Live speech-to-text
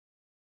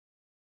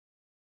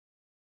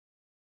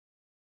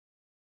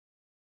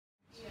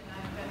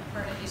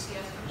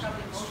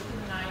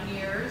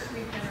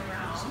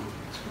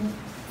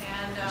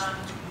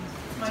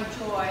my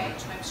joy,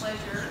 my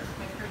pleasure,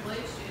 my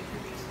privilege to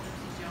introduce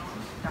Lindsay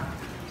Jones,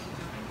 Dr. Lindsay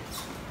Jones.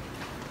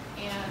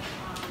 And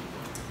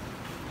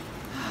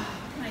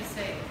what can I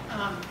say?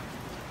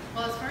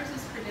 Well, as far as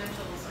his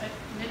credentials,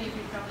 many of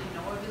you probably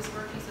know of his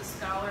work. He's a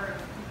scholar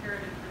of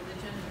comparative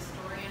religion,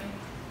 historian,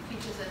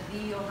 teaches at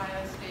The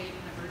Ohio State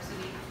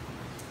University.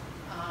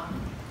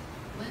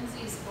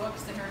 Lindsay's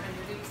books, The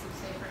Hermeneutics of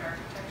Sacred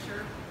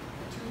Architecture,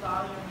 a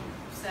 2-volume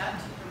set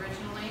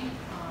originally,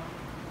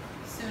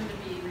 soon to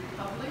be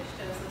republished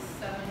as a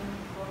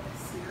 7-book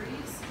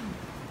series.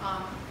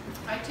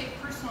 I take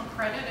personal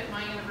credit at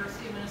my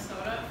University of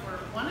Minnesota for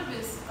one of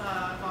his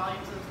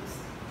volumes of this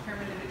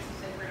Hermeneutics of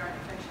Sacred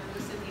Architecture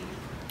was in the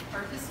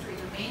art history,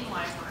 the main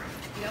library.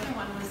 The other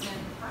one was in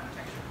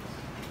architecture.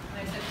 And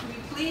I said, can we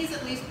please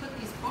at least put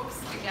these books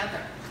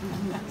together?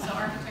 So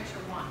architecture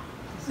won.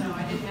 So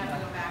I didn't have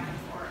to go back and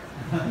forth.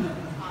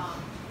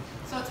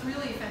 So it's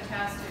really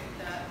fantastic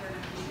that they're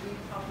going to be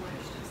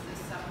republished as this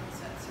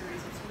 7-set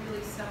series. It's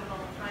really seminal,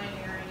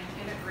 pioneering, and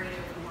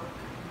integrative work.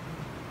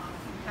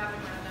 If you haven't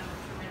read them,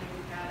 which for many of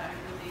you had, I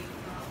really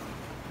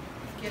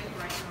get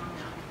right on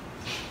them.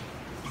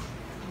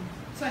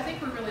 So I think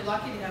we're really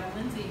lucky to have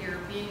Lindsay here,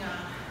 being a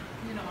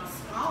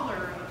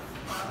scholar of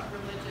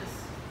religious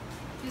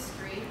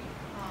history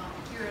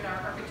here at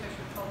our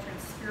Architecture, Culture,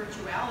 and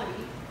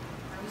Spirituality.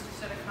 I was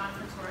just at a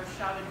conference where I was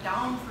shouted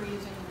down for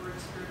using the word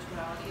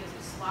spirituality as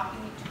a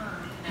sloppy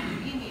term in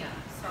academia.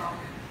 So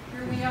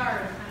here we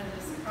are in kind of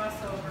this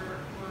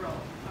crossover world.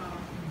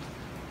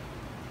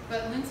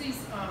 But Lindsay's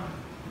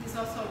he's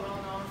also well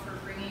known for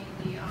bringing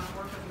the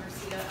work of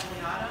Mircea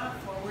Eliade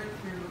forward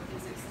through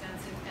his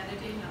extensive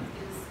editing of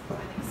his, I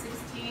think,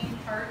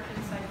 16-part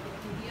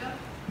encyclopedia,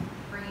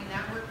 bringing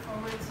that work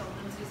forward. So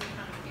Lindsay's a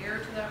kind of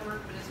heir to that work,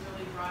 but has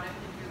really brought it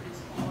into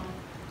his own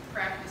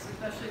practice,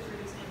 especially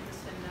through his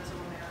interest in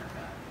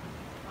Mesoamerica.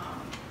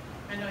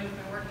 I know you've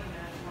been working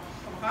at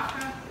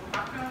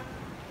Oaxaca,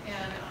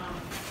 and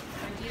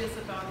ideas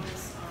about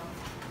this,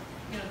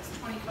 this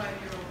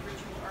 25-year-old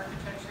ritual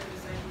architecture,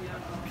 this idea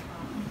of,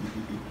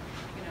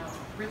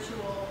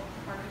 ritual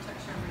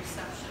architecture and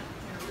reception.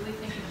 Really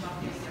thinking about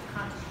the idea of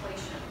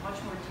contemplation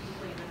much more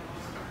deeply than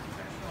most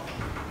architectural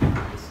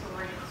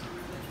historians or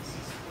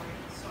religious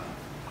historians. So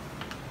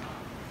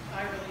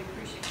I really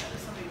appreciate that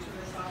as somebody who's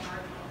really thought hard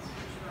about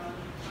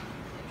spirituality and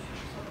contemplation.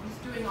 So he's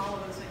doing all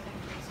of those, I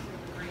think, makes him a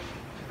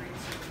great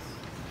service.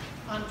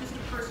 Just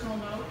a personal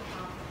note,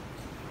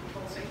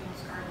 people say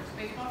most Cardinals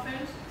baseball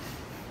fans.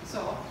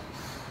 So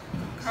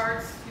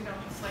cards,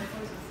 it's like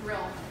always a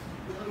thrill.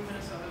 We live in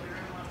Minnesota, there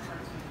are a lot of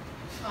cards.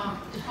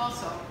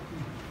 Also,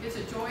 it's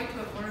a joy to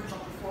have learned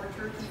about the 4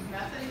 turkey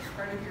method. It's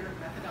part of your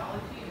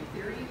methodology and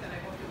theory that I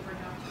hope you'll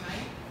bring up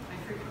tonight. I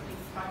frequently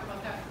talk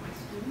about that with my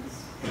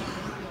students.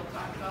 We'll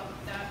talk about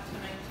that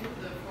tonight too,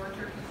 the 4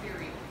 turkey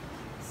theory.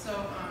 So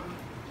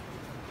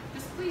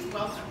just please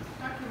welcome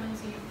Dr.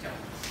 Lindsay Jones.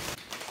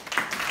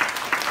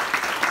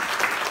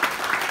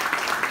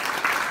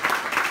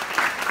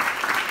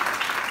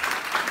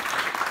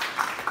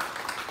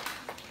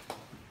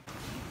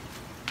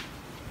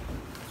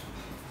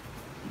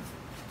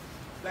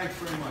 Thanks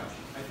very much.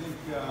 I think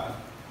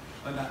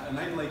a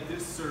night like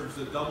this serves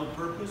a double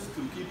purpose: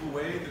 to keep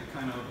away the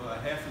kind of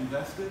half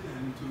invested,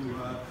 and to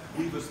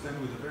leave us then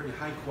with a very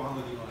high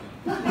quality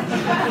audience.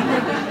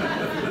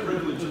 A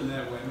privilege in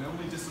that way. My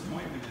only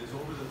disappointment is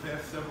over the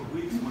past several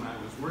weeks when I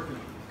was working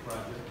on this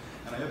project,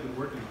 and I have been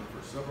working on it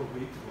for several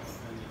weeks while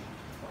I've been in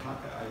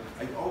Oaxaca,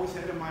 I always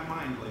had in my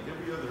mind, like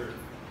every other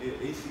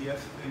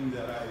ACS thing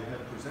that I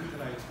have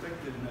presented, I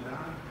expected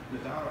Nadar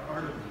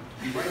Article.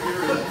 Right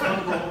here in the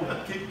front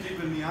row,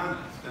 keeping me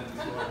honest. And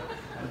so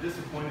I'm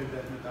disappointed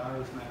that Nadar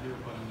is not here,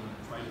 but I'm going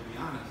to try to be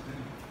honest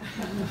anyway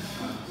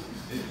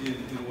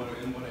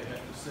in what I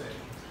have to say.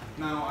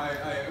 Now,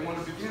 I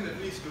want to begin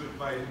at least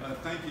by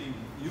thanking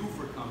you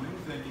for coming,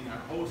 thanking our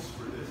hosts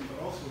for this,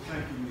 but also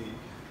thanking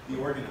the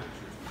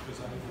organizers, because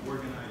I've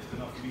organized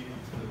enough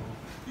meetings that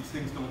these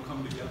things don't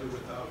come together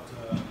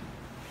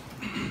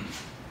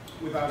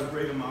without a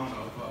great amount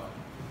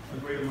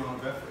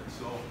of effort.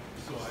 So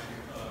I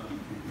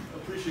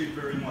appreciate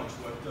very much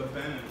what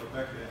Ben and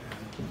Rebecca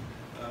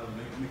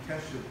and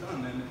Mikesh have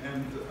done,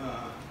 and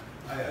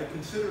I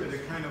consider it a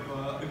kind of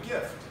a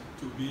gift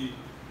to be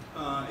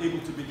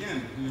able to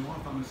begin.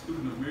 If I'm a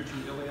student of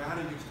Mircea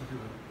Eliade,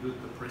 the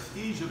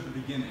prestige of the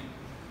beginning.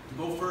 To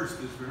go first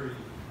is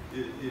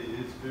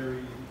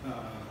very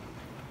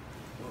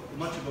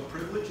much of a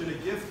privilege and a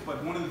gift,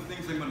 but one of the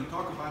things I'm going to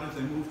talk about as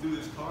I move through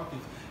this talk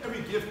is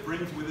every gift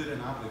brings with it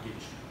an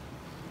obligation.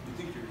 You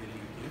think you're getting a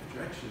gift,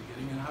 you're actually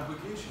getting an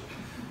obligation.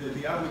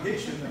 The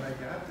obligation that I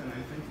got, and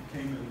I think it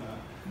came in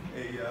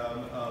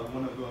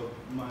one of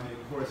my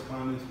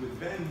correspondence with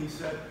Ben, he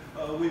said,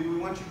 we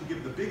want you to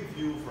give the big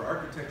view for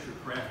architecture,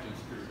 craft, and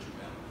spirituality.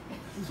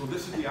 So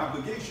this is the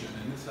obligation,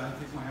 and this, I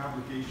take my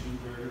obligation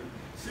very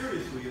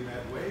seriously in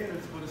that way, and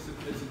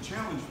it's a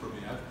challenge for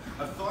me.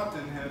 I've thought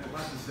and had a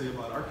lot to say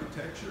about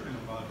architecture and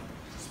about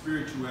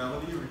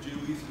spirituality or at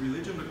least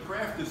religion, but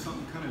craft is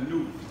something kind of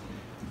new for me.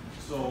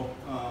 So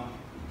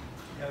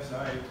as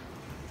I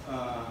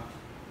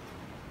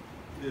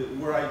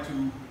were I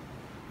to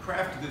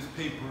craft this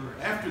paper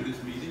after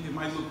this meeting, it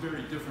might look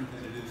very different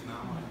than it is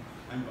now.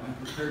 I'm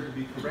prepared to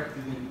be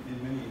corrected in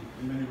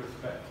many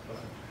respects, but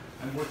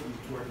I'm working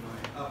toward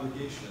my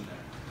obligation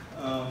there.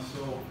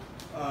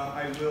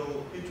 I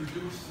will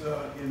introduce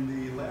in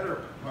the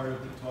latter part of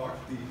the talk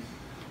these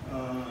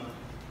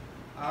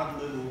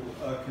odd little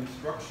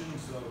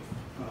constructions of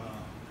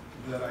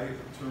that I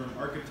term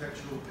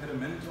architectural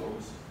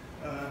pedimentos.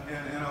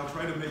 And I'll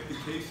try to make the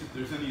case, if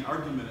there's any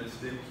argument at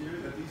stake here,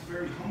 that these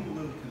very humble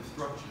little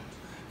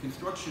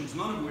constructions,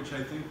 none of which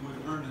I think would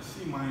earn a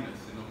C- in a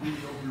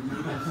Julio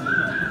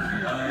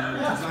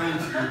design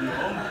studio,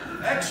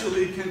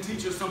 actually can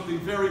teach us something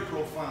very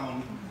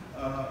profound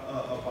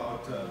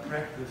about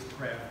practice,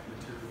 craft,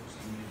 materials,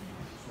 and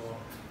medium. So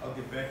I'll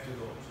get back to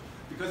those.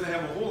 Because I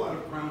have a whole lot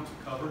of ground to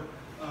cover,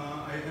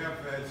 I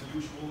have, as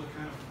usual,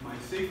 kind of my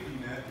safety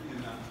net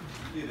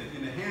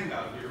in a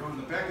handout here. On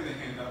the back of the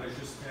handout, I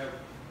just have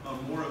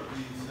more of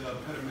these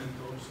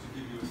pedimentos to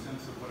give you a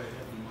sense of what I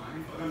have in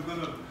mind. But I'm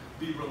going to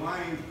be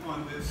relying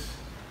on this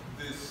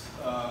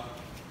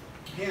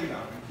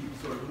handout and keep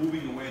sort of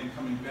moving away and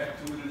coming back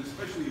to it. And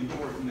especially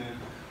important that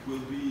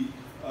will be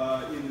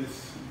in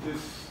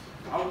this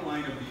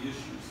outline of the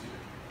issues here.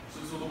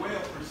 So the way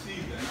I'll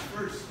proceed then,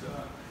 first,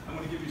 I'm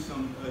going to give you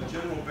some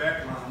general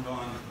background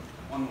on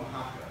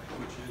Oaxaca,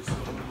 which is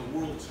one of the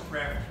world's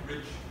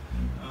craft-rich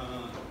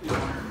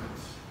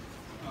environments.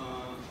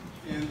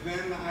 And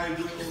then I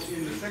will,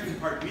 in the second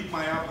part, meet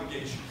my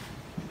obligation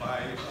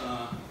by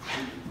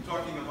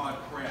talking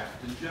about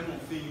craft and general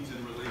themes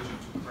in relation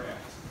to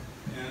craft.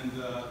 And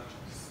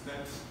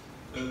that's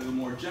the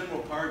more general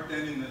part.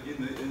 Then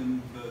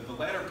in the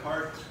latter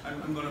part,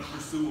 I'm going to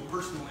pursue a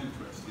personal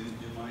interest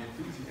in my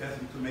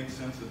enthusiasm to make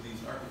sense of these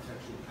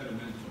architectural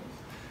pedimentos.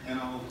 And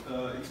I'll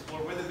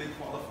explore whether they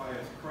qualify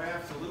as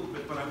crafts a little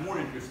bit, but I'm more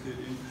interested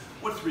in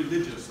what's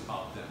religious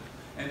about them.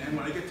 And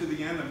when I get to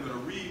the end, I'm going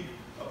to read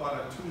about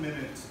a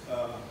 2-minute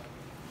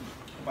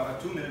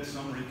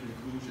summary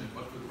conclusion.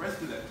 But for the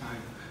rest of that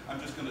time, I'm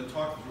just going to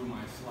talk through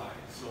my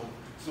slides.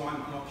 So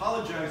I'm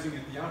apologizing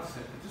at the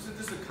outset. This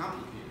is a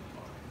complicated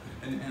talk,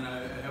 and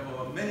I have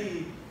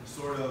many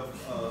sort of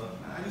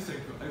I didn't say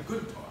a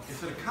good talk. I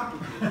said a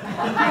complicated talk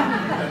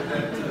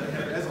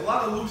that has a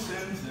lot of loose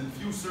ends and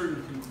few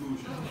certain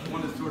conclusions. I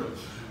want to sort of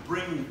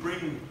bring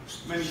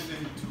many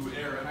things to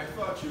air. And I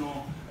thought,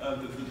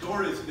 the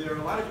door is there.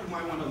 A lot of you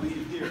might want to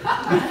leave here. A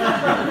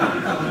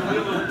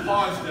little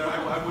pause there.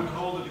 I wouldn't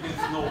hold it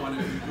against no one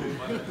if you do,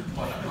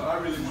 but I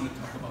really want to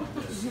talk about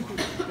this.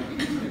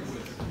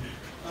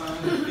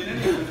 In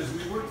any event, as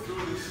we work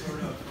through this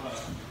sort of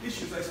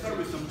issues, I start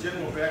with some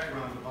general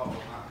background about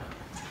Oaxaca.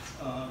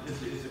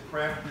 It's a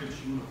craft-rich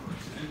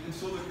universe. And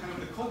so the kind of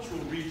the cultural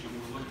region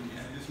we're looking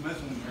at is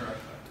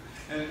Mesoamerica.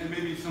 And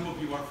maybe some of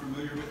you are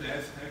familiar with the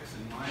Aztecs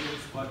and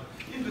Mayas, but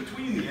in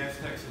between the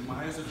Aztecs and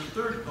Mayas, there's a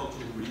third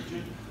cultural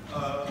region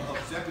of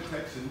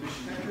Zapotecs and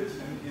Mixtecas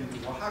in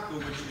Oaxaca,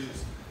 which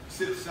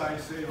sits, I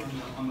say,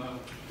 on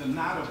the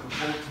knot of the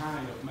bow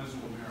tie of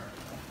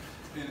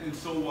Mesoamerica. And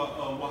so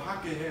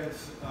Oaxaca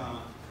has,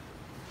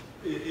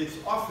 it's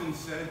often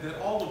said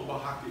that all of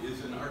Oaxaca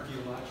is an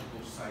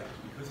archaeological site,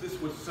 because this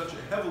was such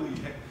a heavily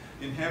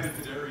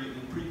inhabited area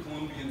in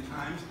pre-Columbian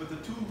times. But the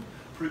two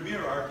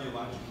premier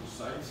archaeological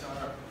sites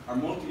are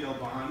Monte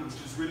Alban,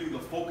 which is really the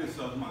focus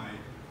of my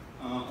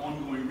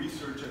ongoing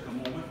research at the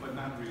moment, but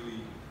not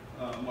really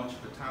much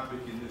of a topic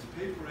in this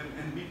paper,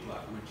 and Mitla,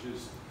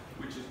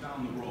 which is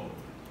down the road.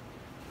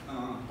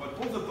 But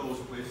both of those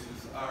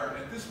places are,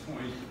 at this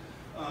point,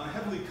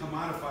 heavily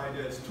commodified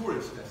as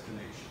tourist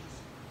destinations.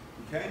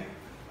 Okay?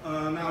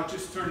 Now, it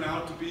just turned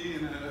out to be,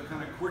 in a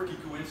kind of quirky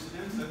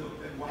coincidence, I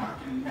looked at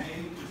Oaxaca in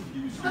Maine, just to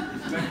give you some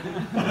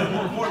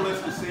perspective, more or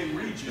less the same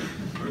region,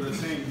 or the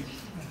same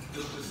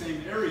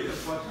area,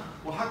 but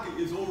Oaxaca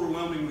is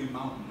overwhelmingly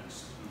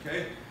mountainous.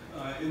 Okay?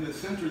 In the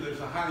center, there's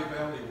a high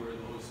valley where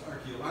those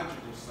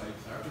archaeological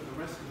sites are, but the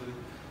rest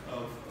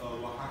of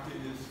Oaxaca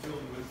is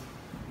filled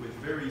with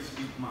very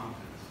steep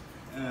mountains.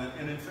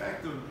 And in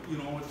fact,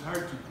 it's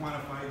hard to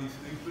quantify these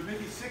things, but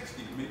maybe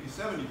 60, maybe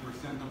 70%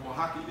 of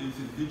Oaxaca is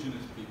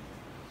indigenous people.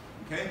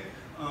 Okay?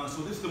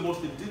 So this is the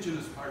most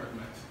indigenous part of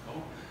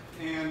Mexico.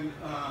 And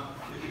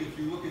if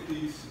you look at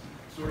these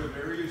sort of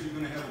areas, you're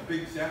going to have a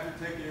big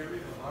Zapotec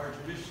area, a large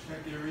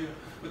Mixtec area,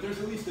 but there's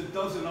at least a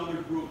dozen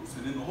other groups.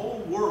 And in the whole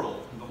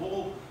world, in the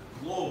whole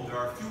globe, there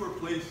are few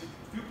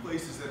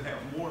places that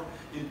have more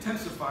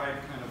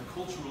intensified kind of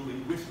cultural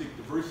linguistic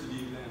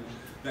diversity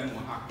than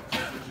Oaxaca,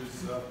 which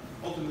is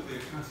ultimately a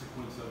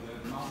consequence of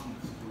that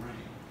mountainous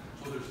terrain.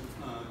 So there's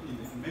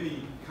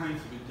many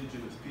kinds of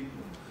indigenous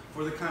people.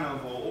 For the kind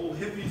of old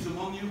hippies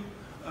among you,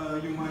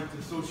 you might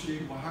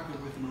associate Oaxaca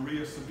with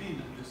Maria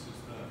Sabina. This is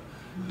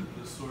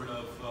the sort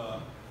of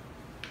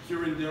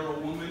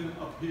curandero woman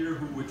up here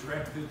who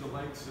attracted the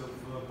likes of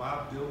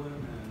Bob Dylan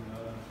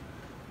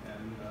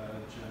and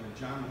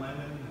John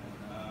Lennon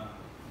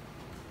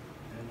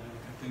and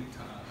I think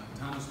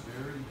Thomas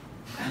Berry.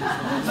 Kind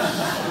of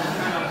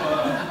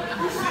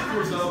the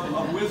seekers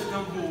of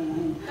wisdom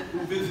who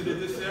visited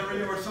this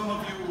area, or some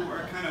of you who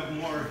are kind of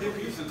more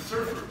hippies and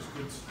surfers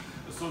could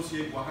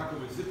associate Oaxaca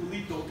with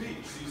Zipolito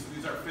Beach.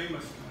 These are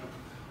famous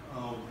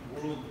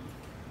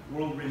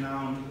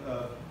world-renowned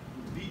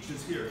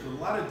beaches here. So a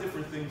lot of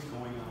different things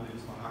going on in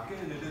Oaxaca,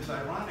 and it is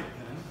ironic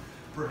then,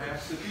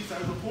 perhaps, that these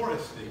are the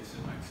poorest states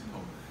in Mexico,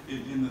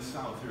 in the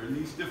south here. And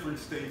these different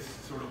states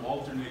sort of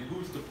alternate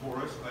who's the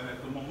poorest, but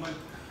at the moment,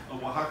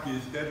 Oaxaca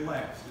is dead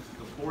last. It's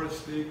the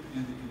poorest state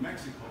in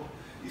Mexico.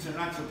 These are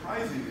not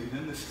surprisingly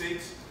then the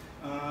states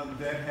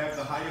that have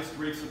the highest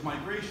rates of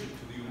migration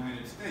to the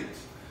United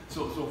States.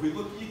 So if we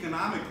look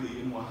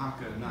economically in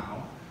Oaxaca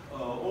now,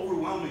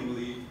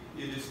 overwhelmingly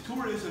it is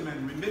tourism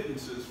and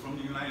remittances from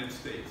the United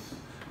States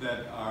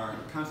that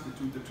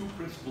constitute the two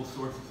principal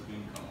sources of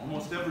income.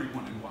 Almost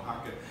everyone in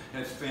Oaxaca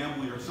has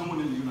family or someone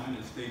in the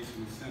United States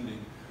who's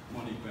sending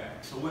money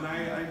back. So when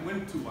I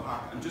went to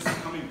Oaxaca, I'm just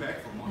coming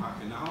back from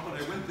Oaxaca now, but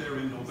I went there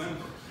in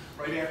November,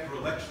 right after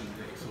Election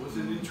Day. So it was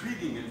an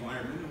intriguing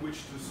environment in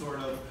which to sort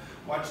of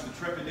watch the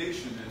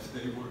trepidation as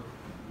they were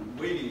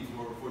waiting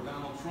for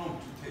Donald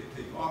Trump to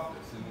take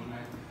office. And when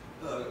I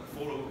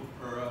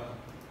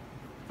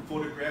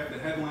photographed the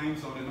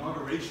headlines on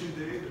Inauguration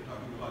Day, they're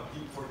talking about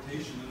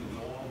deportation, and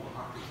all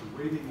Oaxacans are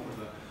waiting,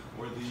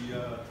 or the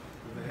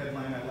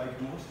headline I like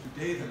most,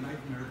 today the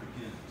nightmare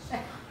begins.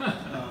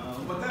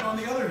 But then on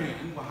the other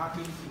hand,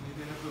 Oaxacans,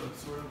 they have a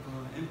sort of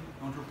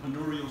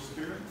entrepreneurial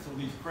spirit. So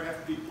these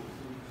craft people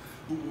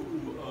who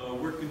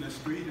work in the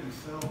street and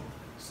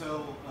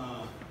sell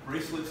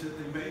bracelets that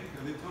they make,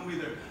 and they tell me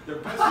they're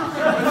best sellers.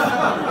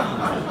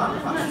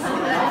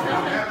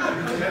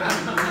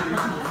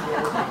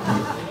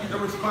 They're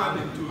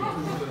responding to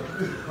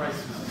the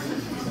crisis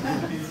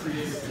in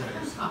creative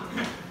ways.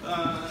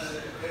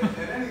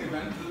 At any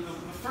event,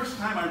 the first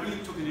time I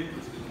really took an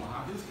interest in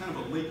Oaxaca, it's kind of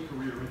a late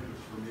career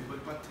interest for me, but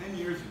about 10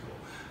 years ago,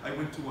 I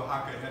went to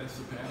Oaxaca. I had a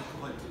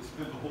sabbatical. I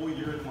spent a whole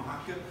year in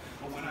Oaxaca.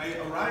 But when I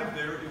arrived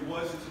there, it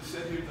was, as I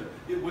said here,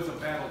 it was a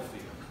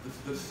battlefield.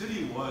 The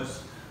city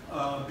was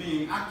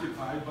being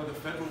occupied by the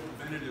Federal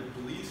Preventative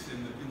Police,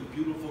 and in the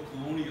beautiful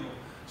colonial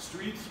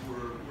streets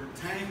were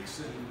tanks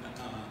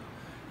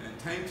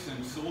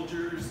and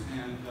soldiers,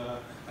 and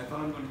I thought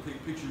I'm going to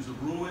take pictures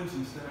of ruins.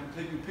 Instead, I'm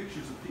taking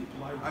pictures of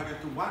people. I got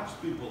to watch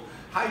people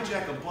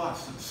hijack a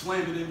bus and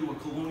slam it into a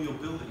colonial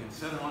building and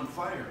set it on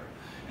fire,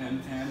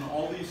 and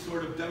all these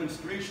sort of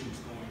demonstrations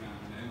going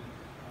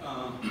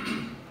on,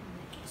 and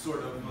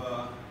sort of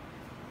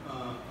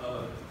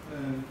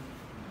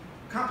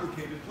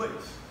complicated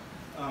place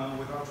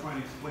without trying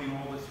to explain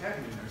all that's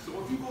happening there. So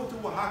if you go to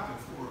Oaxaca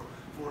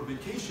for a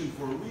vacation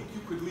for a week, you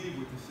could leave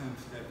with the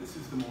sense that this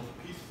is the most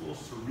peaceful,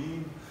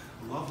 serene,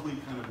 lovely,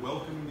 kind of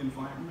welcoming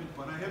environment.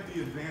 But I have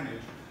the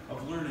advantage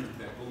of learning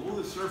that below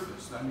the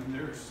surface, I mean,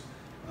 there's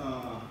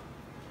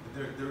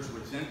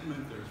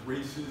resentment, there's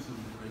racism,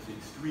 there's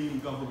extreme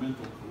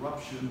governmental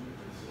corruption,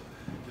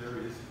 there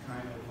is a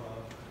kind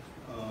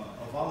of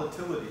a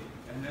volatility.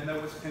 And then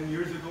that was 10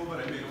 years ago,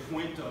 but I made a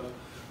point of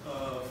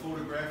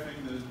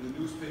photographing the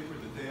newspaper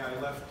the day I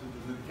left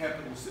the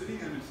capital city,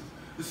 and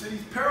the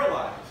city's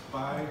paralyzed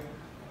by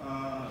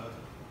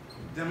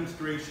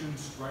demonstrations,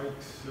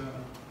 strikes,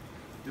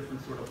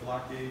 different sort of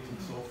blockades, and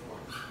so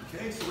forth.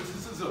 Okay, so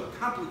this is a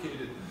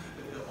complicated,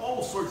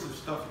 all sorts of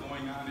stuff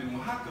going on in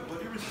Oaxaca,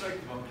 but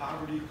irrespective of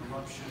poverty,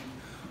 corruption,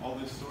 all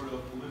this sort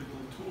of political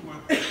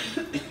turmoil,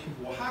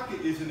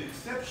 Oaxaca is an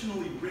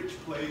exceptionally rich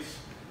place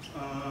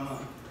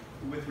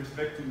with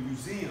respect to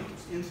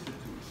museums,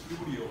 institutes,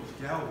 studios,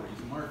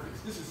 galleries,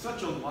 markets. This is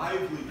such a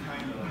lively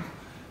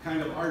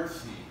kind of art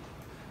scene.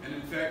 And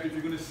in fact, if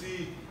you're going to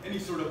see any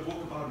sort of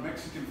book about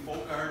Mexican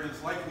folk art,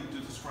 it's likely to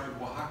describe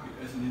Oaxaca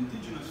as an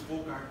indigenous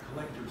folk art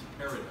collector's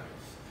paradise.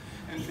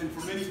 And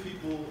for many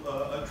people,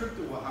 a trip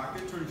to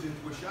Oaxaca turns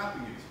into a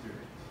shopping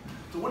experience.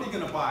 So what are you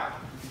going to buy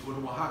if you go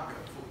to Oaxaca?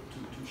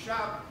 To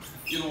shop,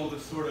 you know, the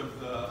sort of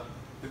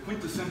the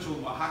quintessential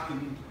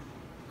Oaxacan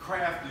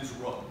craft is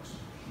rugs.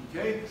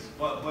 Okay?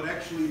 But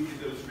actually,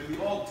 there's really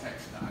all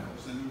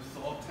textiles. And with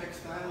all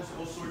textiles,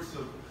 all sorts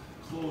of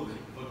clothing.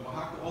 But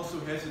Oaxaca also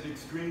has an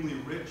extremely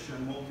rich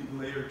and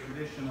multi-layered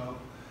tradition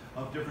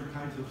of different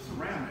kinds of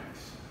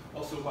ceramics.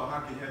 Also,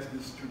 Oaxaca has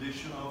this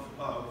tradition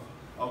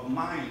of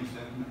mines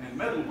and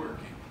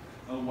metalworking.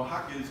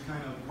 Oaxaca is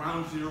kind of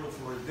ground zero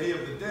for Day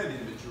of the Dead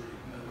imagery.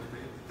 The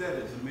Day of the Dead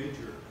is a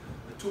major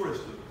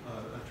tourist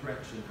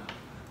attraction now.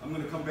 I'm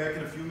going to come back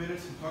in a few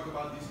minutes and talk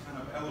about these kind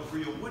of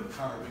Alafrio wood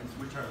carvings,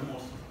 which are the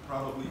most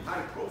probably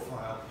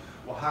high-profile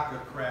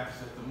Oaxaca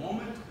crafts at the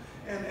moment.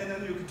 And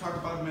then you can talk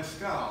about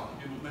mezcal.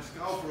 You know,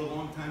 mezcal for a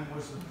long time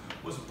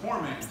was a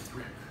poor man's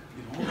drink.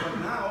 You know, but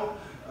now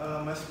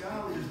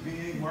mezcal is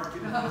being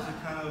marketed as a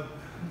kind of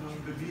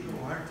bebido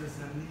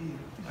artisanal,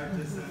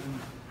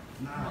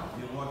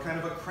 you know, a kind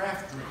of a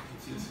craft drink.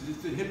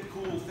 It's a hip,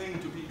 cool thing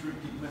to be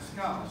drinking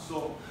mezcal.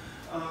 So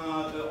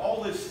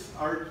all this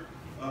art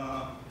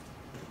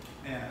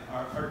and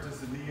our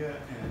artisania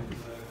and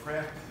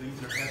craft things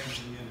are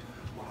happening in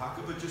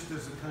Oaxaca, but just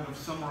as to kind of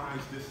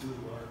summarize this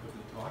little arc of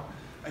the talk,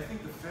 I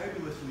think the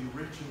fabulously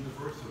rich and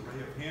diverse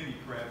array of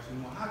handicrafts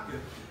in Oaxaca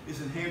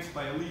is enhanced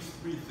by at least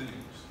three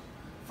things.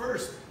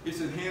 First,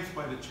 it's enhanced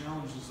by the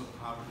challenges of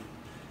poverty.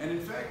 And in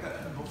fact,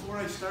 before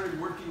I started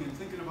working and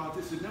thinking about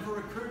this, it never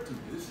occurred to me.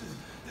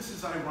 This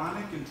is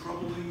ironic and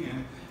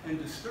troubling and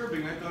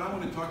disturbing. I thought I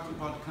want to talk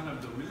about kind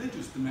of the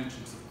religious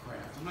dimensions of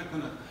crafts. I'm not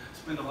going to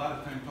spend a lot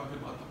of time talking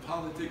about the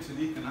politics and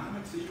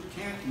economics. You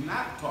can't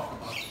not talk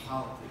about the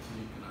politics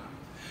and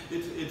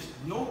economics. It's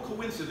no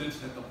coincidence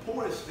that the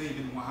poorest state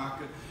in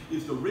Oaxaca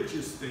is the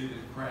richest state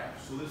in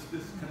crafts. So this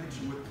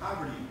connection with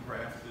poverty in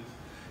crafts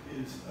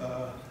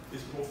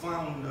is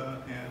profound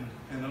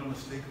and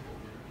unmistakable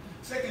here.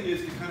 Second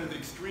is the kind of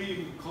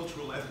extreme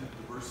cultural ethnic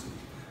diversity.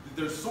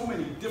 There's so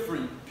many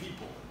different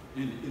people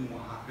in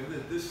Oaxaca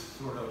that this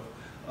sort of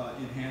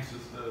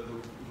enhances the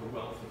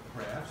wealth of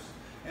crafts.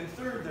 And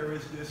third, there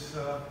is this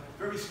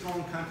very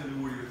strong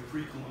continuity of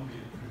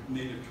pre-Columbian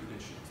native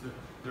traditions.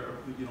 There are,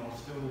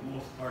 still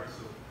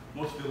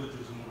most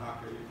villages in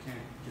Oaxaca you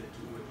can't get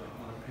to with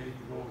on a paved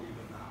road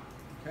even now.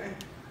 Okay,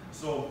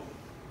 so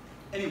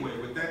anyway,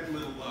 with that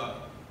little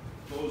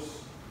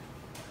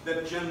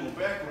that general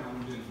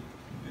background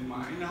in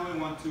mind, now I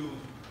want to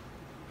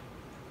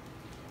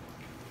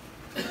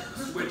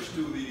switch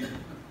to the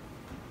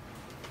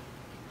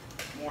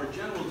more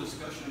general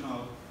discussion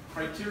of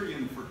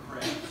criterion for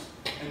crafts.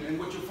 And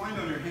what you'll find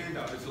on your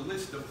handout is a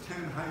list of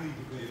 10 highly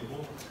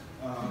debatable,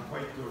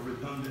 quite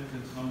redundant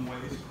in some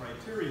ways,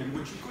 criterion,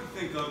 which you could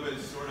think of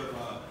as sort of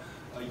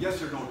a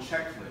yes or no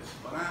checklist.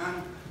 But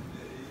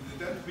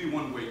that would be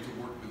one way to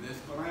work with this.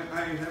 But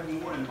I have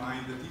more in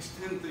mind that these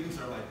 10 things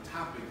are like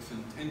topics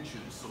and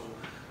tensions. So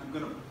I'm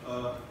going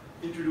to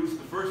introduce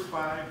the first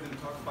 5, then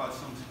talk about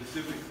some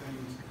specific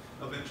things,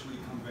 eventually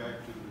come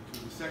back to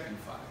the second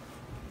 5.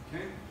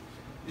 Okay?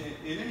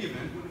 In any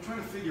event, we're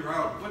trying to figure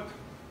out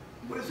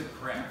what is a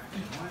craft?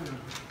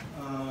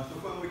 So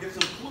when we get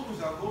some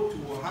clues, I'll go to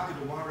Oaxaca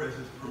de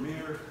Juarez's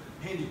premier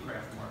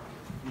handicraft market,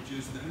 which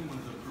is then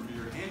one of the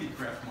premier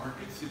handicraft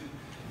markets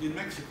in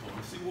Mexico.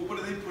 And see, well, what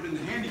do they put in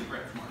the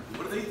handicraft market?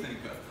 What do they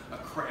think a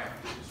craft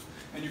is?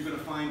 And you're going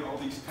to find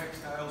all these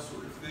textile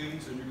sort of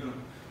things, and you're going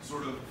to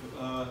sort of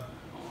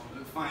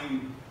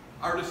find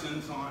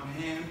artisans on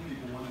hand.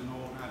 People want to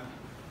know not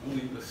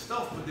only the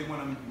stuff, but they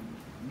want to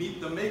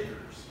meet the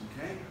makers,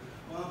 okay?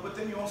 But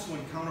then you also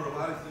encounter a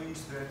lot of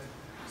things that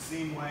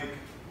seem like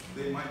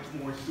they might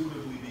more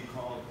suitably be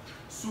called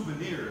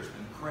souvenirs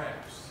than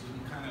crafts,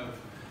 kind of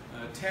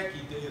tacky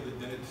Day of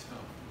the Dead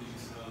stuff,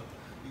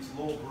 these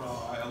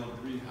lowbrow Isle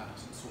of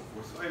Greenhouse and so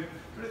forth. So I'm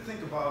going to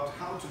think about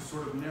how to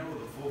sort of narrow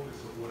the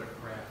focus of what a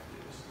craft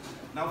is.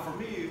 Now for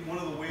me, one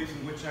of the ways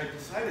in which I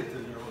decided to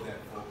narrow that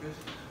focus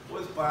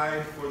was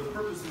by, for the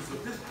purposes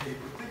of this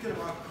paper, thinking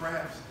about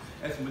crafts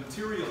as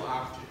material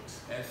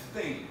objects, as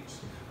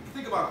things.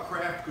 Think about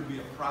craft could be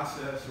a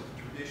process or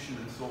a tradition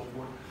and so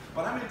forth,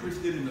 but I'm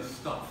interested in the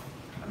stuff.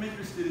 I'm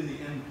interested in the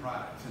end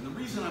products. And the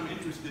reason I'm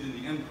interested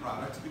in the end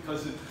products is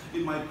because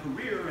in my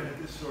career and at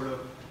this sort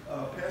of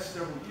past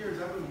several years,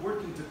 I've been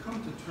working to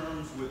come to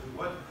terms with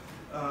what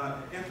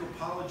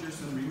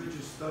anthropologists and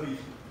religious studies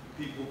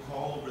people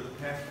call over the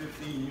past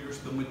 15 years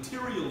the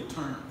material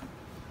turn.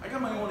 I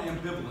got my own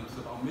ambivalence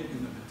about making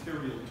the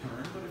material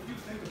turn, but if you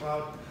think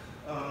about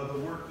the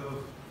work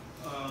of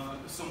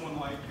someone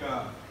like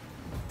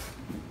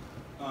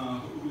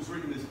who's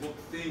written this book,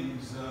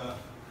 Things,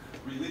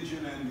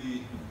 Religion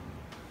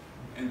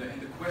and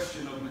the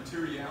Question of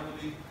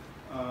Materiality,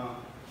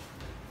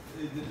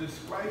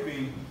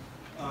 describing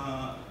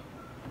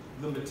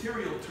the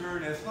material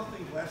turn as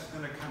nothing less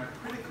than a kind of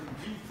critical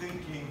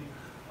rethinking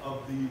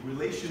of the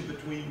relation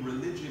between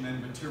religion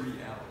and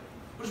materiality.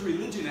 What is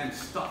religion and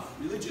stuff?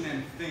 Religion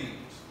and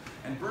things.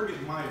 And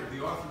Birgit Meyer,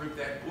 the author of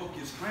that book,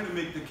 is trying to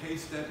make the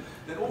case that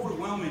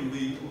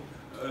overwhelmingly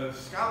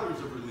scholars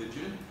of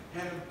religion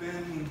have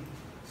been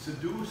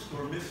seduced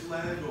or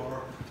misled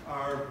or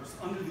are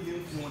under the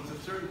influence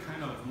of certain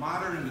kind of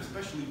modern and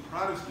especially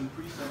Protestant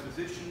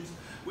presuppositions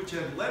which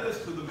have led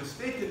us to the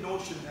mistaken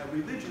notion that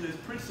religion is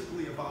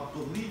principally about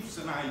beliefs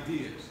and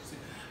ideas. See,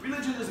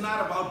 religion is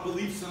not about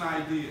beliefs and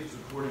ideas,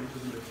 according to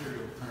the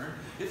material turn.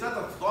 It's not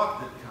the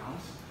thought that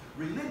counts.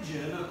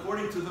 Religion,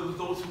 according to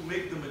those who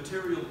make the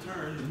material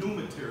turn, the new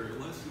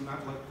materialists, who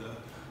not like the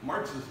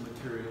Marxist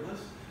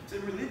materialists, say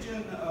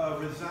religion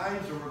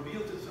resides or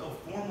reveals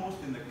itself foremost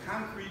in the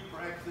concrete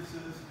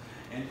practices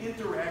and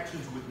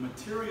interactions with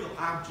material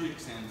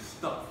objects and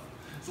stuff.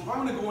 So if I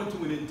want to go into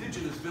an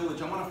indigenous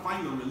village, I want to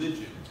find the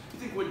religion. You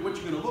think what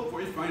you're going to look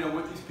for, you find out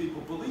what these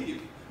people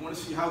believe. I want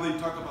to see how they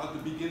talk about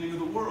the beginning of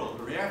the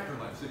world or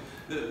afterlife.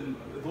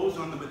 Those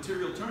on the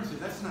material turn say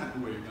that's not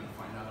the way you're going to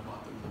find out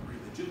about the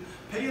religion.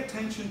 Pay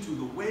attention to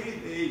the way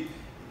they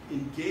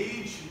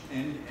engage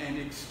and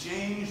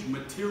exchange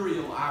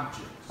material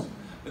objects.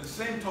 At the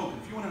same token,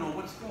 if you want to know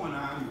what's going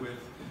on with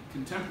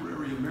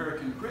contemporary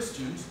American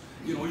Christians,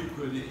 you know, you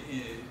could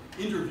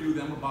interview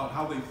them about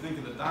how they think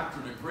of the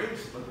doctrine of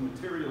grace, but the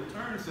material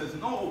turn says,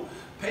 no,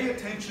 pay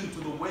attention to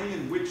the way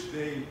in which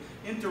they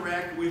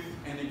interact with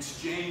and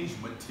exchange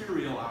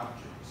material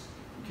objects,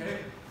 okay?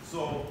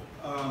 So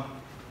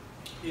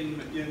in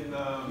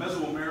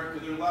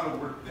Mesoamerica, there's a lot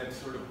of work that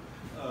sort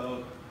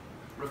of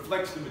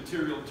reflects the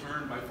material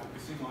turn by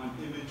focusing on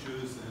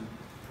images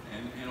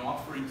and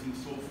offerings and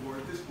so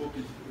forth. This book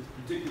is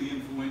particularly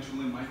influential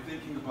in my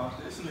thinking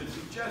about this, and it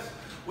suggests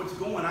what's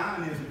going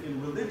on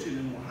in religion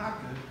in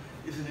Oaxaca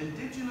is an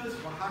indigenous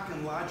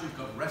Oaxacan logic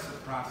of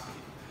reciprocity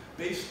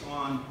based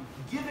on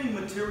giving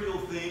material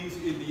things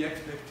in the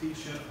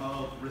expectation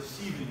of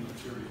receiving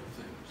material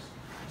things.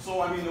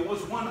 So, I mean, there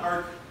was one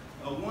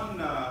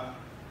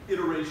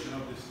iteration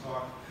of this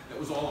talk that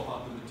was all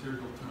about the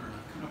material turn.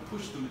 I kind of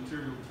pushed the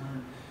material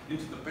turn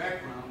into the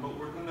background, but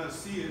we're going to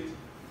see it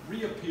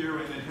reappear,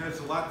 and it has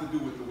a lot to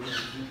do with the way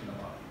we're thinking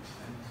about these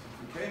things,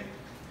 okay?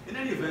 In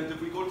any event,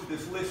 if we go to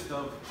this list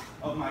of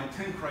my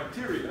 10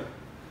 criteria,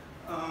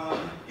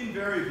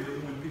 invariably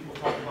when people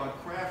talk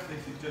about crafts, they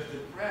suggest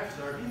that crafts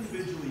are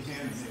individually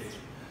handmade,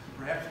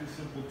 perhaps with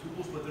simple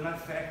tools, but they're not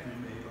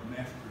factory-made or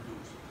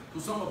mass-produced. So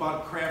some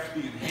about crafts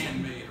being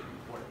handmade are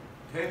important,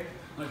 okay?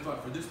 And I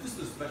thought, for this is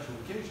a special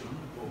occasion.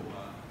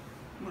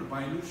 I'm going to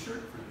buy a new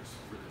shirt for this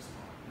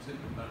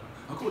talk.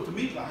 I'll go to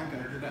Meatla.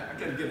 I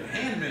gotta get a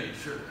handmade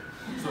shirt.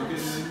 So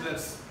again,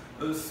 that's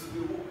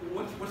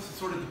what's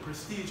sort of the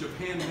prestige of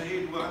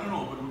handmade? Well, I don't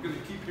know, but we're going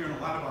to keep hearing a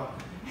lot about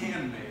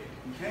handmade.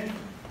 Okay.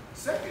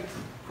 Second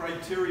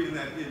criterion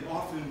that is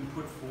often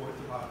put forth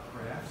about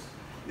crafts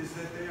is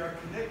that they are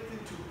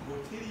connected to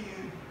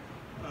quotidian,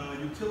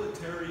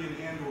 utilitarian,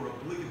 and/or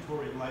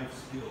obligatory life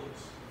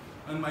skills.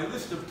 On my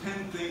list of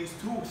 10 things,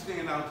 2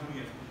 stand out to me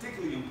as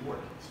particularly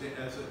important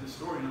as a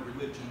historian of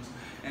religions,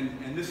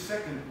 and this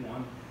second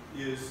one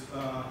is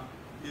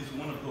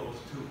one of those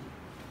 2.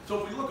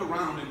 So if we look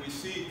around and we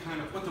see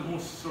kind of what the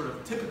most sort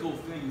of typical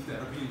things that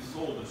are being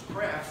sold as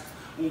crafts,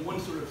 well, one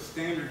sort of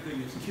standard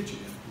thing is kitchen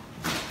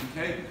implements,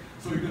 okay?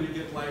 So you're going to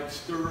get like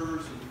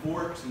stirrers and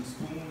forks and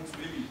spoons,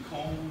 maybe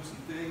combs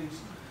and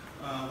things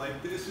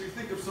like this. So you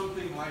think of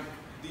something like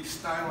these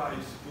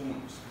stylized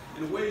spoons.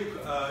 In a way,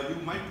 you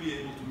might be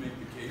able to make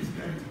the case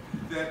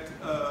that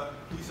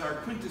these are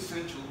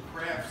quintessential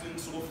crafts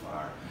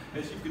insofar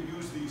as you can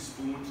use these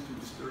spoons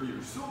to stir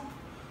your soup,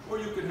 or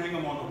you can hang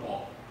them on the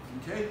wall,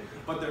 okay?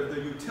 But they're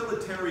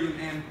utilitarian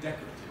and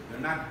decorative. They're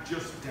not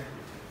just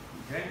decorative,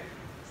 okay?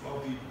 So I'll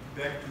be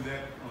back to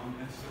that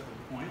at several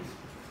points.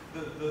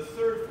 The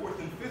third, fourth,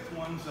 and fifth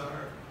ones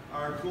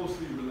are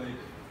closely related,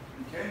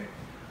 okay?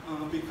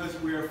 Because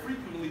we are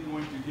frequently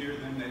going to hear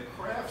then that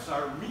crafts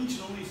are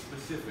regionally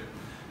specific,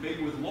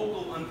 made with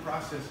local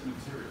unprocessed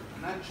material.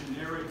 They're not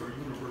generic or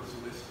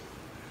universalistic.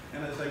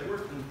 And as I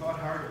worked and thought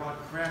hard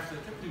about crafts, I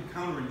kept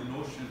encountering the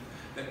notion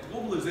that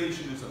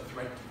globalization is a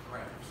threat to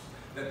crafts.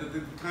 That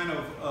the kind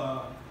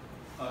of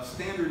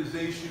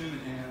standardization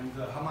and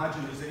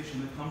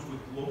homogenization that comes with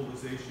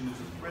globalization is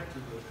a threat to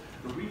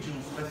the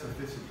regional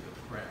specificity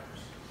of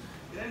crafts.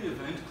 In any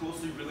event,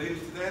 closely related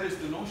to that is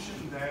the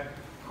notion that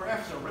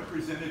crafts are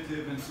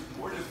representative and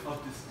supportive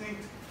of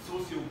distinct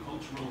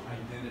socio-cultural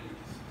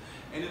identities.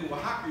 And in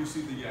Oaxaca, you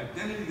see the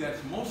identity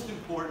that's most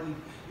important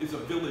is a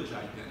village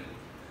identity.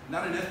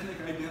 Not an ethnic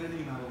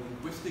identity, not a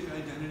linguistic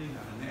identity,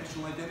 not a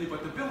national identity,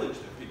 but the village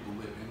that people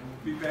live in. And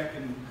we'll be back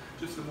in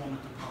just a moment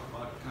to talk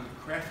about kind of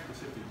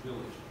craft-specific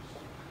villages.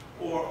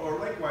 Or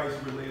likewise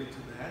related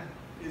to that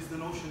is the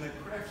notion that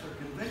crafts are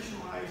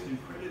conventionalized and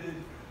credited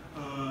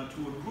to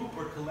a group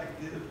or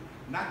collective,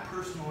 not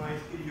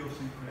personalized,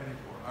 idiosyncratic,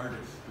 or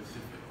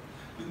artist-specific.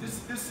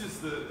 This is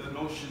the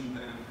notion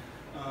then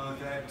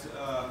that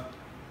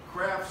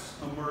crafts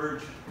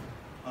emerge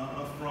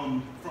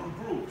from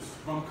groups,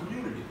 from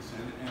communities,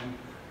 and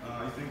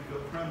I think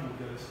Prem will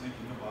get us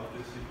thinking about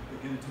this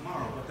again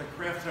tomorrow, but that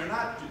crafts are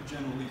not,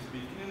 generally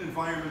speaking, an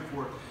environment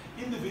for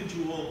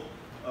individual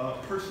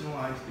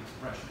personalized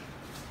expression.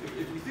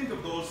 If we think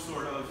of those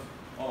sort of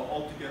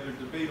altogether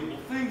debatable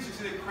things, you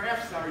see that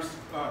crafts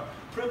are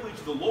privileged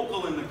to the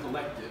local and the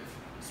collective.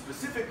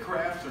 Specific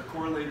crafts are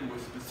correlated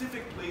with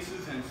specific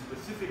places and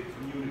specific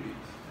communities.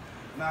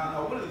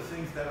 Now, one of the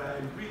things that I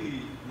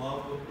really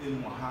love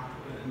in Oaxaca,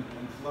 and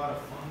it's a lot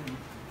of fun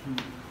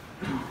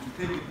to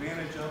take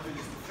advantage of,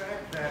 is the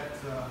fact that,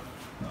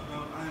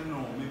 I don't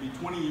know, maybe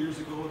 20 years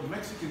ago, the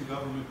Mexican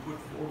government put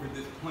forward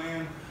this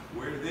plan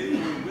where they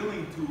were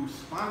willing to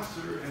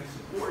sponsor and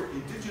support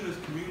indigenous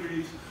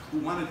communities who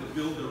wanted to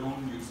build their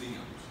own museums.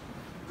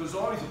 Because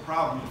there's always a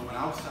problem, when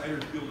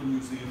outsiders build a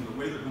museum, the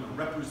way they're going to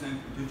represent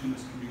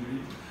indigenous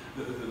communities.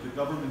 The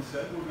government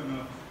said we're going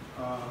to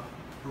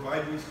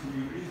provide these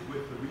communities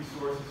with the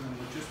resources and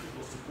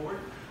logistical support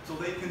so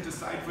they can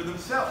decide for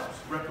themselves,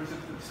 represent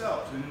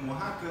themselves. And in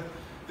Oaxaca,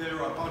 there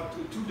are about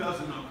 24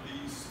 of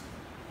these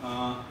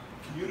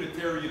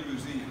communitarian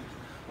museums.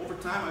 Over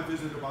time, I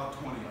visited about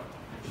 20 of them,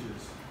 which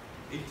is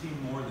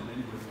 18 more than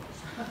anybody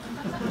else.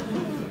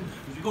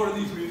 Because you you go to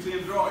these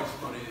museums, they're always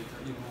funny.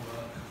 You know,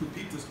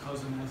 Lupita's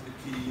cousin has the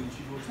key, and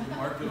she goes to the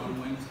market on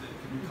Wednesday.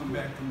 Can we come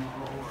back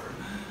tomorrow? Or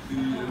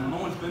no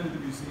one's been to the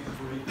museum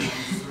for 8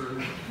 months, or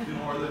you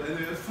know, and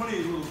there's funny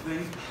little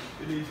things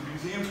in these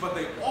museums, but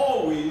they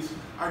always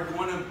are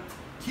going to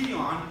key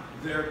on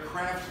their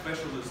craft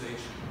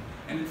specialization.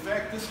 And in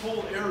fact, this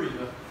whole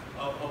area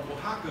of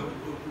Oaxaca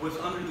was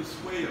under the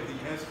sway of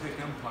the Aztec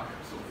Empire.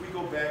 So if we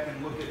go back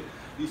and look at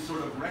these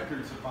sort of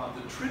records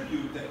about the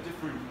tribute that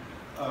different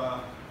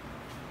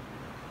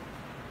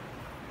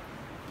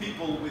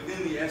people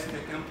within the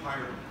Aztec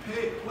Empire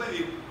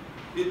played,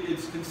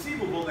 it's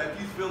conceivable that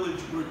these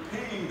villages were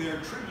paying their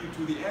tribute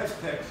to the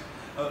Aztecs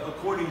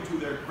according to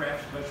their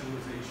craft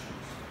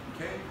specializations.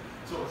 Okay?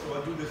 So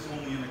I'll do this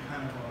only in a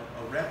kind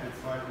of a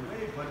rapid-fire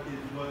way, but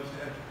it was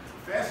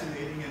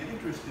fascinating and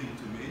interesting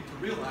to me to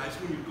realize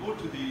when you go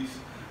to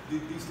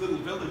these little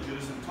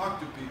villages and talk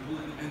to people,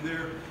 and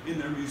they're in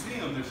their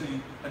museum, they're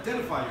saying,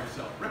 identify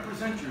yourself,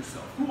 represent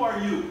yourself, who are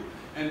you?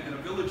 And a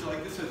village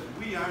like this says,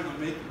 we are the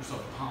makers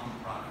of palm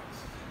products.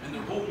 And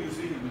their whole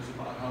museum is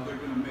about how they're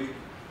going to make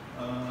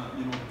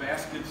you know,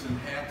 baskets and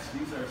hats.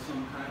 These are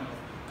some kind of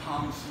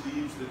palm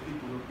sleeves that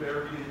people are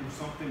buried in or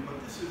something,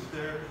 but this is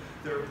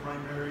their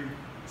primary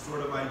sort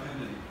of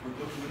identity. Or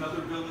go to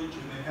another village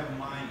and they have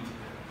mines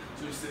there.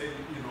 So you say,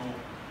 you know,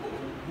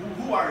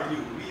 who are you?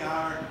 We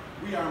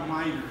are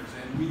miners,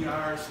 and we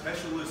are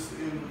specialists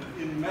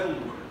in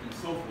metalwork and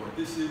so forth.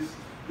 This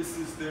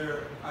is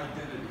their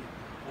identity.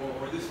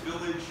 Or this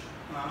village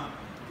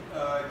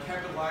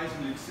capitalizes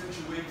and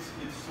accentuates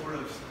its sort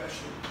of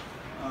special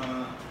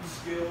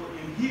skill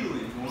in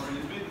healing or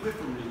in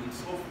midwifery and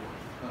so forth.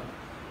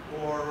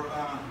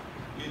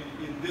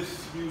 In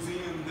this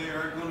museum, they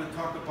are going to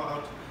talk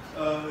about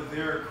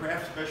their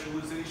craft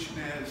specialization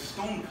as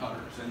stone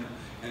cutters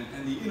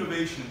and the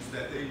innovations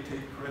that they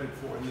take credit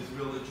for in this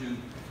village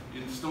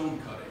in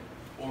stone cutting.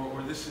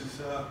 Or this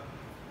is,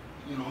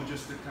 you know,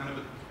 just a kind of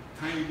a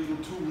tiny little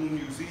two-room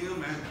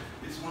museum, and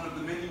it's one of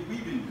the many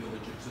weaving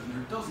villages, and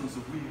there are dozens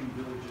of weaving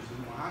villages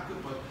in Oaxaca,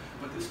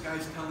 but this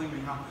guy's telling me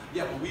how,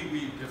 yeah, but we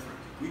weave different.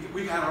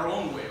 We got our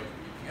own way of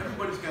weaving.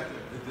 Everybody's got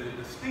the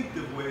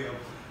distinctive way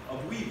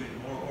of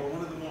weaving, or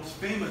one of the most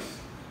famous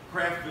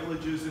craft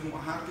villages in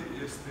Oaxaca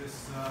is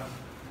this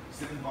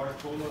San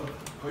Bartola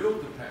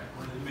Coyotepec,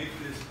 where they make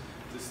this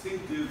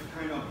distinctive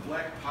kind of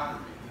black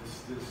pottery,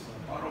 this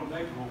Barro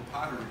Negro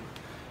pottery.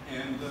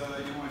 And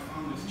you know, I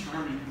found this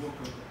charming book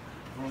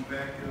from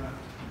back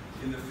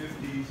in the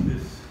 50s,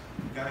 this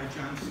guy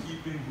John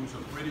Skeeping, who's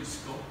a British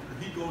sculptor.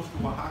 He goes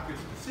to Oaxaca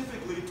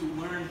specifically to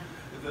learn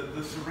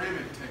the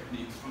ceramic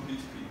techniques from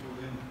these people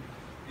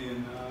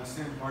in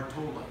San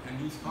Bartola. And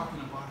he's talking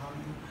about how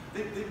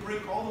they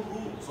break all the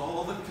rules,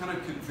 all the kind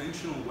of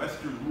conventional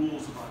Western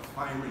rules about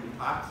firing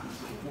pots and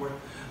so forth,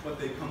 but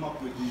they come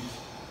up with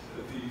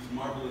these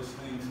marvelous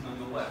things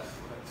nonetheless.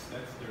 So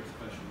that's their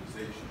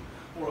specialization.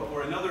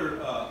 Or another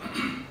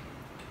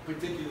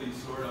particularly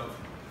sort of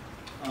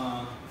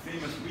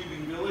famous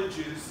weaving village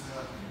is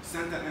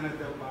Santa Ana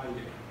del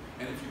Valle.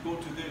 And if you go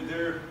to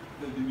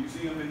the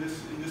museum in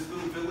this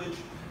little village,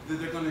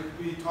 they're going to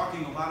be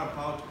talking a lot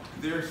about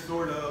their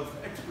sort of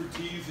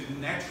expertise in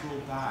natural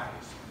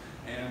dyes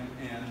and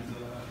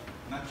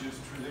not just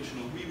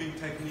traditional weaving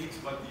techniques,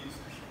 but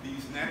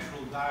these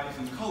natural dyes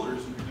and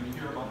colors. And you're going to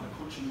hear about the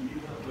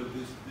cochinilla, but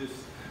this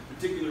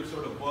particular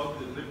sort of bug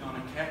that lived on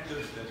a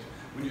cactus that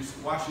when you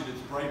wash it, it's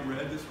bright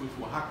red. This was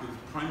Oaxaca's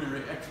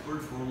primary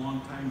export for a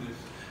long time,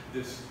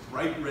 this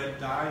bright red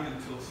dye,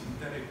 until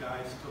synthetic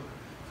dyes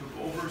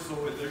took over. So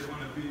they're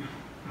going to be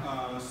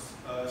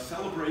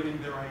celebrating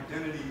their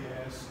identity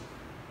as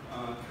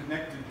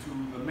connected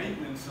to the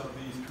maintenance of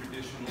these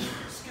traditional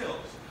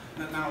skills.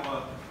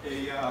 Now,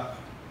 a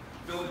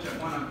village I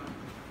want to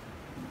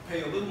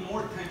pay a little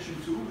more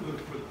attention to,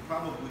 but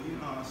probably,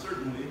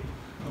 certainly,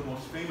 the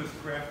most famous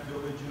craft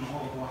village in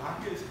all of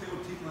Oaxaca is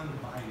Teotitlan de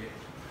Valle.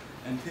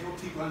 And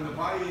Teotitlan de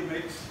Valle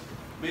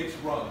makes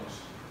rugs.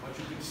 But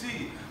you can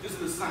see, this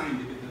is a sign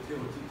to get to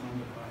Teotitlan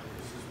de Valle.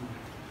 This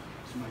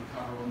is my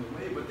car on the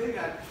way. But they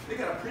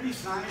got a pretty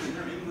sign, and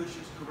their English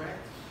is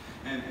correct.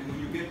 And when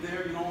you get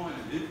there, you know,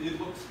 it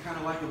looks kind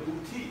of like a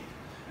boutique.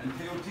 And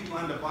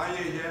Teotitlan de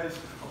Valle has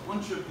a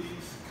bunch of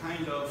these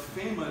kind of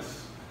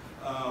famous,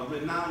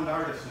 renowned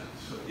artisans,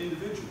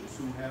 individuals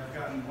who have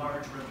gotten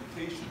large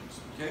reputations,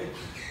 okay?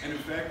 And in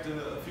fact,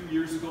 a few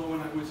years ago when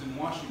I was in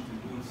Washington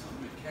doing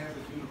something at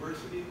Catholic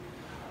University,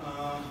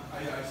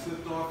 I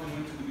slipped off and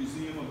went to the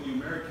Museum of the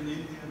American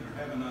Indian.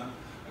 They're having a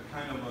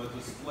kind of a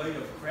display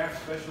of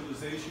craft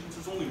specializations.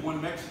 There's only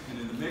one Mexican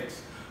in the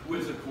mix, who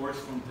is, of course,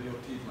 from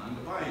Teotitlan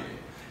de Valle.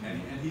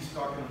 And he's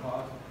talking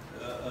about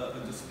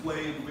a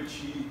display in which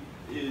he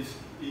is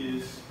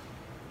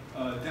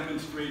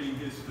demonstrating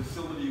his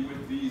facility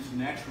with these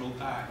natural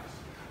dyes.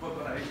 But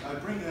I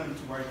bring them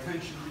to our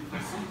attention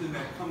because something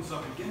that comes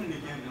up again and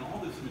again in all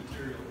this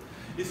material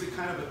is a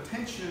kind of a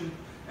tension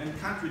and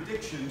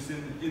contradictions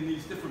in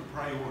these different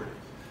priorities.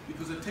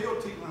 Because at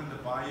Teotitlan de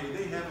Valle,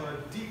 they have a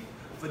deep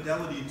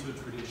fidelity to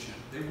tradition.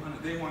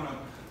 They want to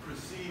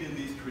proceed in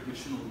these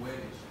traditional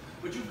ways.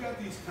 But you've got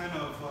these kind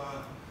of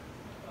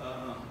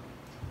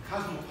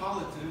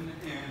cosmopolitan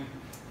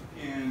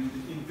and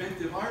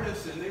inventive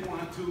artists, and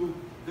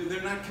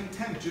they're not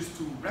content just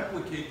to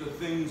replicate the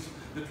things,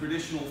 the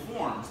traditional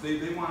forms.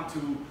 They want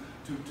to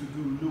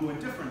do new and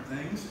different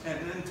things, and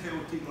then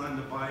Teotihuacan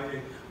de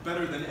Valle,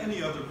 better than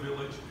any other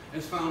village,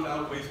 has found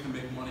out ways to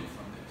make money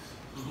from this.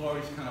 There's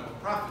always kind of a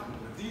profit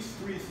motive. These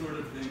three sort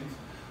of things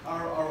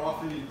are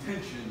often in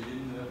tension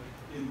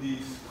in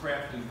these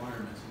craft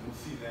environments, and we'll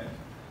see that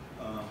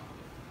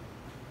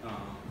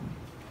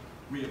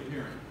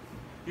reappearing.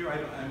 Here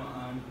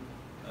I'm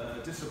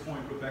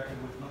disappoint Rebecca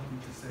with nothing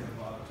to say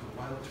about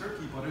wild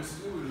turkey, but I was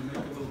going to make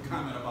a little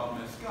comment about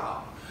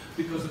mezcal.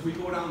 Because if we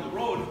go down the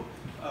road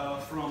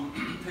from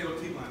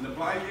Teotihuacan de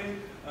Valle,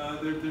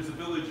 there's a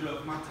village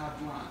of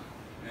Matatlan.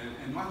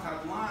 And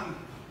Matatlan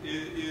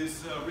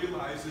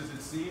realizes,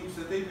 it seems,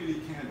 that they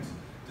really can't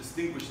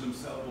distinguish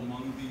themselves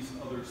among these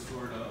other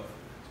sort of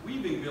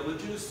weaving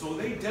villages, so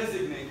they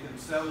designate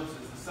themselves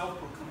as the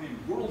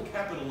self-proclaimed world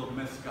capital of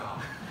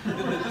mezcal.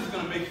 This is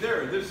going to make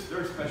their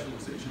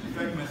specialization. In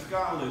fact,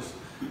 mezcal is,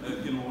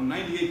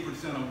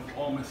 98% of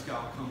all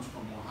mezcal comes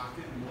from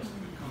Oaxaca, and most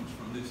of it comes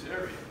from this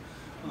area.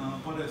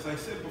 But as I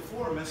said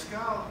before,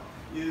 mezcal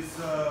is,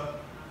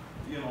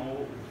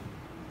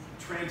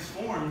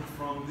 transformed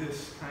from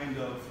this kind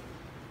of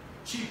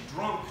cheap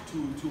drunk to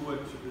a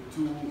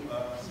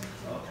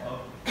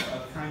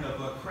kind of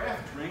a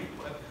craft drink.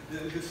 But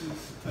this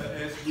is,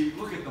 as we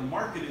look at the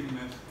marketing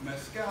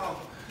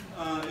mezcal,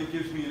 it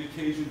gives me an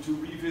occasion to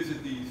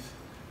revisit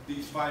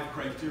these 5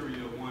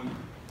 criteria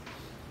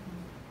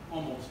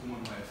almost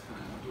one last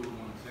time. I'll do it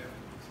once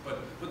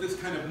afterwards. But this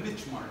kind of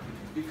niche marketing,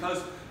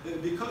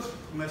 because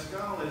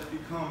mezcal has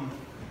become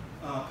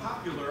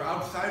popular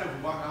outside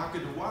of Oaxaca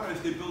de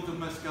Juarez, they built a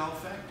mezcal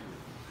factory.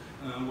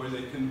 Where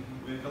they can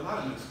make a lot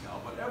of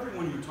mezcal, but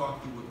everyone you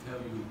talk to will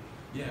tell you,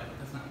 yeah, but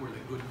that's not where the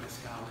good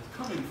mezcal is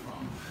coming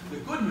from. The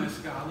good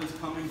mezcal is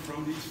coming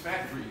from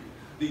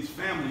these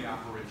family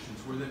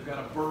operations where they've got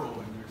a burro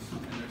and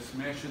they're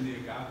smashing the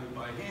agave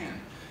by hand.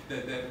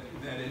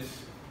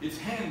 It's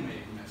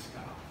handmade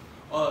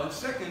mezcal.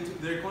 Second,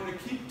 they're going to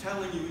keep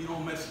telling you,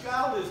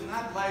 mezcal is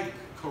not like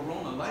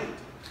Corona Light.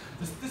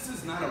 This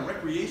is not a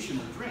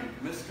recreational drink.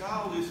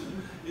 Mezcal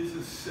is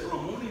a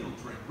ceremonial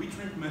drink. We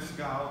drink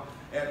mezcal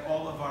at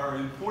all of our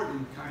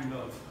important kind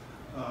of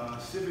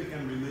civic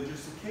and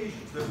religious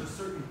occasions. There's a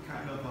certain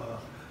kind of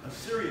a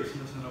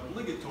seriousness and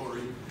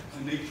obligatory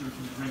nature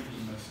to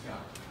drinking mezcal.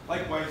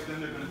 Likewise, then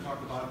they're going to talk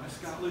about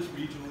mezcal is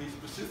regionally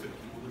specific.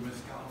 The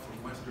mezcal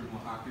from Western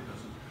Oaxaca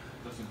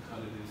doesn't cut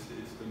it.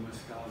 It's the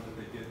mezcal that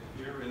they get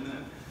here, and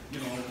then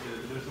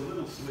there's a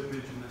little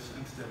slippage in the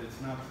sense that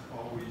it's not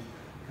always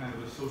kind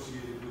of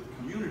associated with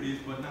communities,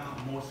 but now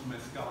most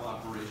mezcal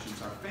operations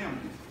are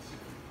family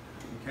specific.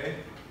 Okay?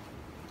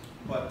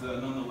 But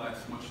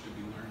nonetheless, much to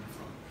be learned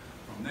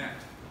from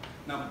that.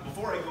 Now,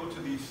 before I go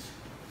to these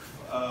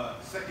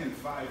second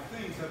 5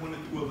 things, I want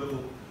to do a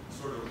little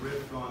sort of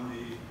riff on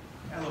the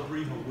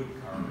Alebrije wood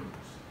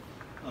carvings.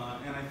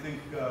 And I think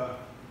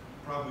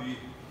probably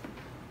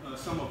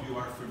some of you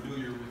are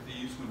familiar with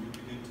these when you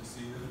begin to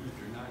see them. If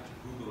you're not,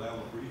 Google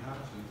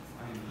Alebrijas and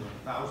find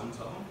thousands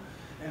of them.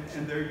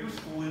 And they're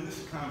useful in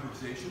this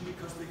conversation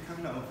because they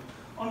kind of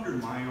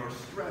undermine or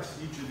stress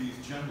each of these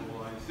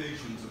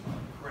generalizations about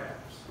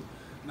crafts.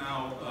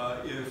 Now,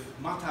 if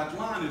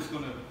Matatlan is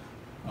going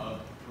to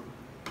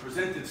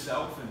present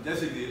itself and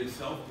designate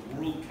itself the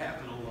world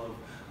capital of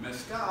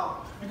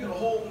mezcal, you get a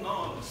whole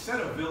set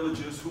of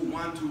villages who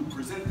want to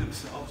present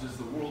themselves as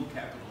the world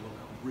capital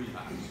of El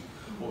Brijas,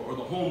 or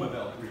the home of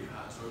El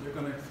Brijas, or they're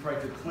going to try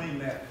to claim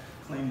that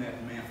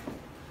mantle.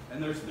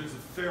 And there's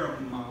a fair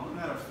amount,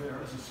 not a fair,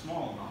 it's a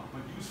small amount,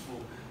 but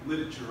useful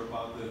literature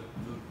about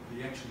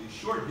the actually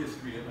short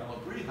history of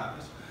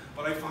Alebrijas.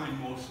 But I find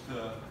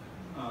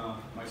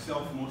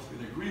myself most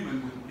in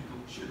agreement with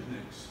Michael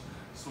Chidnick's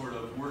sort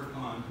of work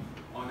on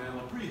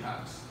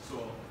Alebrijas.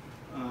 So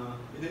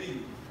in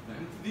any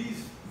event,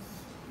 these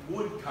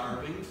wood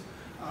carvings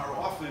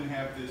often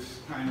have this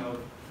kind of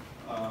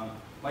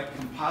like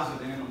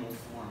composite animal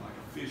form, like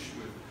a fish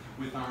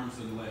with arms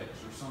and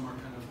legs, or some are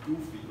kind of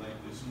goofy, like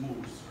this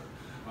moose,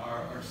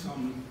 or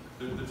some,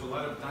 there's a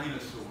lot of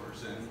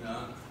dinosaurs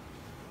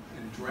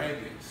and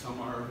dragons. Some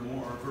are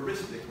more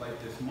veristic,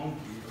 like this monkey.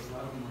 A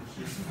lot of them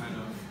are just kind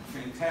of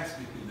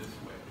fantastic in this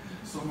way.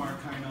 Some are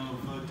kind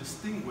of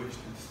distinguished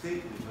and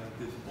stately, like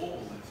this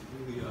bull. That's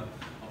really a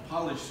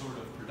polished sort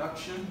of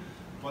production.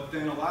 But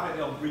then a lot of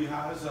El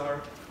Brijas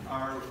are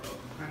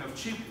kind of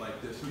cheap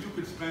like this. So you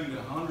could spend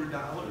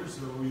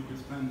 $100, or you could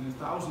spend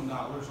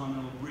 $1,000 on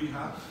El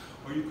Brija,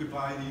 or you could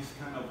buy these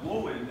kind of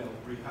low-end El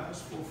Brijas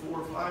for $4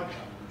 or $5.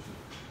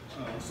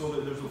 So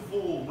that there's a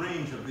full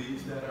range of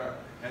these that are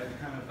at the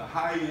kind of the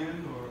high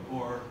end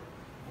or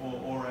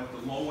at the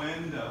low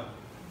end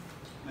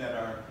that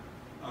are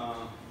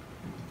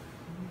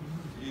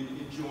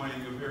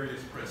enjoying a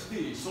various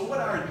prestige. So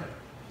what are they?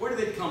 Where do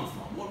they come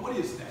from? What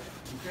is that?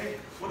 Okay?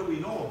 What do we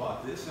know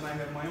about this? And I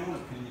have my own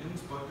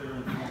opinions, but they're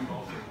informed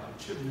also by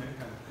Chibnik.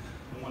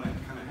 I want to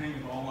kind of hang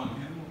it all on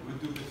him with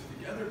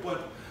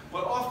but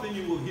often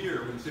you will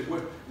hear when, say,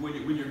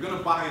 when you're going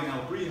to buy an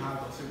El Brija,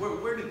 they'll say,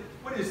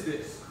 what is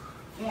this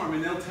form?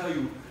 And they'll tell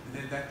you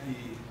that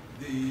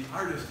the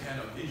artist had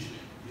a vision,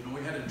 you know,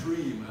 he had a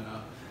dream,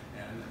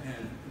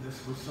 and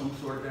this was some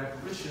sort of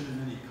apparition,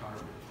 and then he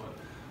carved it.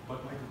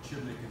 But Michael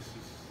Chibnik is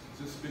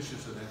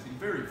suspicious of that. I think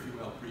very few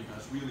El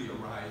Brijas really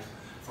arise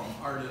from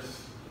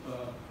artists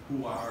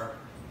who are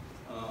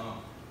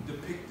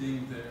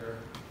depicting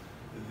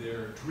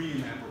their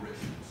dream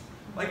apparitions.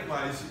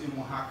 Likewise, in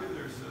Oaxaca,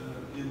 there's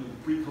in the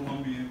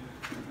pre-Columbian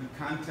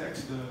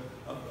context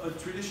a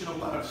tradition of a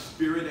lot of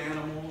spirit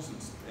animals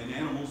and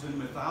animals in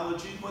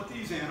mythology, but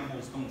these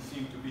animals don't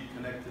seem to be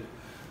connected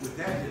with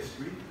that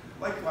history.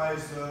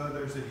 Likewise,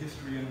 there's a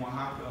history in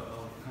Oaxaca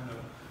of kind of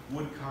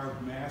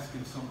wood-carved mask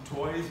and some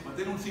toys, but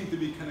they don't seem to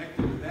be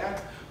connected with that.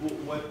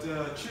 What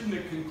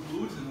Chibnik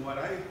concludes, and what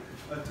I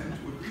tend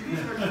to agree, these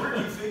are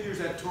quirky figures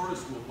that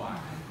tourists will buy.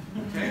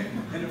 Okay?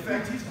 And in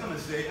fact, he's going to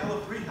say El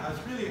Brijas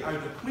really are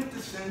the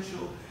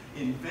quintessential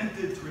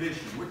invented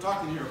tradition. We're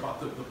talking here about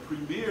the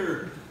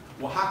premier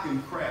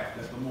Oaxacan craft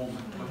at the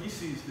moment, but he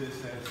sees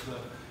this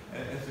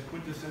as a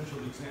quintessential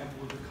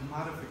example of the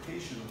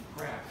commodification of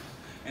crafts.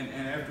 And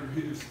after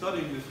he was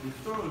studying this with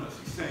thoroughness,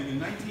 he's saying in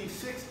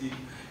 1960,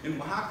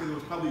 in Oaxaca, there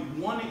was probably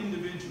one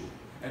individual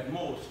at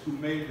most who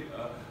made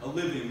a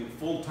living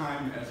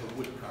full-time as a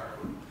wood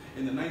carver.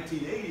 In the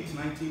 1980s,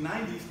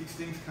 1990s, these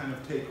things kind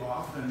of take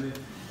off, and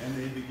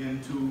they begin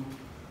to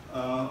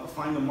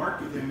find a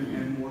market,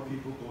 and more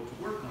people go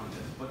to work on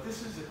this. But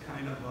this is a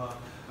kind of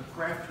a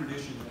craft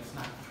tradition that's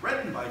not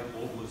threatened by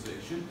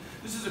globalization.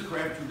 This is a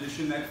craft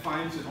tradition that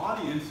finds an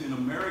audience in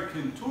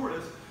American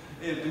tourists,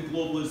 and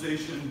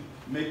globalization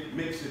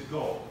makes it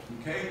go,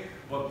 okay?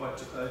 But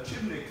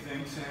Chibnik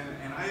thinks,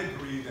 and I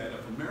agree, that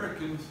if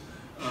Americans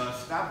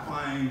stop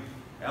buying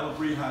El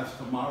Brijas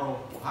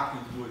tomorrow,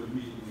 Oaxacans would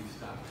immediately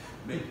stop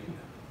making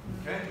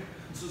them, okay?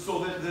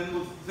 So then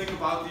we'll think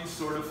about these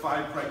sort of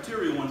 5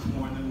 criteria once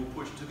more, and then we'll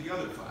push to the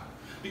other 5.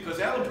 Because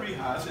El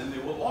Brijas, and they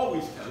will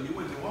always tell you,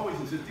 and they will always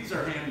insist, these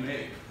are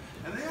handmade.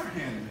 And they are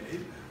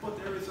handmade, but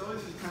there is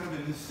always kind of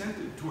an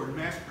incentive toward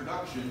mass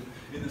production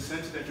in the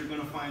sense that you're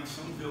going to find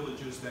some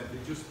villages that they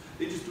just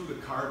do the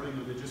carving,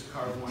 or they just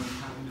carve one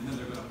kind, and then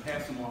they're going to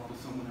pass them off to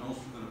someone else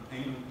who's going to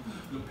paint them,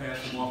 they'll pass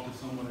them off to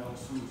someone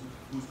else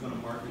who's going to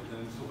market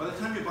them. So by the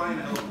time you buy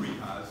an El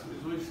Brijas,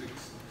 there's always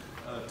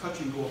touch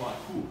and go about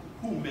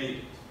who made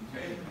it,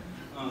 okay?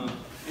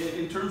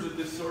 In terms of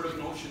this sort of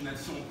notion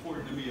that's so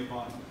important to me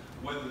about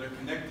whether they're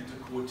connected to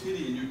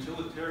quotidian,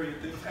 utilitarian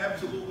things,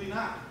 absolutely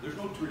not. There's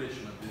no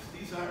tradition of this.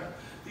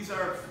 These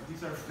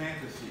are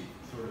fantasy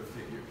sort of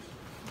figures.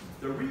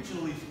 They're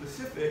regionally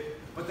specific,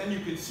 but then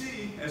you can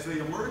see, as they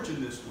emerge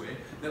in this way,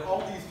 that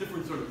all these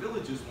different sort of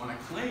villages want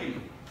to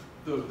claim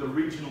the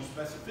regional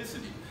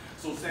specificity.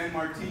 So San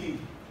Martin,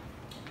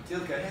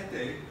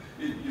 Tilcajete,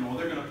 you know,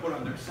 they're going to put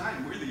on their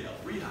sign, we're the El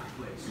Brija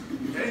place,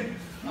 okay?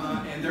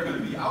 And they're going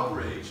to be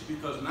outraged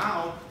because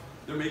now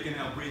they're making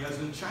El Brijas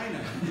in China.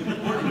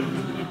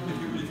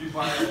 If you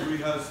buy El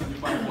Brijas, you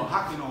buy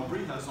Oaxacan El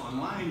Brijas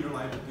online, you're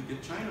liable to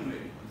get China-made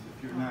ones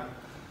if you're not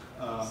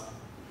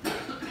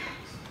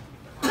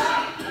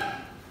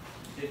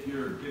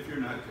if you're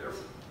not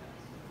careful.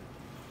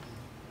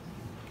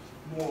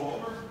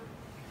 Moreover,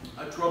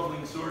 a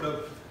troubling sort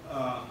of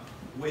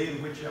way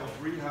in which El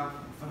Brija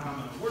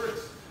phenomenon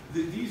works.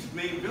 These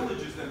main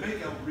villages that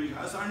make El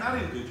Brijas are not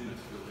indigenous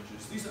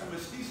villages. These are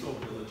mestizo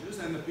villages,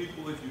 and the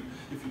people, if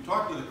you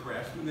talk to the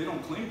craftsmen, they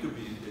don't claim to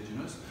be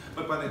indigenous,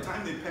 but by the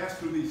time they pass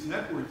through these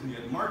networks and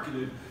get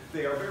marketed,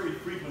 they are very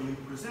frequently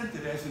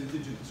presented as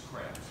indigenous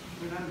crafts.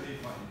 They're not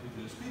made by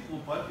indigenous people,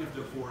 but if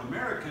they're for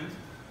Americans,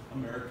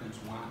 Americans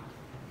want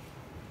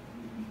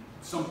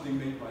something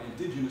made by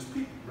indigenous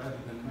people rather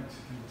than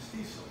Mexican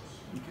mestizos,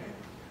 okay?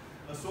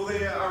 So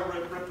they are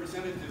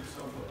representatives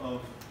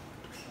of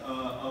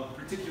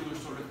particular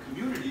sort of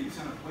communities,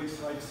 and a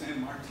place like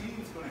San Martin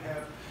is going to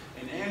have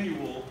an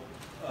annual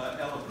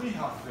El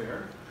Brija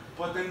fair.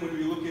 But then when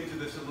we look into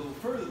this a little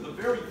further, the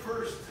very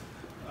first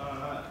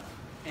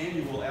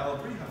annual El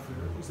Brija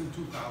fair was in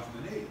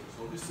 2008.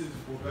 So this is,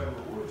 for better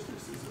or worse,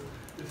 this is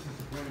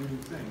a brand new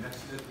thing.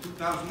 That's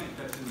 2008.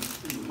 That's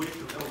in the wake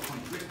of El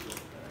Conflicto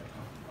that I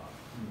talked about.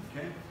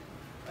 Okay,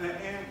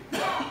 and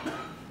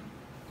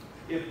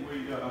if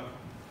we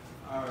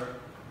are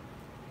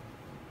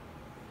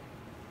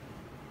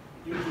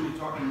usually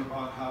talking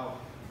about how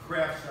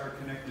crafts are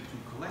connected to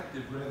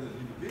collective rather than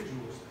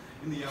individuals,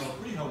 in the El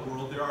Brija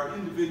world, there are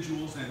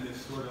individuals and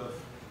this sort of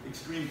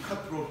extreme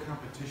cutthroat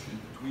competition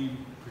between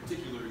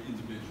particular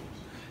individuals.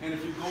 And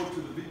if you go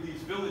to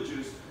these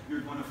villages,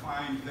 you're going to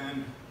find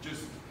then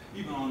just,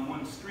 even on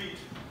one street,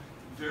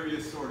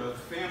 various sort of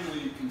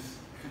family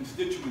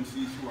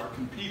constituencies who are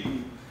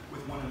competing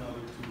with one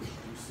another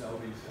to sell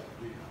these El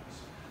Brijas.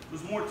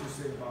 There's more to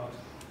say about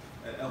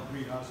El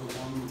Brijas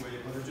along the way,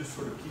 but I just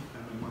sort of keep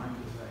them in mind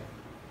as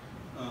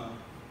I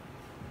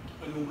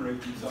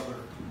enumerate these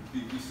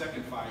the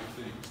second 5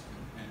 things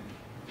and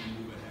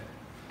move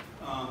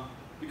ahead.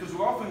 Because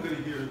we're often going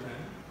to hear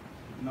then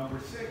number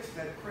 6,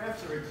 that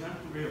crafts are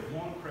exemplary of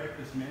long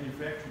practiced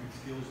manufacturing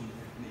skills and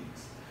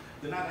techniques.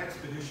 They're not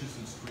expeditious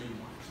and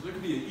streamlined. So there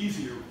could be an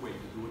easier way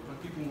to do it,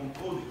 but people won't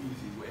go the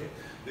easy way.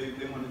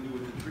 They want to do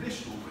it the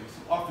traditional way.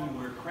 So often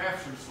where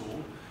crafts are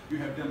sold, you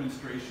have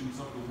demonstrations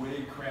of the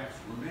way crafts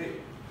were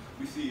made.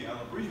 We see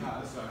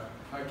alebrijas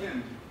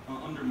again,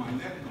 undermine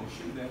that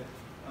notion that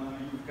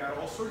you've got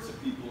all sorts of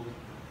people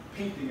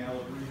painting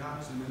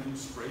alebrijas, and then you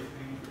spray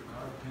paint or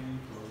car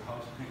paint or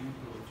house paint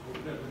or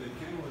whatever they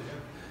can. Or they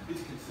have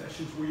these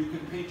concessions where you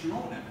can paint your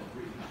own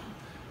alebrija,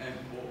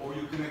 or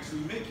you can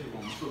actually make your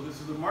own. So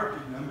this is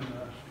marketing them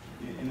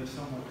in a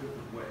somewhat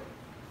different way.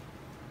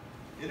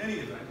 In any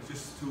event,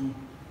 just to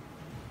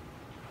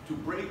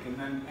break and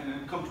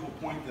then come to a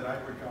point that I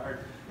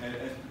regard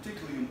as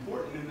particularly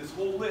important in this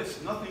whole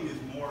list. Nothing is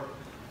more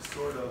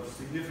sort of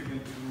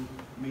significant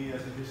to me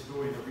as a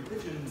historian of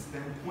religions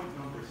than point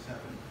number 7,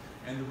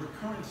 and the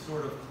recurrent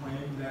sort of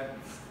claim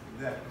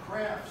that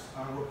crafts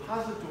are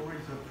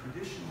repositories of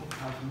traditional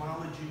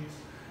cosmologies,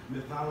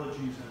 mythologies,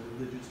 and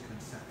religious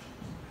conceptions.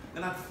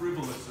 They're not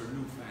frivolous or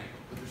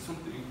newfangled, but there's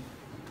something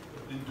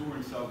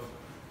endurance of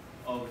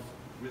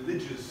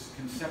religious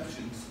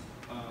conceptions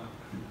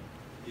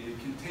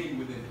contained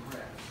within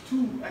crafts.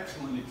 2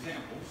 excellent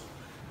examples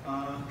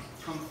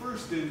come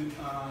first in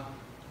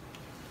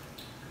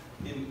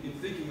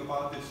thinking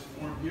about this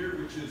form here,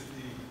 which is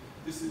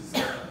this is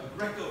a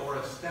greca or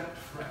a stepped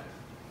fret,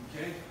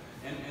 okay?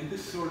 And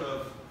this sort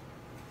of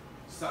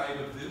side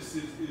of this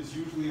is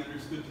usually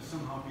understood to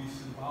somehow be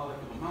symbolic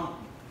of a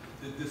mountain.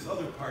 That this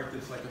other part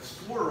that's like a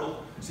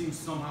swirl seems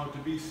somehow to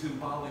be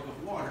symbolic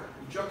of water.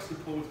 We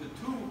juxtapose the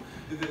two,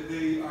 that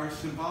they are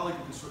symbolic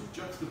of the sort of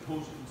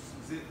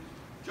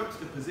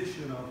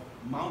juxtaposition of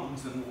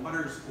mountains and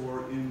waters,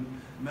 or in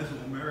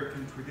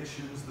Mesoamerican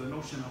traditions, the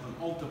notion of an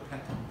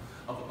altapeta,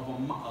 of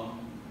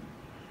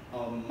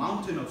a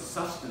mountain of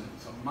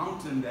sustenance, a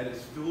mountain that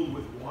is filled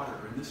with water.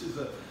 And this is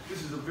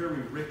a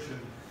very rich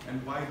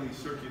and widely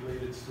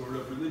circulated sort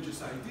of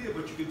religious idea,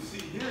 but you can see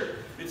here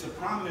it's a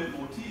prominent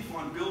motif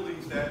on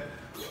buildings that,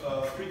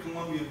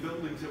 pre-Columbian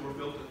buildings that were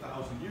built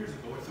 1,000 years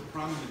ago. It's a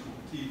prominent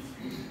motif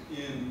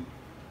in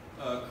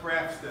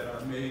crafts that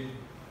are made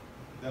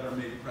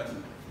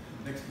present.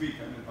 Next week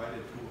I'm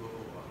invited to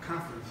a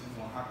conference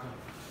in Oaxaca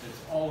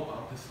that's all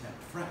about the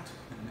stepped fret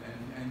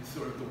and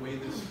sort of the way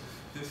this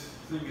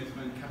thing has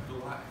been kept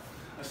alive.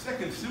 A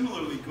second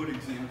similarly good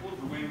example of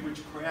the way in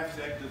which crafts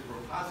act as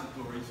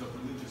repositories of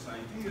religious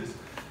ideas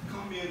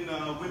come in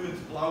women's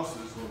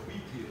blouses or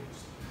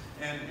huipiles.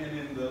 And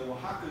in the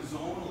Oaxaca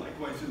zone,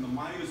 likewise in the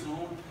Maya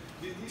zone,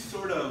 these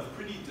sort of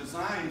pretty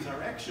designs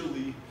are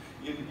actually,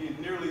 in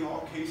nearly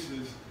all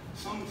cases,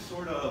 some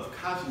sort of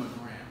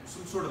cosmogram,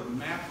 some sort of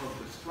map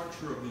of the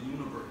structure of the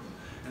universe.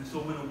 And so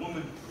when a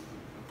woman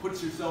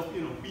puts herself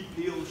in a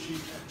huipil,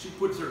 she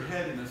puts her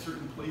head in a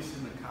certain place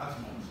in the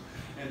cosmos.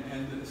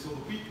 And so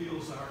the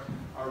huipils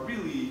are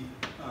really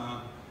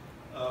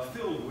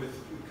filled with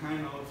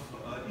kind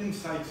of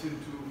insights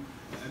into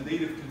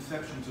native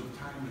conceptions of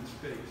time and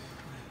space.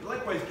 It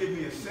likewise give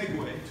me a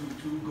segue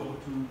to go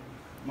to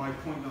my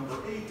point number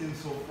 8,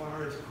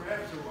 insofar as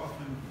crafts are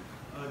often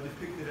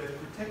depicted as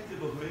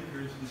protective of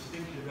makers'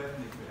 distinctive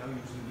ethnic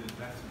values and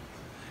investments.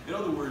 In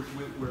other words,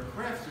 where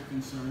crafts are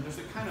concerned, there's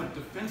a kind of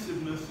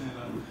defensiveness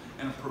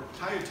and a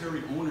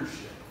proprietary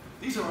ownership.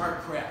 These are our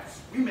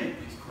crafts. We make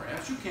these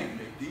crafts. You can't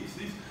make these.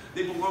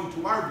 They belong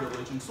to our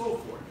village and so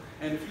forth.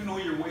 And if you know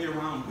your way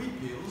around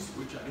huipils,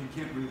 which I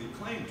can't really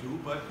claim to,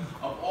 but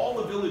of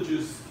all the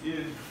villages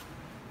in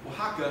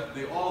Oaxaca,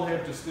 they all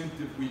have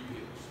distinctive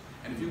huipils.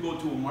 And if you go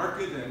to a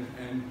market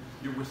and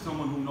you're with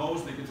someone who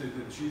knows, they can say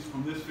that she's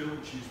from this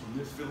village, she's from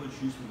this village,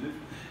 she's from this,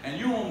 and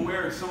you won't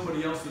wear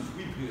somebody else's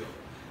huipil.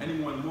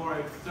 Anymore, the more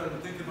I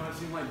started thinking about it, it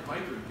seemed like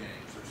biker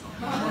gangs or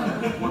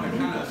something. Want to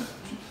kind of,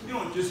 you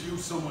don't just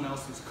use someone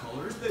else's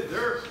colors.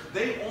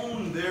 They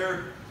own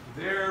their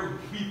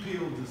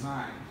huipil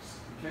designs,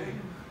 okay?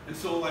 And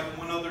so, like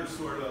one other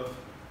sort of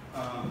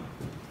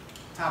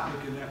topic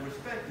in that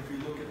respect, if you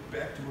look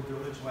back to a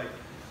village like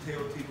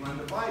Teotihuacan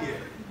de Valle,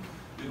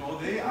 you know,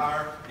 they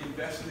are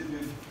invested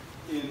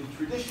in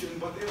tradition,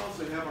 but they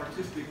also have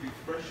artistic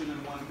expression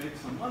and want to make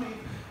some money.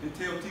 In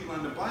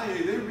Teotihuacan de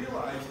Valle, they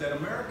realized that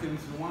Americans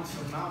want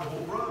some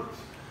Navajo rugs.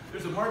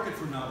 There's a market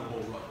for Navajo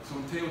rugs. So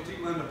in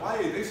Teotihuacan de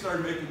Valle, they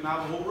started making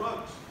Navajo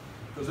rugs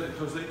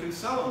because they can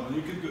sell them.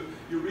 And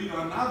you read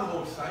on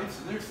Navajo sites,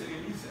 and they're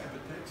saying these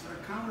Zapotecs are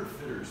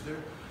counterfeiters.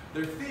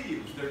 They're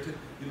thieves.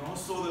 You know,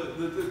 so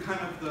the kind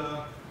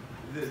of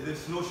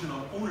this notion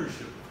of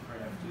ownership of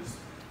craft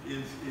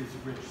is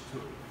rich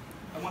too.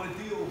 I want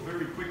to deal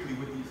very quickly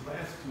with these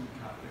last 2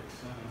 topics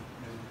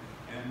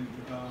and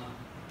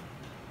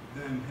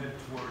then head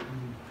toward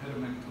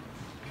pedimentum,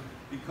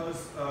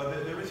 because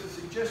there is a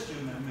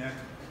suggestion then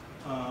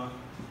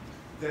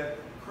that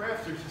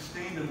crafts are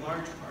sustained in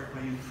large part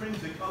by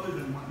intrinsic other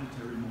than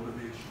monetary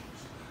motivations.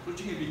 But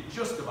you can be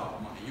just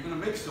about money. You're going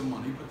to make some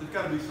money, but there's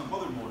got to be some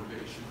other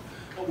motivation.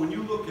 But when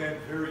you look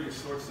at various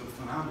sorts of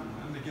phenomena,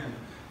 and again,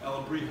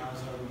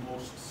 alebrijas are the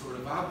most sort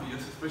of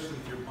obvious, especially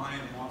if you're buying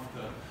them off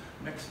the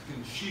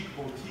Mexican chic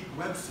boutique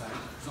website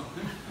or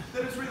something,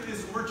 that it really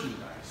is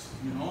merchandise,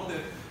 you know,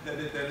 that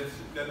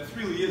it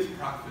really is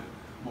profit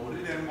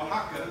motive. And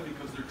Oaxaca,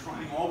 because they're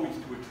trying always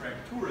to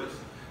attract tourists,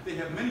 they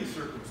have many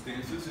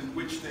circumstances in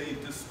which they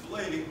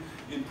display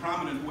in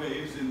prominent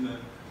ways in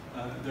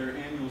their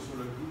annual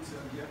sort of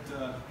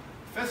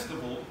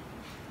festival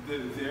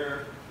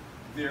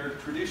their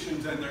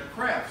traditions and their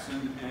crafts,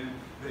 and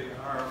they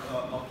are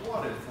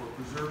applauded for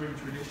preserving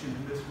tradition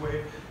in this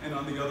way. And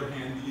on the other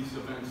hand, these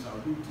events are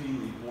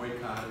routinely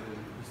boycotted,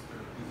 and these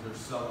are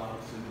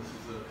sellouts, and this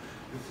is a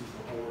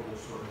horrible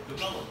sort of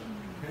development.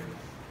 Okay,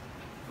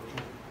 so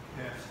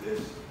we'll pass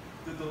this.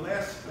 The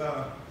last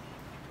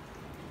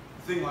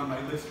thing on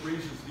my list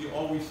raises the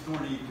always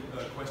thorny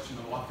question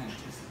of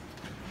authenticity.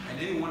 And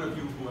any one of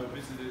you who have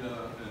visited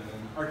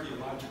an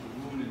archaeological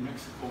ruin in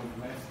Mexico in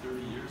the last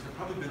 30 years have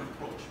probably been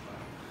approached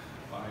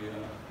by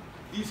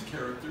these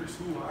characters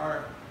who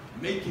are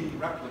making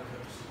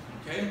replicas,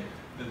 okay?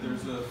 That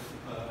there's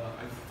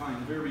I find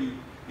very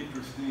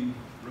interesting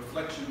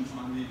reflections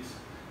on these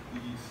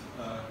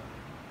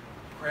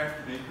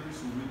craft makers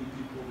who many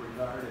people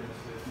regard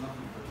as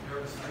nothing but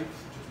parasites.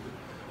 Just a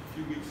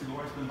few weeks ago,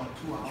 I spent about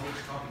 2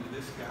 hours talking to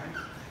this guy, and I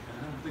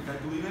don't think I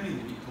believe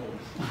anything he told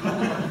me.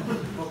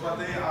 but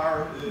they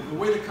are, the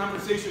way the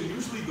conversation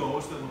usually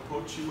goes, they'll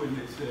approach you and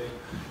they say,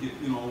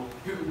 you know,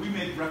 here, we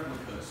make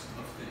replicas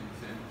of things,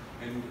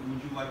 and would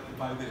you like to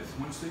buy this?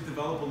 Once they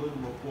develop a little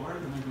rapport,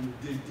 then they're going to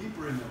dig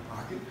deeper in their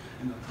pocket,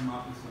 and they'll come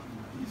out with something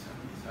like these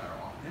are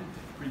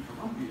authentic,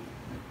 pre-Columbian.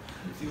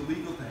 It's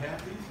illegal to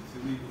have these, it's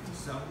illegal to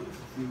sell these,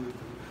 it's illegal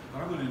to, but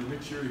I'm going to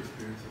enrich your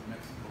experience of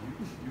Mexico.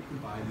 You can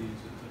buy these.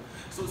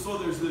 So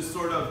there's this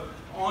sort of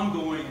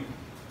ongoing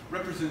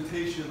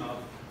representation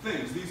of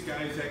things. These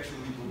guys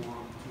actually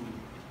belong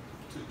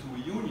to a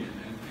union,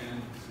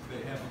 and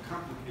they have a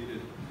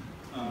complicated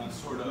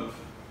sort of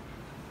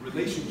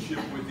relationship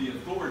with the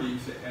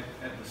authorities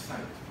at the site.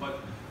 But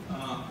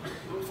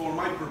for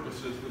my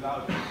purposes,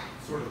 without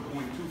sort of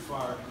going too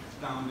far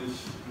down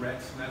this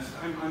rat's nest,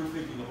 I'm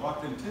thinking of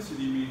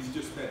authenticity means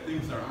just that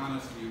things are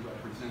honestly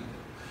represented.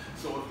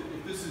 So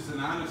if this is an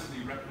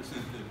honestly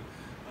represented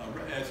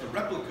as a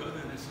replica,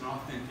 then it's an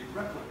authentic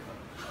replica.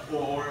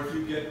 Or if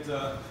you get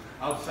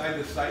outside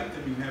the site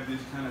and you have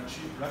these kind of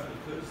cheap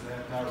replicas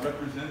that are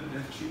represented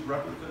as cheap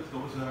replicas,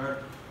 those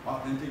are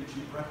authentic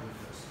cheap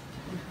replicas.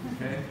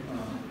 Okay?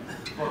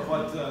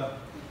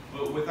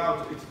 But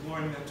without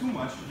exploring that too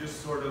much, you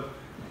just sort of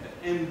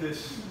end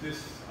this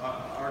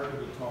arc of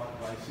the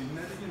talk by seeing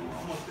that, you know,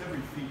 almost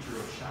every feature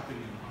of shopping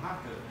in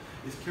Oaxaca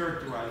is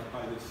characterized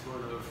by this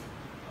sort of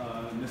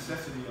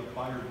necessity of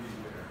buyer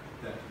beware,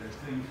 that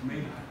things may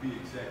not be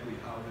exactly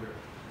how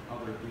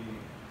they're being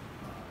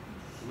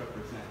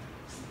represented.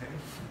 Okay?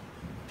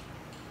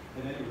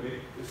 At any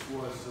rate, this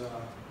was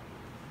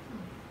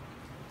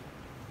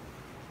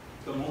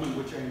the moment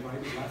which I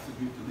invited lots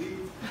of you to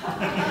leave.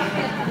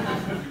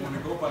 If you want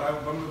to go, but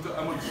I'm going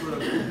to sort of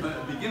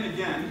begin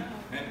again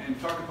and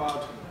talk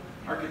about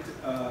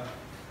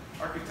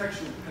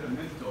architectural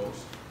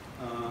pedimentos,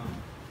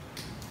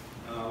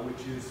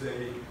 which is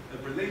a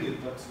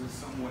related but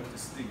somewhat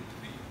distinct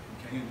theme.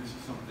 Okay, and this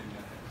is something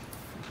that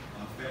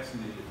has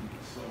fascinated me.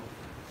 So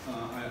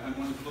I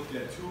want to look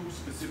at two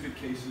specific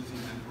cases and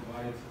then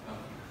provide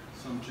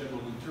some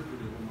general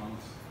interpretive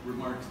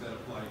remarks that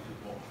apply to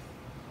both.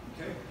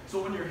 Okay,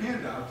 so on your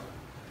handout,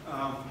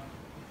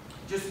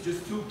 just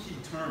two key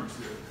terms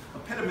here. A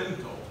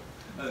pedimento.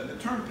 The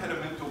term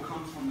pedimento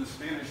comes from the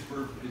Spanish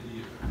verb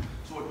pedir.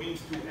 So it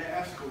means to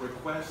ask or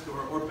request,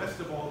 or best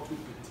of all, to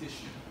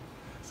petition.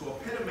 So a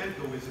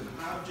pedimento is an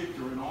object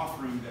or an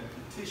offering that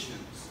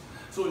petitions.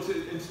 So it's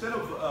instead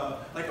of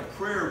like a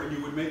prayer, when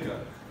you would make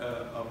a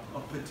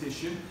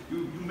petition,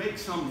 you make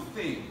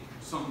something,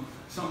 some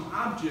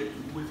object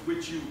with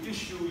which you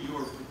issue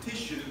your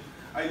petition,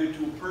 either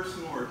to a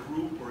person or a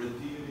group or a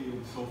deity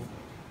and so forth.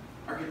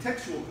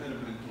 Architectural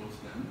pedimentos,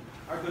 then,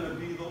 are going to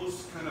be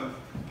those kind of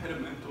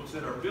pedimentos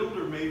that are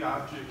builder-made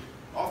objects,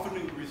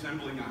 often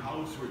resembling a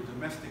house or a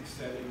domestic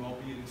setting,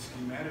 albeit in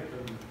schematic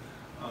or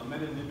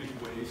metonymic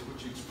ways,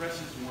 which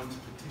expresses one's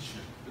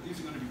petition. But these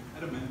are going to be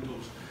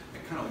pedimentos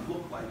that kind of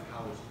look like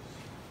houses.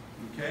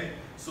 Okay?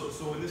 So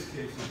in this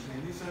case, I'm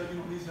saying these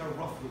are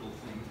rough little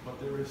things, but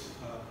there is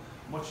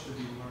much to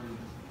be learned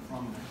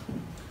from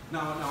them.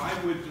 Now I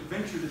would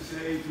venture to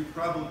say you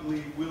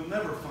probably will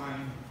never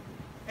find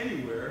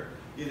anywhere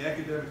in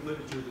academic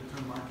literature the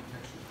term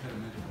architectural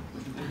pedimento.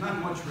 There's not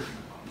much written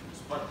about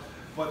this,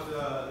 but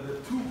the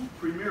two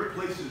premier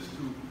places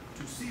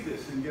to see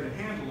this and get a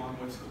handle on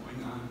what's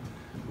going on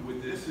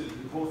with this,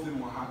 both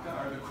in Oaxaca,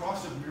 are the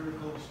Cross of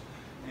Miracles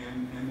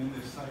and in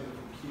this site of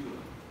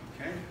Aquila.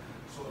 Okay,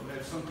 so I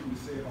have something to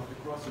say about the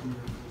Cross of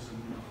Miracles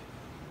and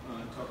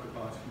talk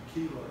about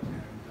Aquila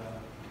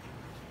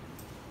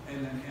and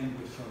then end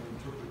with some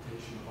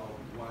interpretation about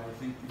why I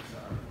think these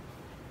are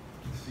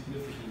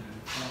significant and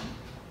fun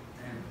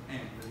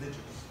and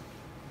religious.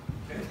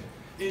 Okay?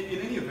 In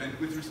any event,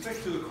 with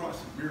respect to the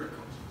Cross of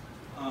Miracles,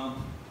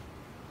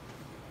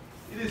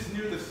 it is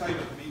near the site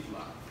of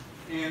Mitla.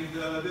 And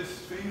this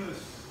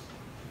famous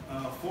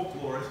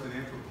folklorist and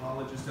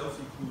anthropologist,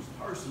 Elsie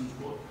Parsons,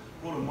 wrote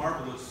a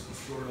marvelous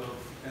sort of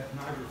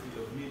ethnography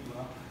of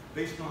Mitla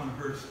based on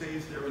her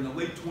stays there in the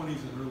late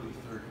 20s and early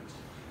 30s.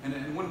 And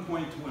at one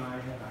point when I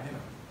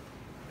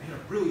had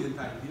a brilliant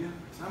idea.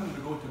 So I'm going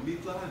to go to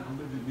Mitla, and I'll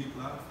live in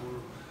Mitla for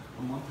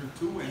a month or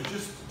two, and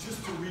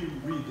just to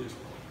reread this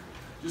book,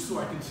 just so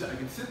I can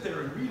sit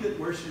there and read it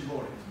where she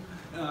wrote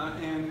it.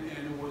 And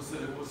it was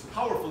a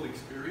powerful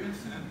experience,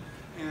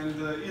 and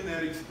in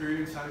that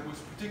experience I was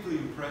particularly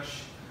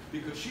impressed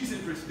because she's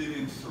interested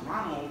in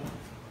Serrano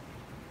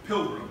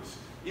pilgrims,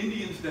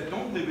 Indians that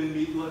don't live in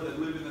Mitla, that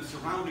live in the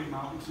surrounding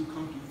mountains, who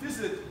come to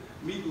visit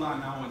Mitla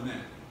now and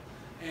then.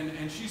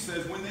 And she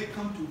says when they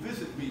come to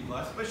visit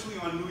Mitla, especially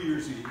on New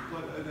Year's Eve,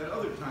 but at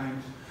other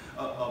times,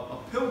 a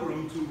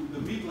pilgrim to the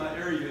Mitla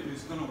area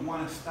is going to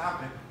want to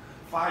stop at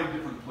 5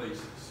 different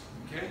places.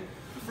 Okay?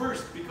 The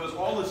first, because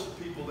all these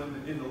people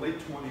in the late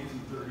 20s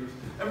and 30s,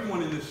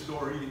 everyone in this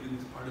story in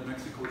this part of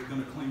Mexico is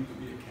going to claim to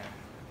be a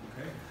Catholic.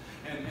 Okay?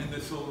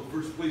 So the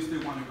first place they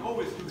want to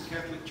go is to the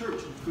Catholic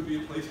Church, which could be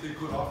a place they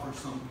could offer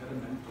some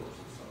pedimentos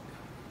of some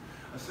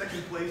kind. A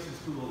second place is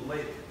to a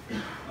lake,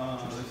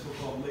 the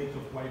so-called Lake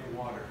of White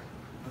Water.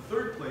 A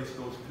third place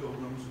those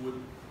pilgrims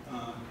would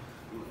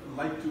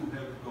like to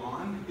have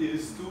gone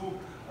is to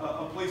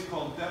a place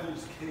called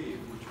Devil's Cave,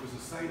 which was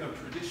a site of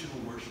traditional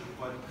worship,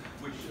 but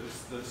which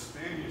the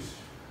Spanish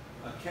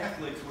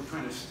Catholics were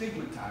trying to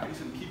stigmatize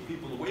and keep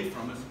people away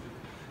from,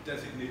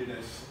 designated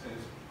as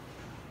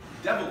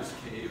Devil's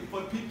Cave,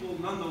 but people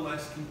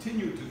nonetheless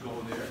continue to go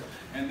there,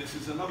 and this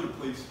is another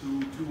place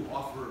to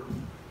offer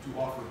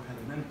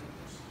pedimentos.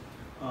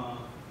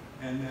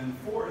 And then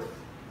fourth,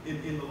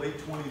 in the late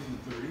 20s and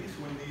 30s,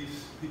 when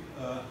these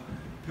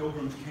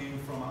pilgrims came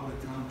from out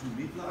of town to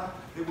Mitla,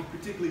 they were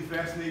particularly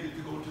fascinated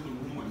to go to the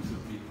ruins of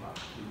Mitla,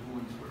 the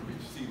ruins where we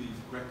see these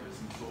Grecas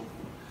and so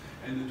forth.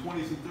 And in the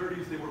 20s and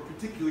 30s, they were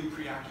particularly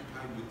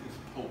preoccupied with this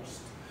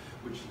post,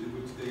 which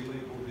they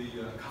labeled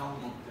the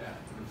column of death,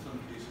 or in some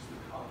cases the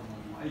column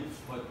of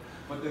life.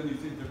 But then you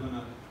think they're going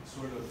to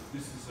sort of,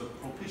 this is a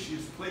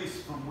propitious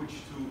place from which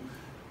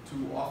to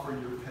offer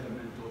your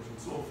pedimentos and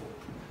so forth.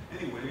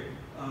 Anyway,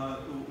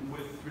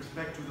 with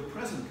respect to the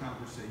present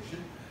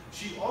conversation,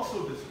 she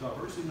also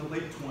discovers in the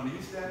late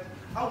 20s that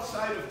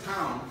outside of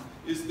town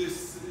is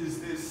this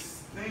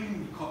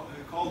thing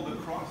called the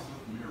Cross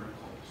of Miracles.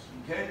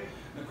 Okay,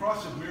 the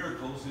Cross of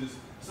Miracles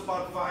it's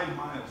about 5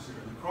 miles here.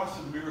 The Cross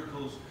of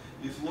Miracles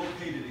is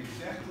located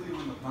exactly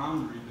on the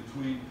boundary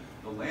between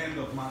the land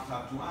of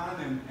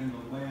Matatlan and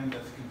the land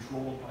that's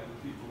controlled by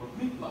the people of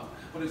Mitla.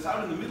 But it's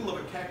out in the middle of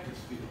a cactus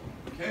field.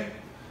 Okay.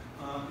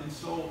 And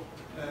so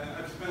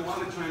I've spent a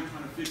lot of time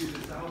trying to figure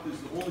this out. This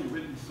is the only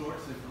written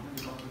source I found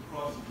about the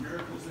Cross of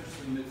Miracles.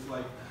 And it's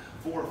like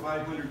 400 or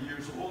 500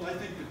 years old. I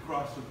think the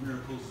Cross of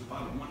Miracles is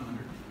about 100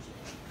 years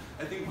old.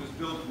 I think it was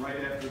built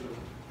right after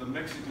the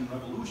Mexican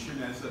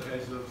Revolution as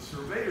a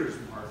surveyor's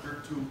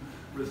marker to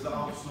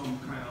resolve some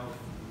kind of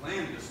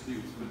land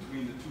disputes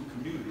between the two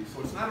communities.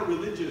 So it's not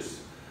a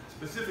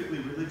specifically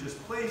religious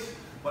place,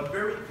 but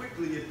very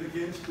quickly it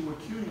begins to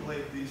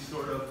accumulate these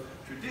sort of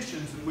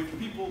traditions in which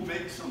people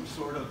make some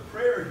sort of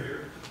prayer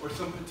here or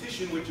some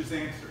petition which is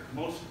answered.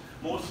 Most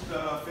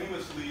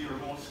famously or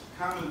most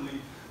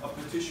commonly a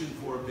petition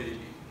for a baby.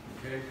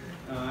 Okay,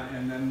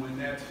 and then when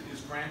that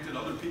is granted,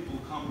 other people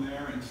come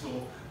there, and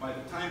so by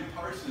the time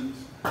Parsons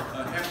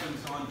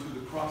happens onto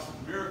the Cross of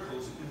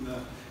Miracles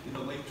in the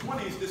late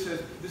 20s,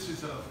 this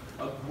is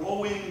a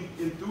growing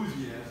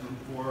enthusiasm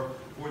for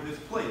this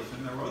place,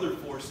 and there are other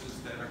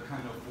forces that are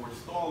kind of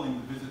forestalling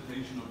the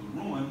visitation of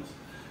the ruins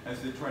as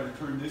they try to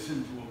turn this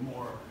into a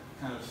more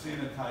kind of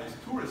sanitized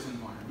tourist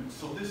environment.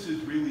 So this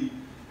is really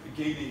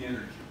gaining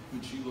energy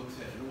when she looks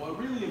at it. And what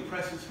really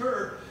impresses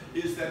her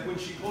is that when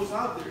she goes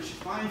out there, she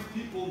finds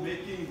people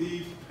making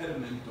these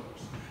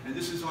pedimentos. And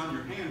this is on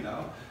your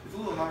handout. It's a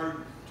little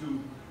hard to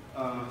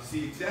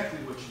see exactly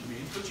what she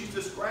means, but she's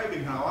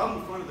describing how out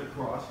in front of the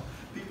cross,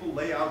 people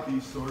lay out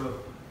these sort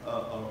of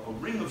a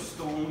ring of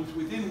stones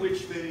within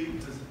which they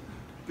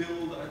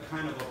build a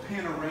kind of a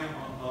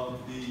panorama of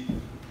the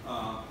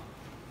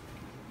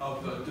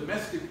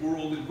domestic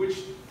world in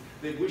which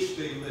they wish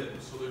they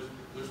lived. So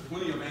there's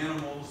plenty of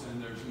animals,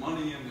 and there's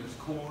money, and there's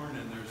corn,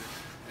 and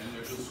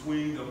there's a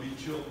swing. There'll be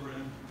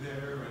children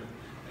there,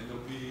 and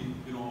there'll be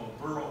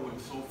a burrow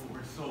and so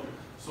forth.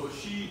 So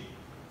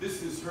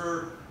this is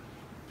her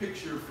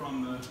picture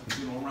from the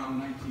around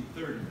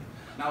 1930.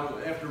 Now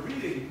after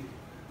reading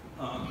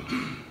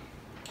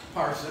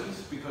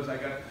Parsons, because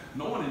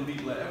no one in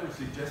Mitla ever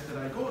suggested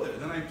I go there.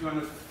 Then I'm trying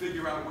to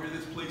figure out where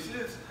this place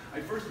is. I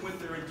first went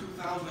there in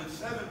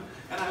 2007,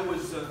 and I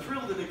was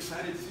thrilled and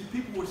excited to see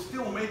people were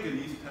still making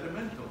these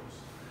pedimentos.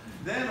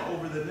 Then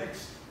over the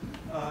next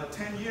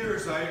 10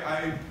 years,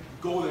 I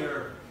go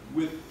there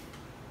with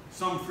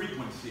some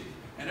frequency.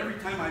 And every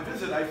time I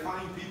visit, I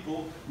find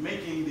people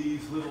making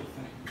these little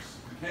things,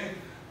 okay?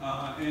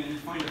 And you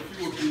find a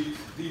few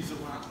of these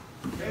around,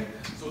 okay?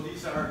 So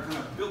these are kind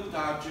of built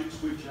objects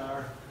which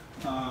are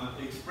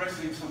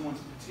expressing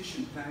someone's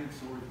petition, thanks,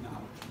 or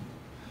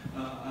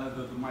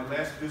acknowledgement. My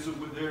last visit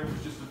with there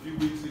was just a few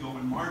weeks ago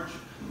in March.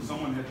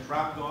 Someone had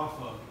dropped off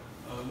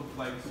looked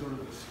like sort of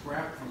a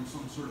scrap from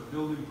some sort of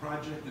building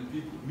project, and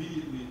people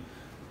immediately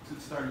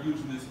started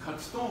using this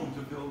cut stone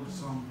to build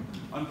some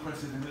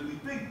unprecedentedly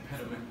big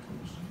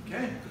pedimentos.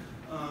 Okay?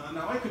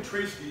 Now I could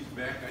trace these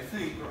back, I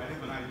think, or I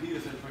have an idea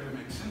as I try to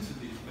make sense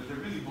of these, but they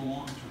really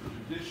belong to a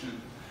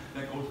tradition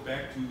that goes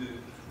back to the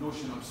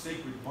notion of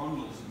sacred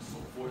bundles and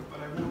so forth.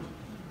 But I won't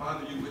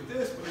bother you with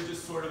this, but I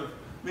just sort of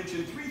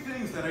mention three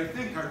things that I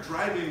think are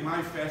driving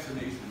my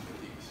fascination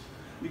with these.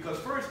 Because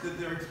first, that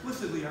they're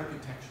explicitly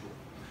architectural.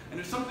 And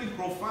there's something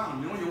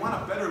profound. You know, you want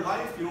a better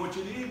life, you know what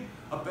you need?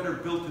 A better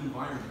built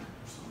environment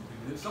or something.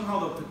 And it's somehow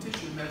the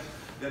petition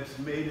that's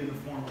made in the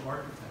form of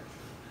architecture.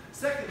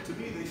 Second, to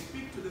me, they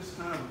speak to this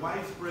kind of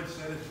widespread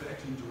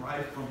satisfaction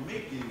derived from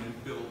making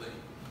and building.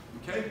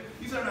 Okay?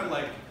 These are not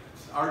like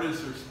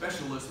artists or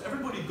specialists.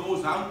 Everybody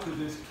goes out to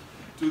this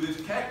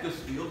cactus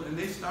field and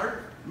they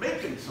start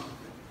making something.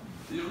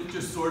 You don't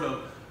just sort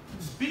of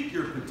speak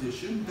your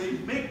petition, they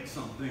make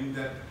something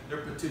that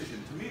their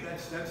petition. To me,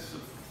 that's a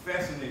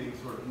fascinating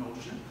sort of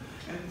notion.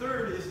 And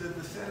third is that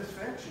the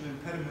satisfaction in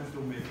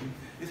pedimento making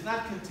is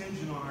not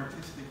contingent on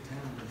artistic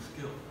talent and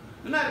skill.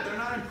 They're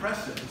not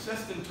impressive. It's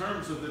just in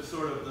terms of the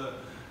sort of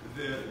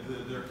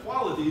their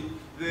quality,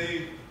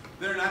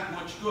 they're not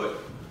much good,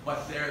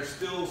 but they're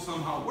still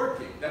somehow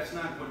working. That's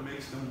not what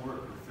makes them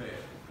work or fail.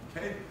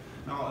 Okay?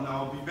 Now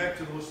I'll be back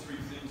to those three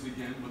things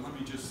again, but let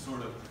me just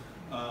sort of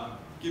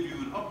give you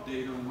an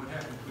update on what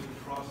happened with the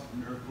Cross of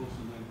Miracles,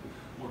 and then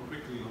more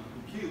quickly on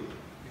Keynote.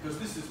 Because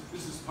this is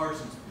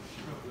Parsons'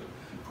 picture of the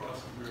Cross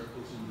of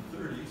Miracles in the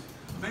 30s.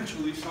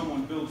 Eventually,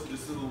 someone builds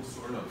this little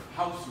sort of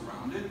house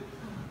around it.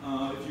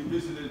 If you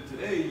visited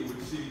today, you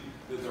would see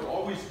that they're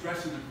always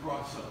dressing the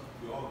cross up.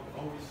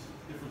 Always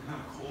different kind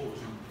of clothes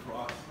on the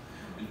cross,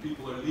 and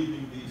people are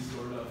leaving these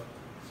sort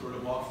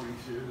of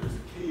offerings here. There's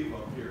a cave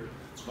up here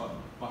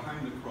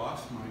behind the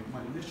cross.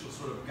 My initial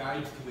sort of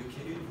guides to the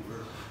cave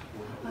were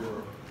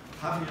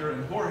Javier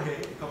and Jorge,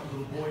 a couple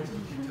little boys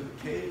took me to the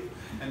cave,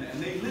 and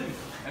they live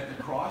at the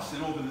cross.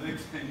 And over the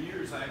next 10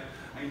 years, I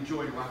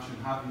enjoyed watching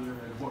Javier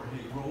and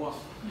Jorge grow up.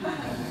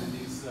 And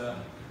these are a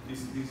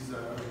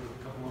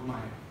couple of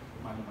my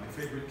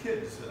favorite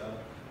kids,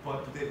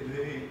 but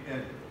they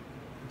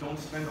don't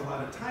spend a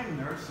lot of time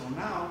there. So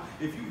now,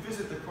 if you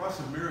visit the Cross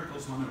of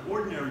Miracles on an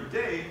ordinary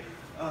day,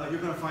 you're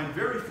going to find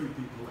very few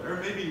people there,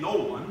 maybe no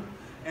one.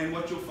 And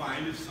what you'll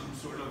find is some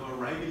sort of a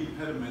raggedy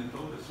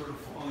pedimento that's sort of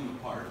falling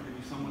apart.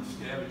 Maybe someone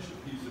scavenged a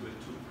piece of it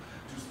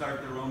to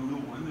start their own new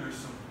one.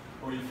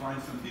 Or you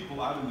find some people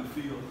out in the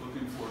field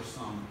looking for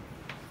some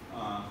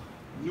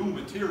new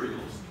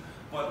materials.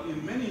 But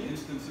in many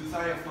instances,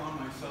 I have found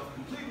myself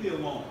completely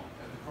alone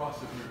at the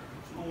Cross of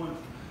Miracles.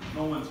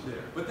 No one's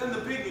there. But then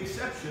the big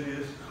exception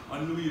is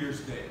on New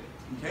Year's Day.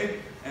 Okay?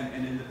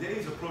 And in the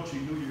days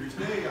approaching New Year's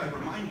Day, I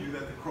remind you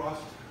that the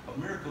Cross of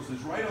Miracles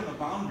is right on the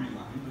boundary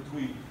line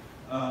between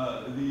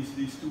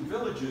these two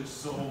villages.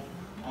 So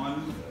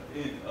on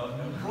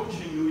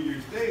approaching New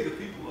Year's Day, the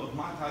people of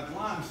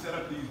Matatlan set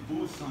up these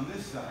booths on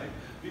this side.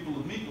 People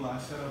of Mikla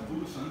set up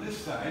booths on this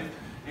side.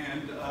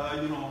 And,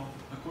 you know,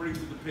 according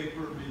to the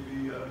paper,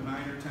 maybe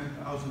 9,000 or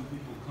 10,000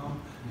 people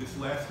come. This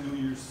last New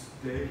Year's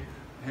Day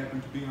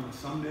happened to be on a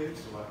Sunday,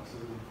 so there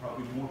were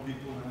probably more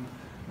people than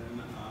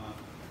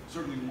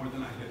certainly more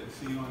than I had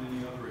seen on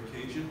any other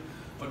occasion.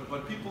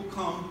 But people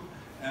come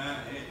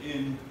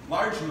in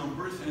large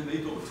numbers, and they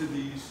go to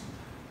these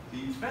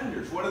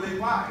vendors. What do they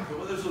buy?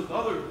 Well, there's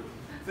other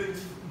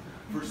things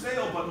for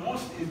sale, but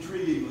most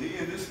intriguingly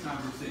in this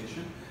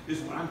conversation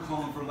is what I'm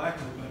calling, for lack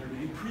of a better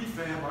name,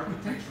 prefab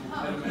architectural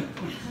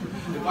pedimentos.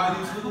 They buy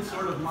these little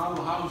sort of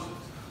model houses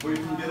where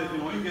you can get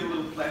you get a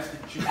little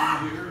plastic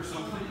chicken here or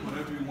something,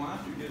 whatever you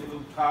want. You get a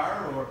little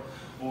car,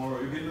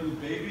 or you get a little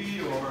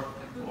baby, or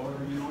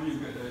you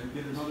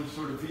get another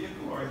sort of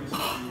vehicle, or I guess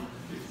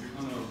if you're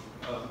going to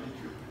make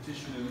your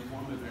petition in the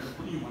form of an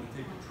airplane, you want to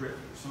take a trip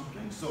or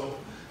something. So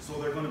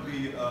there are going to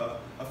be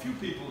a few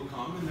people who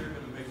come, and they're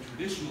going to make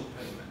traditional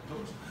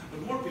pedimentos,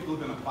 but more people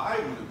are going to buy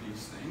one of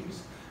these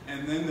things,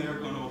 and then they're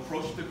going to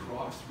approach the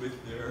cross with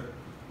their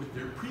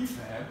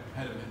prefab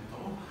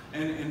pedimento,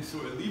 and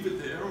sort of leave it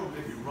there, or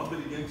maybe rub it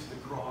against the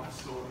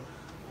cross,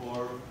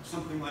 or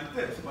something like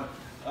this. But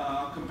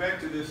I'll come back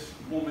to this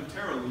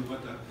momentarily,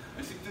 but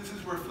I think this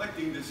is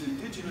reflecting this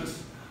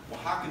indigenous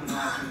Oaxacan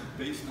logic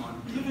based on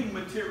giving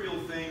material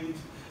things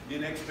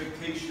in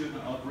expectation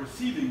of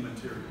receiving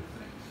material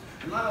things.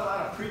 And not a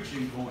lot of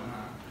preaching going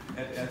on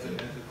at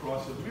the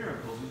Cross of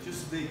Miracles. It's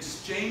just the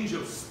exchange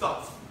of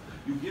stuff.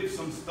 You give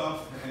some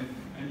stuff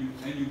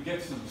and you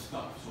get some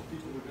stuff. So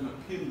people are going to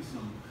pin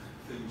some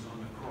things on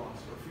the cross,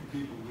 or a few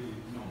people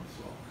really know.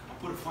 So I'll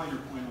put a finer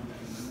point on that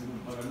in a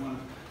minute, but I want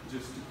to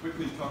just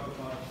quickly talk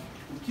about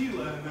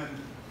Ukila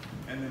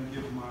and then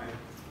give my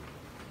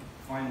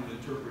final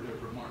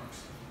interpretive remarks.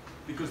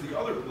 Because the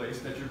other place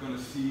that you're going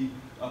to see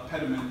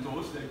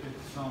pedimentos that get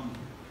some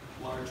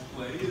large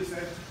play is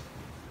at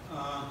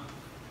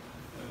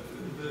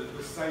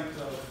the site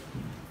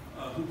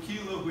of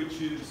Huquila,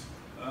 which is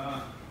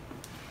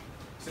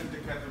Santa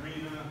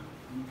Catarina,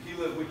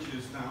 Huquila, which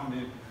is down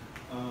in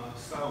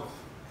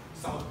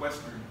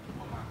southwestern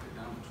Oaxaca,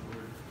 down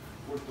toward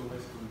Puerto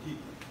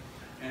Escondido.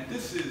 And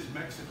this is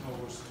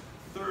Mexico's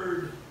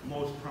third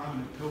most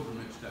prominent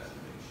pilgrimage destination.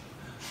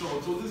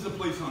 So this is a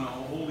place on a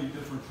wholly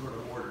different sort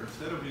of order.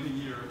 Instead of in a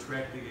year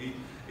attracting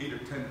 8 or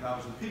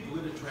 10,000 people,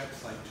 it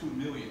attracts like 2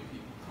 million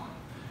people come.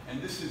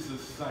 And this is a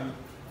site,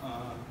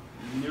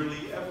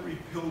 nearly every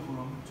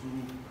pilgrim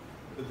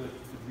to the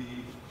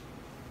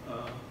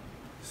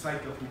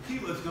site of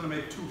Huquila is going to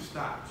make 2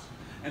 stops.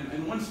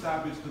 And one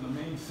stop is to the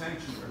main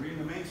sanctuary,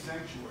 and the main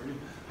sanctuary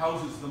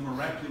houses the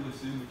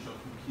miraculous image of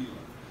Huquila.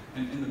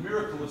 And the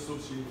miracle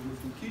associated with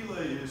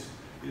Huquila is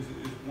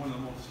one of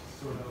the most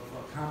sort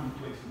of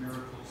commonplace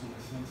miracles, in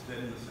the sense that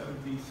in the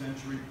 17th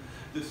century,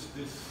 this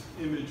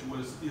image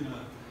was in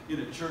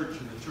a church,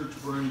 and the church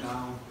burned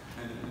down,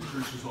 and the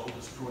church is all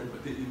destroyed,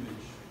 but the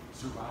image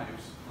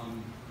survives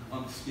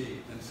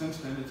unscathed. And since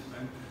then, it's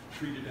been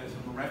treated as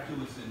a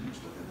miraculous image,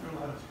 but then there are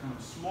a lot of kind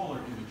of smaller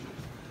images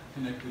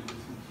connected with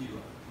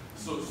Huquila.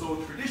 So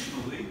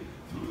traditionally,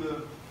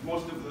 through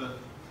most of the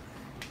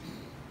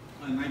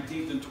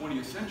 19th and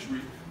 20th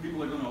century,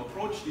 people are going to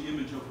approach the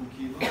image of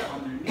Huquila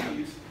on their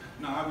knees.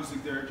 Now, I was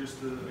there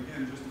just a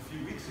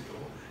few weeks ago,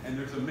 and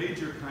there's a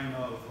major kind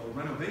of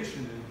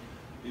renovation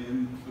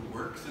in the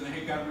works, and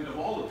they got rid of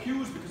all the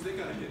pews because they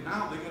got to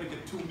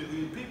get 2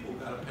 million people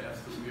got to pass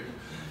through here,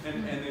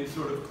 and they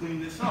sort of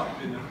clean this up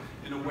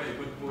in a way.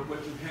 But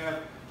what you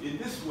have in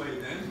this way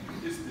then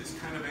is this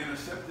kind of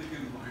antiseptic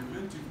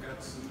environment. You've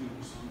got some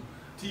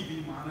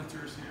TV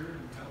monitors here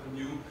telling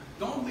you,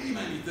 don't leave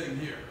anything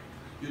here.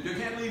 You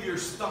can't leave your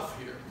stuff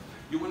here.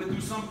 You want to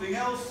do something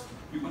else,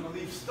 you want to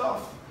leave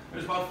stuff.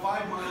 There's about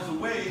 5 miles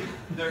away,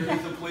 there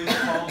is a place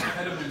called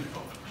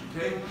Pedimento,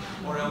 okay?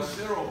 Or El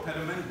Cerro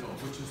Pedimento,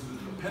 which is the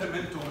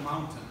Pedimento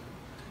Mountain.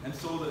 And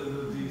so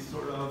the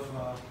sort of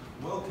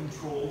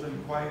well-controlled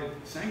and quiet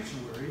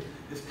sanctuary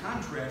is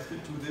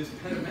contrasted to this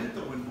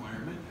Pedimento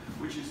environment,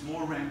 which is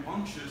more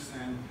rambunctious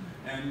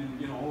and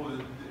you know,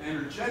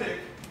 energetic.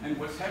 And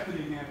what's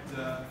happening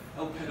at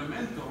El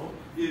Pedimento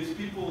is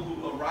people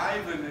who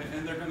arrive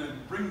and they're going to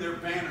bring their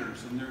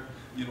banners, and they're,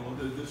 you know,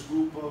 this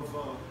group of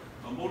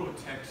moto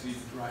taxi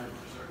drivers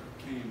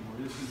came,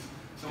 or this is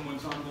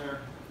someone's on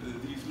there.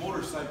 These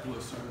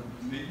motorcyclists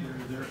are made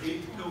their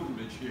 8th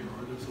pilgrimage here,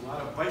 or there's a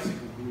lot of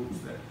bicycle groups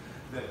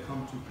that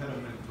come to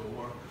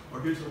Pedimento,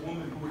 or here's a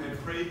woman who had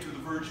prayed to the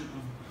Virgin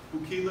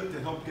of Huquila to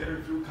help get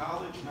her through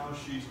college. Now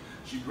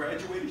she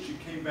graduated. She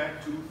came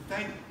back to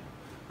thank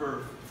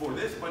her for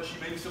this, but she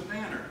makes a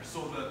banner.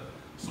 So the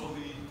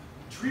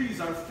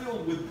trees are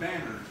filled with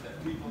banners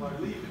that people are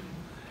leaving.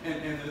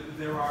 And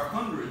there are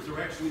hundreds, or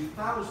actually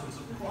thousands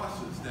of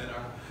crosses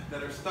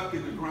that are stuck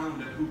in the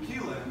ground at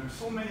Huquila, and there's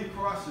so many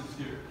crosses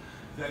here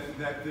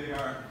that they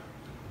are,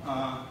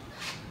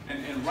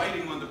 and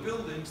writing on the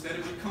buildings, that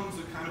it becomes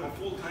a kind of a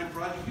full-time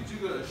project.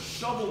 You got to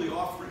shovel the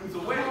offerings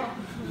away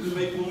to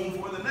make room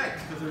for the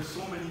next, because there's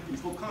so many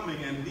people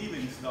coming and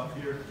leaving stuff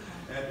here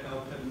at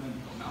El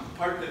Pedimento. Now, the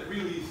part that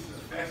really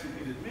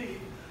fascinated me,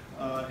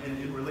 and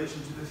in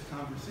relation to this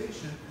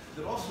conversation,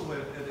 that also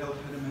at El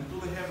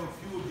Pedimento, they have a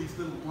few of these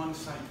little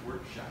on-site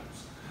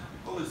workshops.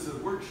 Well, it's a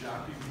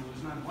workshop, even though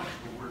there's not much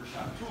of a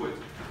workshop to it.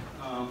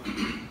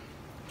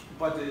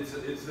 But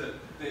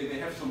they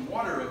have some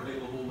water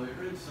available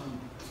there, and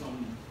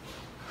some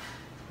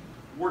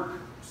work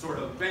sort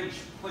of bench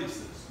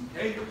places,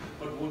 okay?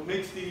 But what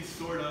makes these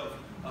sort of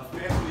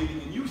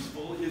fascinating and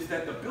useful is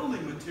that the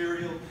building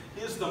material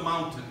is the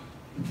mountain,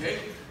 okay?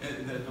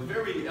 And the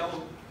very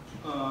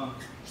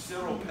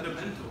Cerro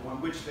Pedimento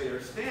on which they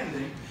are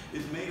standing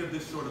is made of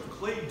this sort of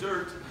clay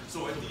dirt.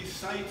 So at these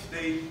sites,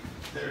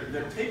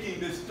 they're taking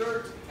this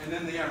dirt and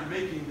then they are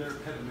making their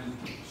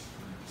pedimentos.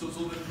 So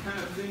the kind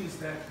of things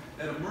that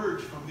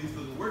emerge from these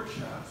little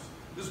workshops.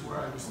 This is where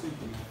I was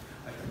thinking.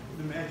 I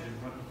could imagine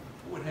what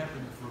would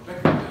happen if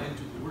Rebecca got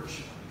into the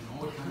workshop. You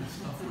know, what kind of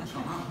stuff would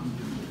come out.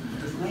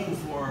 There's room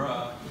for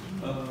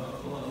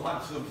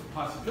lots of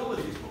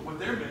possibilities, but what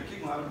they're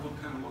making, a lot of them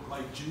kind of look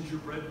like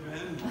gingerbread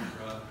men.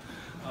 Or,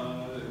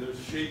 there's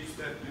shapes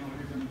that, you know,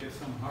 you're going to get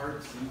some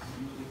hearts and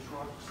some little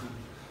trucks, and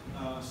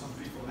some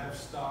people have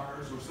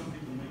stars, or some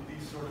people make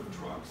these sort of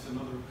trucks.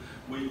 Another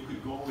way you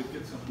could go is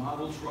get some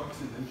model trucks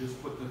and then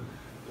just put the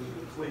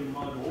clay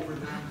mud over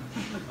them.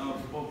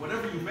 But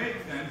whatever you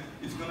make then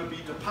is going to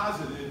be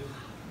deposited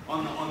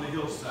on the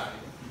hillside,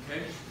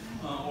 okay?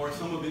 Or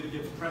some of it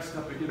gets pressed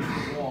up against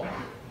the wall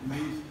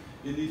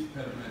in these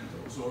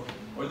pedimentos.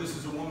 Or this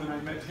is a woman I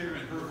met here,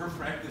 and her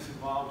practice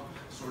involved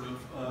sort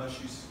of,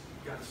 she's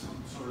got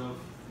some sort of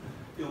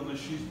illness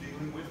she's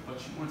dealing with, but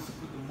she wants to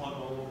put the mud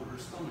all over her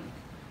stomach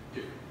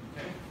here,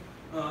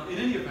 okay? In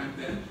any event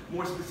then,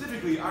 more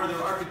specifically, are there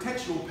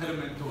architectural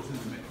pedimentos in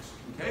the mix,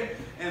 okay?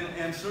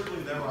 And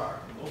certainly there are.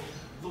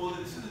 Though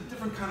this is a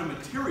different kind of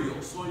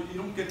material, so you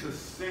don't get the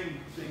same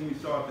thing we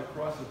saw at the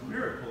Cross of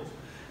Miracles,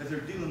 as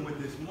they're dealing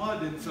with this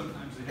mud, and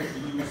sometimes they have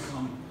to use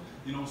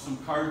you know, some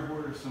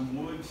cardboard or some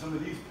wood. Some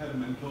of these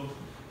pedimentos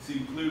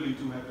seem clearly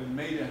to have been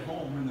made at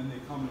home, and then they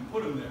come and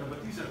put them there.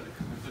 But these are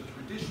the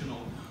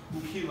traditional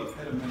Ukila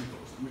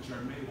pedimentos, which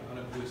are made out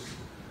of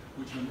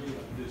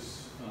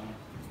this,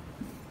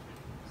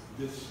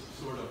 this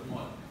sort of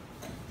mud.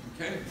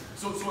 Okay?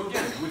 So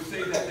again, I would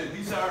say that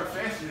these are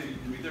fascinating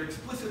to me. They're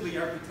explicitly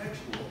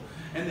architectural,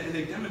 and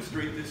they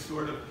demonstrate this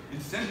sort of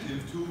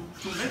incentive to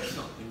make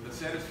something, the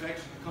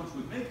satisfaction that comes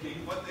with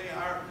making, but they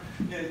are,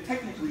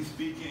 technically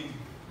speaking,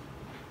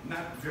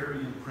 not very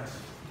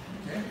impressive.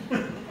 Okay?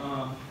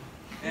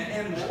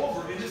 And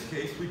moreover, in this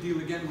case, we deal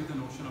again with the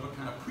notion of a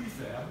kind of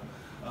prefab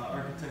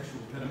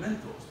architectural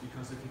pedimentos,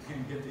 because if you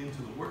can't get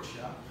into the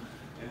workshop,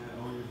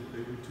 or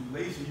you're too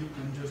lazy, you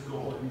can just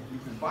go and you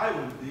can buy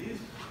one of these,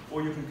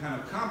 or you can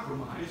kind of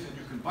compromise and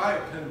you can buy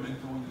a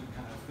pedimento and you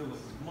kind of fill it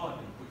with mud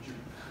and put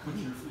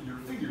your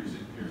figures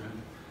in here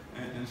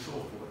and so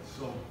forth.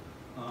 So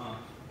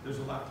there's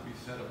a lot to be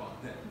said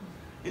about that.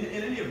 In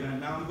any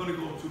event, now I'm going to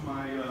go to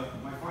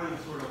my final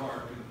sort of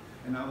arc,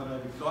 and now that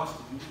I've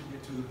exhausted you,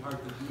 get to the part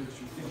that makes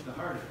you think the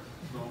hardest.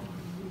 So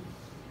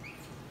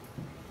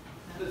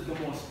that is the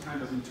most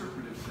kind of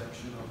interpretive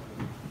section of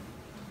the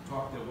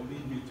talk that will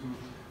lead me to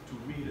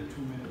read a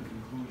 2-minute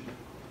conclusion.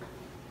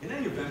 In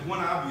any event, one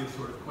obvious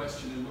sort of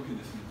question in looking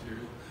at this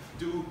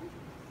material,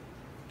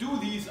 do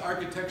these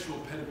architectural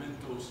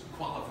pedimentos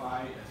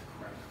qualify as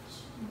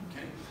crafts?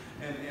 Okay?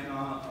 And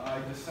I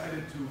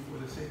decided to,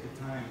 for the sake of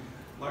time,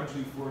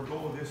 largely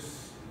forego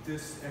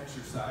this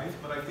exercise,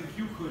 but I think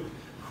you could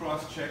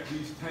cross-check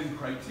these 10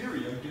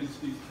 criteria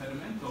against these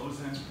pedimentos,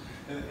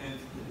 and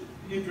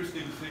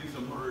interesting things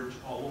emerge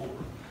all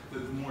over. The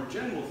more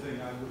general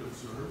thing I would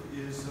observe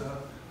is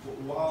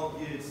while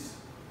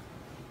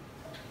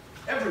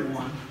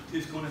everyone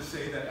is going to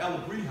say that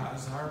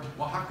alebrijas are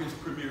Oaxaca's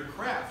premier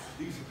crafts.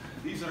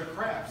 These are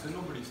crafts, and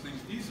nobody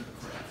thinks these are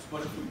crafts.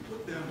 But if we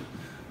put them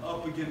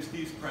up against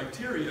these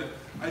criteria,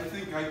 I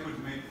think I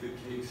could make the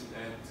case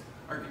that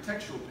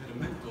architectural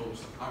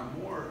pedimentos are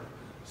more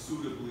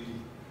suitably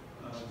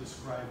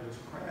described as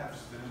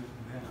crafts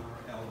than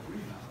are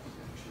alebrijas,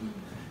 actually.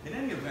 In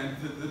any event,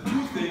 the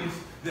two things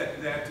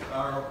that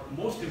are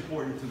most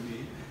important to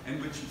me,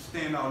 and which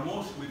stand out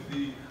most with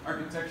the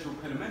architectural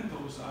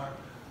pedimentos,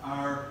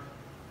 are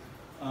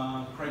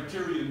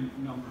criterion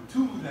number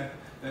 2, that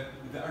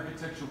the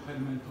architectural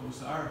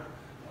pedimentos are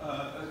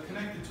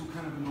connected to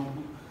kind of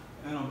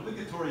an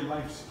obligatory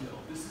life skill.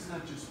 This is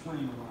not just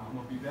playing around.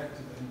 We'll be back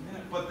to that in a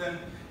minute. But then,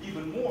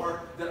 even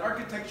more, that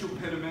architectural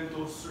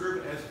pedimentos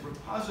serve as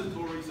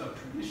repositories of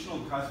traditional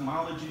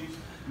cosmologies,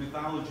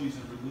 mythologies,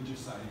 and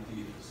religious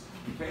ideas.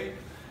 Okay?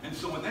 And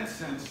so in that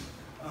sense,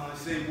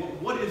 saying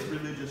what is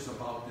religious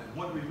about them?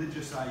 What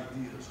religious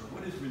ideas, or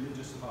what is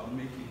religious about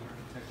making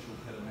architectural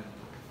pedimentos?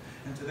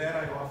 And to that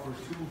I offer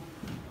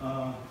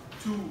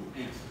two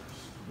answers.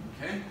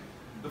 Okay?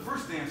 The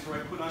first answer I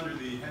put under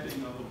the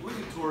heading of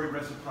obligatory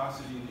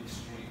reciprocity in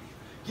exchange.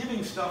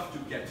 Giving stuff to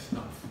get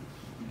stuff.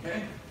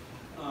 Okay?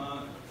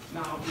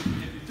 Now,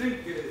 if you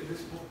think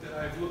this book that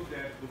I've looked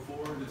at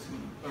before,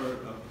 or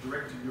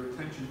directed your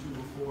attention to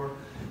before,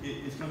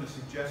 is going to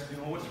suggest,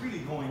 what's really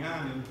going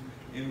on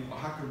in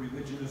Oaxaca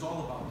religion is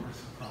all about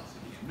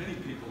reciprocity. And many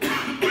people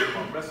talk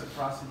about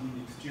reciprocity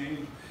in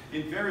exchange.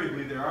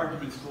 Invariably, their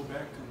arguments go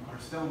back to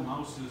Marcel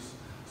Mauss's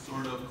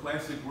sort of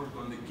classic work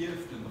on the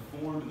gift and the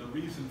form and the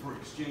reason for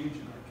exchange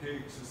in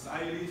archaic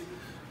societies.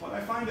 But I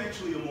find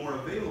actually a more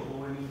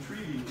available and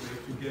intriguing way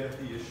to get at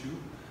the issue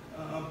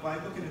by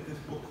looking at this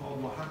book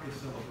called Oaxaca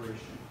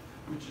Celebration,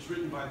 which is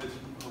written by this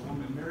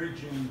woman, Mary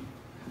Jane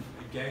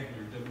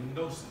Gagner de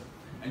Mendoza.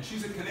 And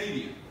she's a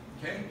Canadian,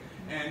 okay?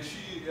 And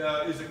she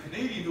is a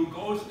Canadian who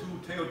goes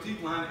to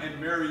Teotitlan and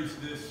marries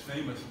this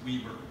famous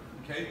weaver,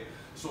 okay?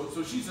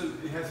 So she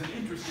has an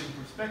interesting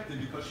perspective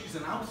because she's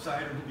an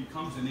outsider who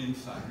becomes an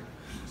insider.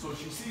 So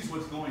she sees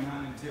what's going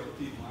on in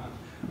Teotitlan,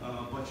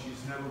 but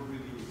she's never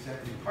really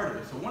exactly part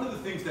of it. So one of the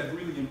things that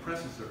really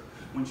impresses her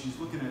when she's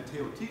looking at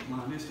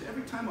Teotitlan is that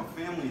every time a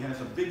family has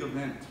a big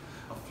event,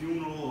 a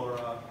funeral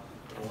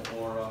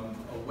or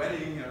a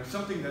wedding or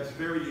something that's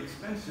very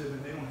expensive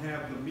and they don't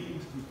have the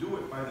means to do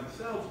it by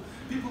themselves,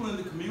 people in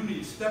the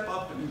community step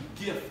up and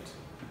gift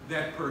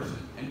that person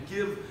and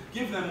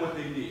give them what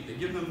they need. They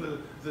give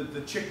them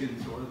the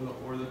chickens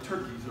or the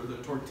turkeys or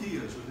the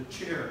tortillas or the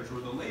chairs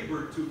or the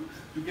labor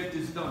to get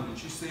this done. And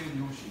she's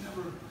saying,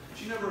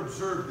 she never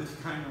observed this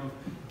kind of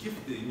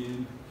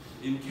gifting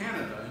in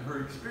Canada in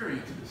her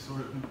experience.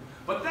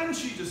 But then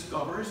she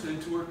discovers,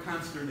 and to her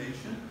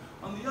consternation,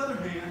 on the other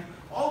hand,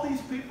 all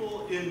these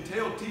people in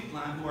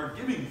Teotitlan who are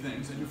giving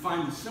things, and you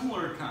find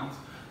similar accounts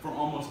for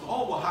almost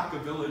all Oaxaca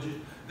villages,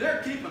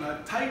 they're keeping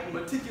a tight and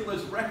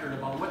meticulous record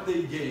about what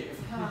they gave.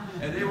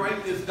 And they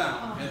write this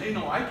down. And they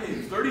know, I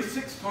gave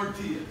 36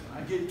 tortillas,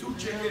 I gave 2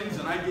 chickens,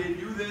 and I gave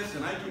you this,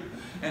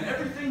 and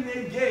everything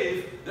they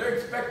gave, they're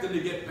expected to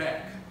get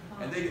back.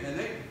 And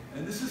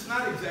this is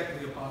not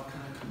exactly about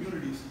kind of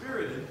community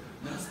spirited.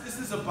 This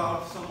is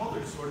about some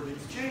other sort of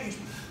exchange.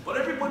 But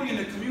everybody in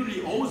the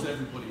community owes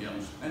everybody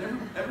else. And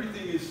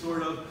everything is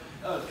sort of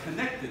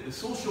connected. The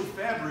social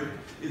fabric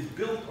is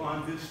built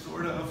on this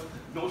sort of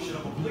notion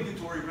of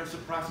obligatory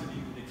reciprocity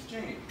and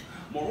exchange.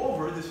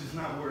 Moreover, this is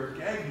not where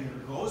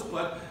Gagner goes,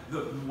 but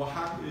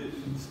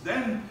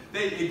then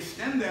they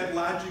extend that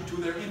logic to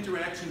their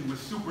interaction with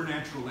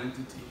supernatural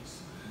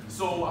entities.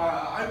 So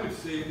I would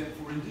say that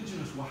for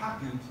indigenous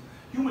Oaxacans,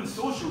 human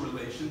social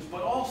relations,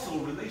 but also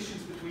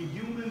relations between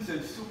humans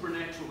and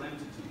supernatural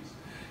entities,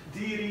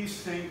 deities,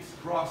 saints,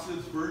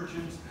 crosses,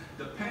 virgins,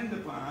 depend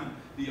upon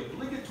the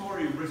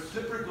obligatory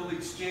reciprocal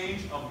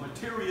exchange of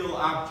material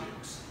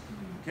objects.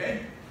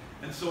 Okay?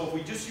 And so if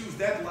we just use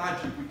that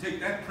logic, we take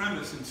that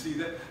premise and see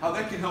that how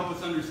that can help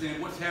us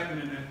understand what's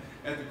happening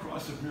at the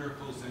Cross of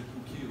Miracles in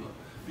Huquila.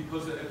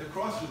 Because at the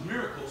Cross of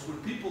Miracles, when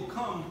people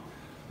come,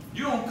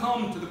 you don't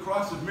come to the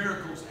Cross of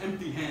Miracles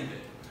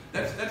empty-handed.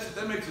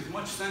 That makes as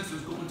much sense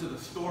as going to the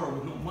store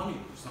with no money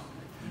or something.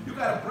 You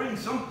got to bring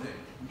something,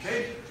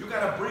 okay? You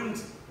got to bring.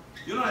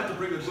 You don't have to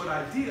bring a good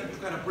idea. You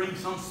got to bring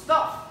some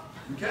stuff,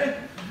 okay?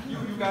 You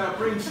got to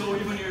bring, so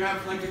even you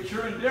have like a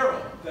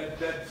curandero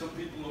that some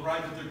people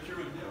arrive at their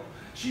curandero.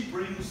 She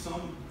brings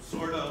some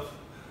sort of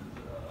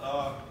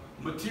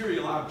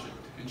material object,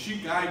 and she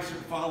guides her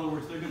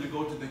followers. They're going to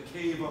go to the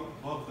cave up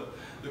above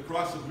the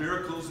Cross of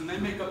Miracles, and they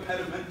make a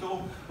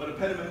pedimento, but a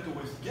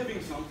pedimento is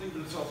giving something,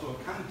 but it's also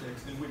a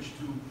context in which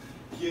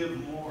to give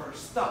more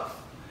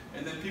stuff.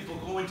 And then people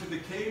go into the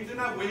cave. They're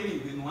not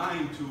waiting in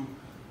line to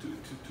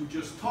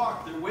just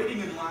talk. They're waiting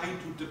in line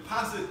to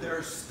deposit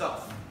their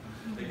stuff.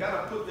 They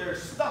got to put their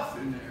stuff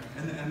in there.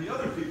 And the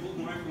other people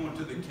who aren't going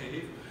to the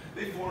cave,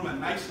 they form a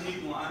nice,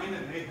 neat line,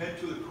 and they head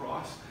to the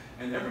cross,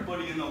 and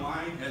everybody in the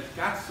line has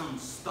got some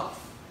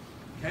stuff,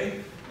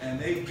 okay? And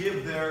they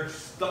give their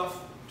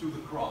stuff to the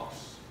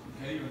cross,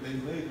 okay? Or they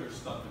lay their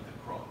stuff at the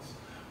cross,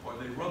 or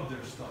they rub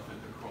their stuff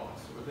at the cross,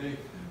 or they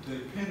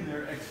pin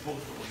their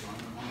ex-votos on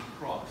the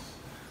cross.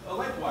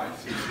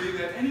 Likewise, you see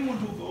that anyone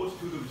who goes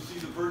to see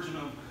the Virgin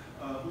of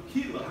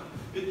Huquila,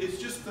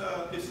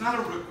 it's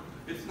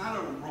not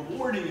a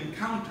rewarding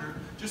encounter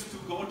just to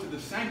go to the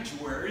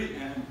sanctuary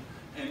and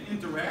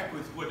interact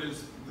with what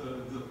is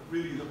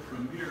really the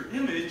premier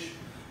image.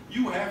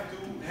 You have to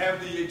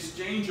have the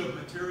exchange of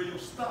material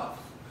stuff.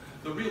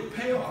 The real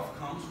payoff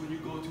comes when you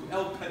go to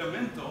El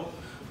Pedimento,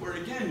 where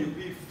again you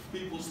see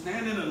people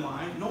standing in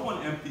line, no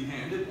one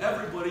empty-handed,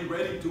 everybody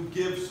ready to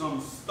give some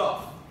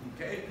stuff,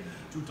 okay?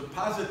 To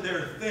deposit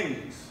their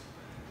things.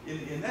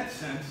 In that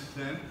sense,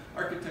 then,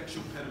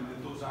 architectural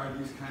pedimentos are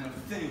these kind of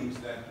things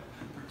that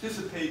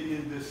participate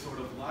in this sort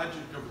of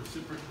logic of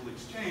reciprocal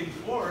exchange,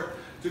 or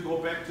to go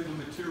back to the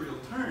material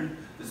turn,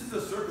 this is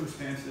a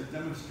circumstance that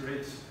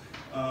demonstrates,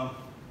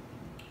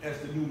 as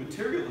the new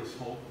materialists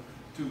hope,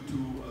 to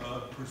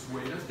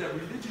persuade us that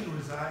religion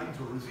resides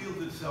or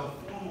reveals itself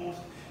foremost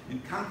in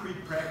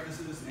concrete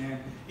practices and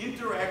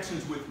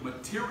interactions with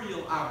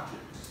material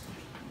objects.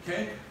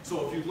 Okay?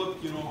 So if you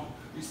look, you know,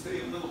 you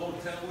stay in a little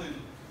hotel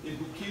in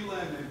Huquila,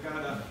 and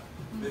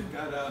they've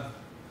got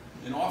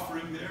an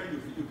offering there.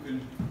 You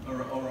can,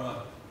 or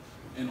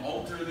an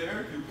altar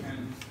there. You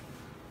can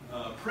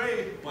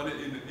pray, but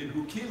in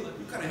Huquila,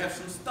 you gotta have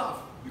some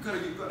stuff. You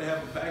gotta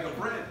have a bag of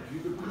bread. You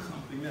could put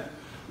something there.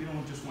 We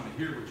don't just want to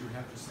hear what you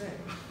have to say.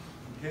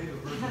 Okay, the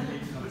Virgin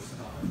needs some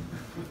stuff.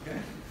 Okay.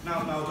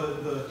 Now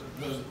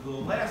the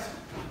last,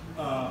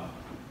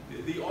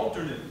 the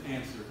alternate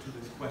answer to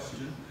this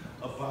question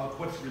about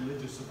what's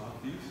religious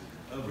about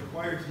these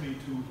requires me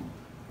to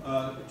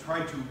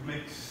try to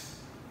make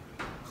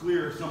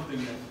clear something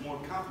that's more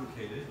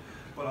complicated,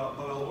 but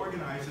I'll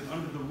organize it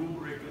under the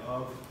rubric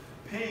of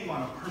paying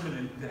on a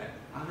permanent debt,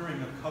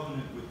 honoring a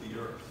covenant with the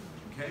earth.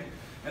 Okay,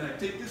 and I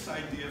take this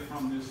idea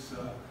from this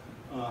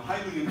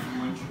highly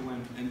influential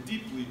and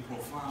deeply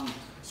profound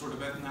sort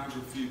of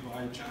ethnography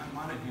by John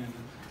Monahan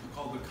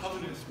called The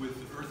Covenants with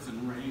Earth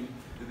and Rain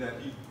that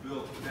he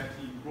built, that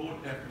he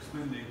wrote after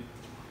spending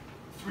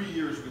 3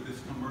 years with this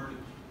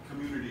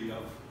community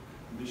of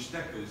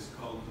Mixtecas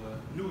called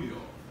Nuyo.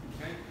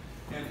 Okay?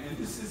 And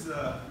this is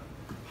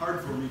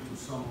hard for me to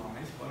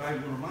summarize, but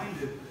I'm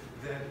reminded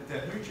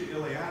that Mircea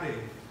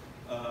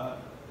Eliade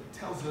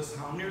tells us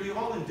how nearly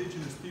all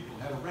indigenous people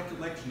have a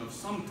recollection of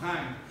some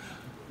time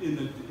in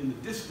the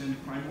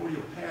distant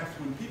primordial past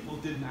when people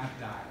did not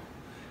die.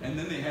 And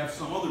then they have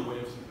some other way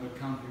of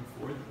accounting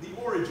for it, the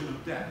origin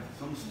of death,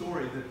 some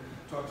story that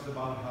talks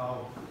about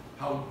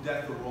how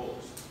death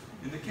arose.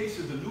 In the case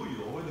of the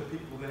Nuyo, or the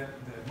people that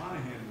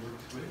Monahan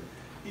works with,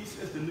 he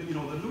says the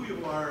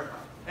Nuyo are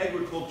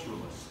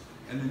agriculturalists.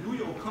 And the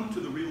Nuyo come to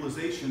the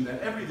realization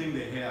that everything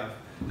they have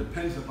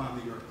depends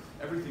upon the earth.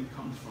 Everything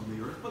comes from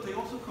the earth, but they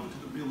also come to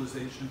the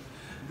realization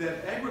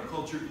that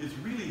agriculture is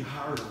really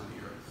hard on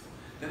the earth.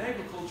 That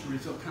agriculture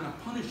is kind of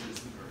punishes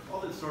the earth. All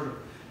this sort of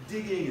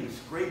digging and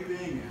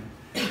scraping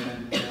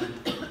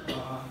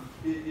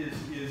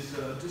is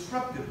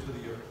disruptive to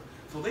the earth.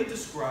 So they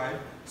describe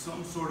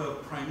some sort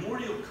of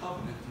primordial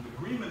covenant, an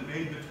agreement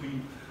made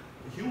between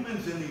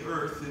humans and the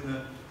earth in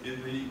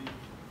the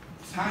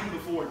time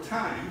before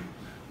time,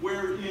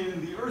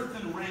 wherein the earth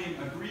and rain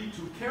agreed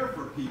to care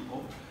for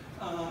people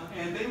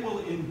they will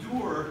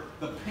endure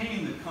the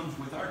pain that comes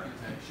with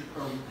architecture,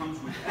 or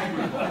comes with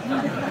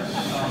agriculture.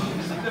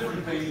 It's a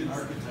different pain in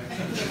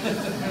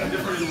architecture,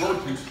 different in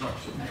road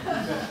construction.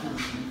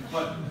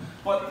 But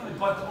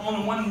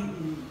on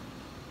one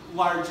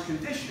large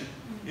condition.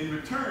 In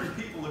return,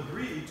 people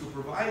agree to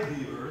provide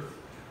the earth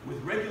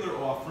with regular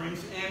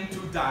offerings and to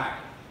die,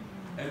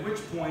 at which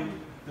point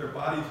their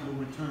bodies will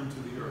return to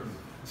the earth.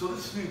 So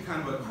this is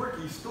kind of a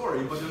quirky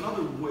story, but in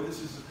another way,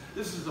 this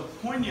is a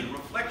poignant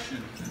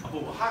reflection of a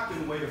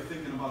Oaxacan way of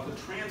thinking about the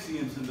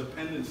transience and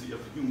dependency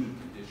of the human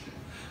condition.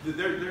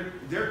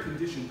 Their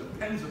condition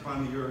depends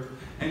upon the earth,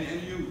 and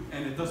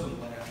it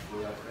doesn't last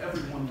forever.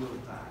 Everyone will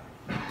die.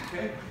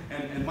 Okay?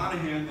 And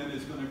Monahan then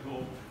is going to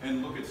go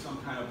and look at some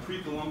kind of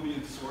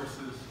pre-Columbian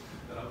sources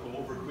that I'll go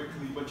over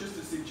quickly, but just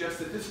to suggest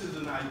that this is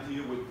an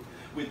idea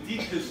with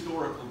deep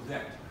historical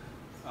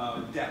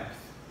depth,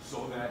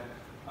 so that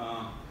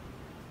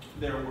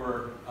there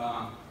were,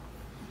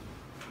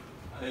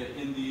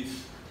 in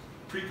these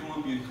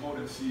pre-Columbian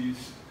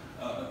codices,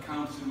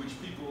 accounts in which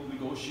people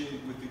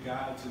negotiate with the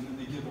gods and then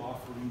they give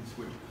offerings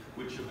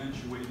which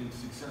eventuate in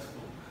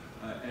successful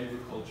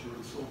agriculture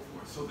and so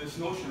forth. So this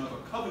notion of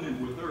a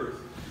covenant with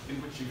earth,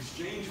 in which in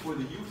exchange for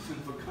the use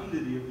and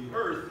fecundity of the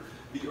earth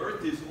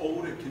is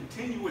owed a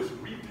continuous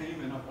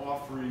repayment of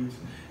offerings,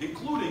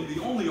 including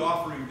the only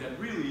offering that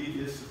really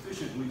is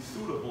sufficiently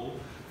suitable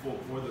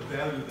for the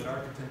value that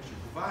architecture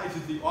provides,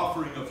 is the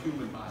offering of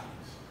human bodies.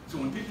 So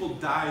when people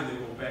die, they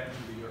go back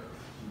to the earth.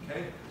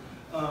 Okay?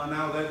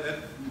 Now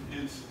that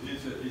is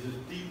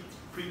a deep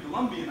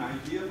pre-Columbian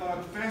idea, but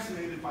I'm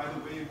fascinated by the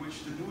way in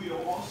which the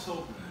Nuyo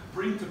also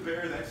bring to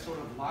bear that sort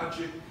of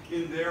logic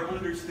in their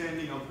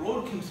understanding of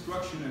road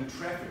construction and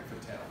traffic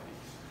fatalities.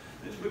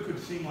 This could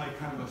seem like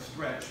kind of a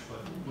stretch, but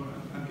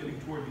I'm getting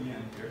toward the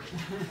end here.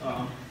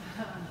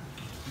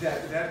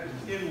 That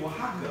in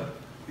Oaxaca,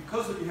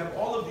 because you have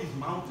all of these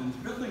mountains,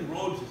 building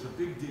roads is a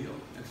big deal.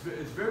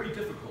 It's very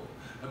difficult.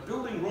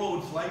 Building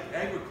roads, like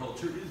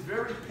agriculture, is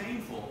very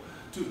painful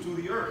to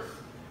the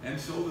earth. And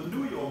so the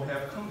Nuyo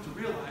have come to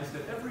realize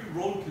that every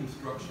road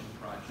construction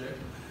project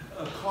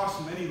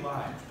costs many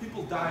lives.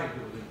 People die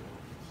building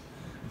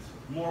roads.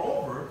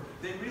 Moreover,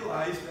 they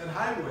realize that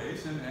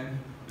highways, and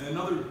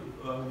another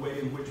way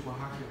in which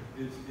Oaxaca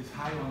is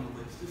high on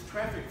the list, is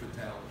traffic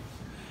fatalities.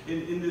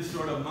 In this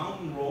sort of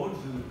mountain roads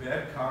and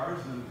bad cars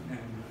and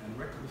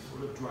reckless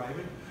sort of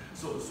driving.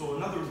 So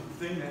another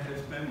thing that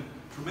has been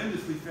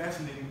tremendously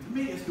fascinating to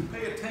me is to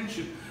pay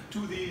attention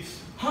to these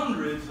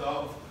hundreds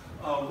of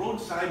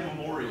roadside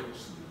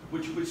memorials,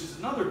 which is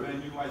another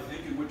venue, I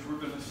think, in which we're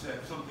going to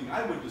set something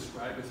I would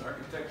describe as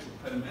architectural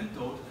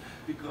pedimentos,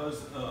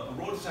 because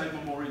roadside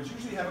memorials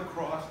usually have a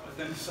cross, but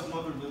then some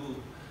other little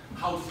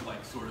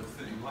house-like sort of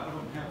thing. A lot of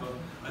them have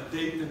a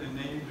date and a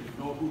name, and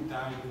you know who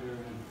died there,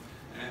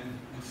 and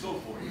so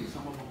forth. And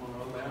some of them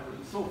are elaborate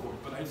and so forth.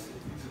 But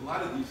a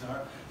lot of these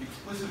are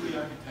explicitly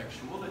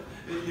architectural. That,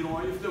 you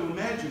know, you have to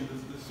imagine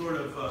the sort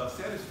of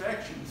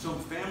satisfaction some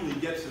family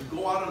gets to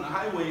go out on the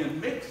highway and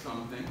make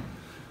something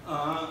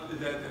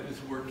that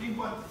is working.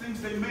 But the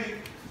things they make,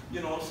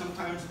 you know,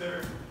 sometimes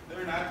they're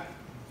not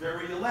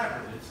very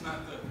elaborate. It's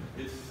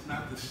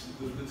not the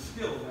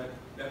skill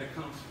that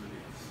accounts for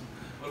these.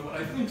 But what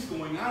I think is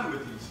going on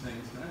with these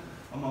things,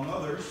 among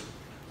others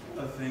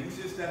things,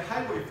 is that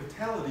highway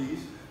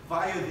fatalities,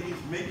 via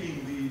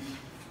making these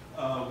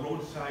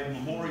roadside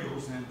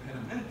memorials and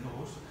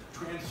pedimentos,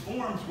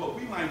 transforms what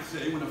we might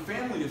say when a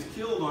family is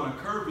killed on a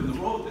curve in the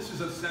road. This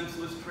is a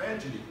senseless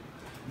tragedy.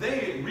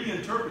 They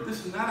reinterpret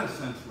this is not a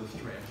senseless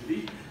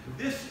tragedy.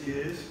 This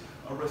is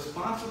a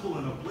responsible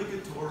and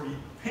obligatory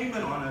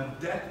payment on a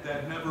debt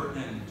that never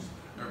ends.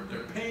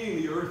 They're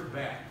paying the earth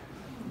back.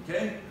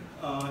 Okay?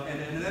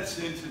 And in that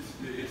sense,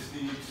 it's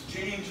the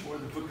exchange for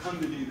the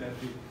fecundity that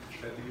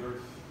the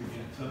earth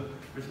begins. So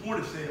there's more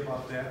to say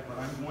about that, but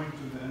I'm going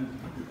to then,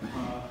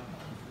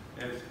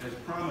 as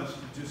promised,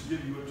 just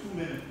give you a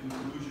 2-minute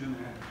conclusion,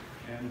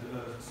 and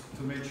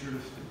to make sure to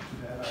stick to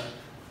that,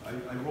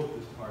 I wrote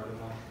this part, and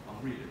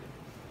I'll read it.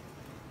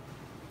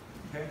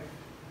 Okay?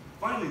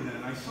 Finally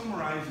then, I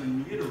summarize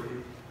and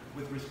reiterate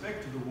with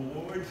respect to the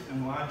rewards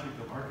and logic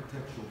of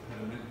architectural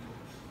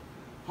pedimentos.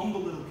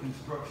 Humble little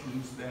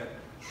constructions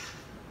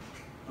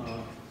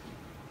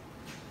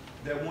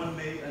that one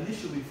may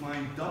initially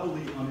find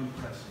doubly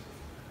unimpressive.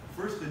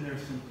 First in their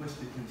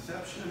simplistic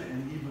conception,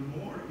 and even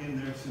more in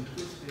their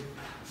simplistic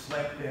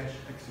slapdash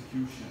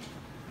execution.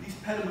 These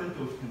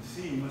pedimentos can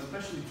seem,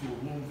 especially to a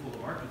room full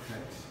of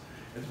architects,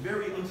 as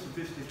very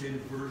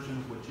unsophisticated version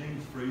of what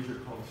James Fraser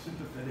calls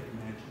sympathetic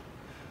magic,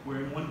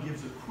 wherein one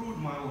gives a crude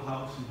model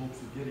house in hopes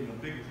of getting a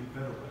bigger and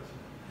better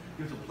resident,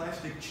 gives a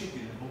plastic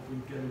chicken in hopes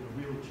of getting a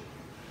real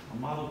chicken, a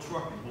model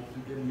truck in hopes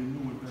of getting a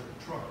new and better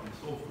truck, and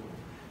so forth.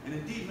 And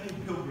indeed, many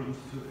pilgrims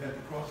at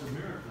the Cross of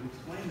Miracle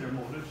explain their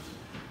motives,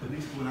 at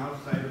least to an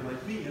outsider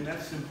like me, in that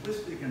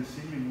simplistic and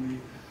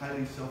seemingly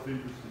highly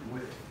self-interested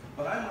way.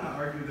 But I want to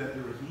argue that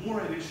there is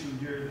more at issue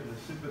here than the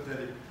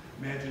sympathetic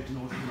magic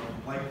notion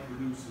of like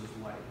produces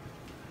like.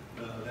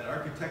 That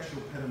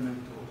architectural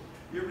pedimentos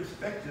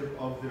irrespective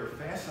of their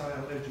facile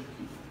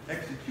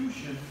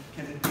execution,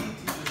 can indeed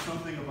teach us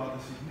something about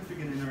the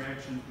significant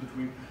interactions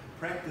between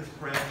practice,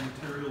 craft,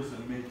 materials,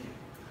 and making.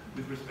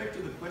 With respect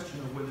to the question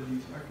of whether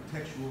these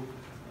architectural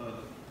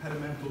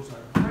pedimentals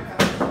are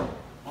crafts,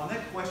 on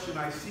that question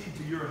I cede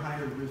to your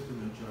higher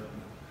wisdom and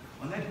judgment.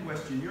 On that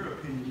question, your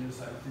opinion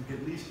is, I think,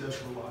 at least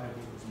as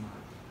reliable as mine.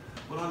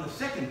 But on the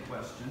second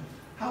question,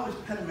 how is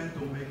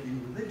pedimental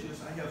making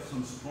religious? I have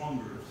some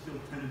stronger, still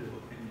tentative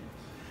opinions.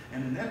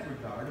 And in that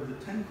regard, of the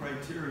 10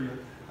 criteria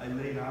I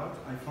laid out,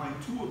 I find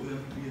 2 of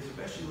them to be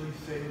especially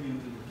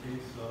salient in the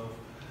case of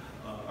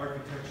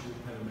architectural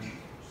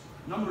pedimentals.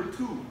 Number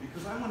 2,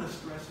 because I want to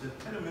stress that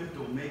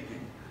pedimental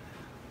making,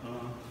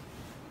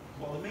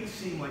 while it may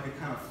seem like a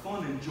kind of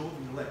fun and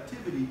jovial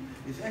activity,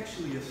 is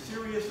actually a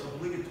serious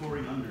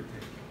obligatory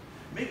undertaking.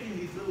 Making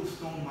these little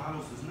stone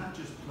models is not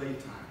just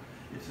playtime.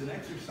 It's an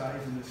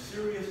exercise in a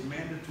serious,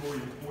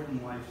 mandatory,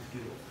 important life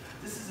skill.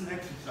 This is an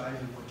exercise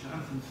in what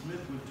Jonathan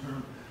Smith would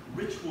term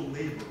ritual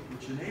labor,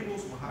 which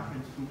enables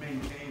Oaxacans to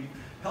maintain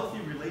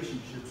healthy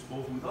relationships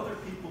both with other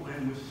people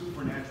and with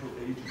supernatural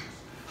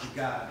agents, the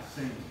gods,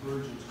 saints,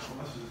 virgins,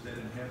 crosses that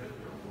inhabit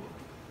their world.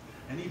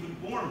 And even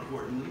more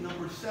importantly,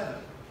 number 7,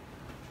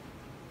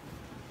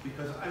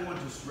 because I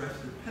want to stress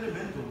that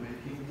pedimental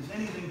making is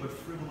anything but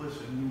frivolous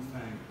and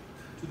newfangled.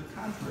 To the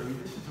contrary,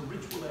 this is a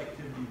ritual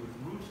activity with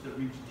roots that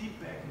reach deep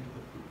back into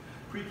the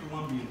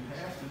pre-Columbian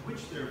past, and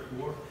which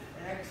therefore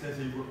acts as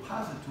a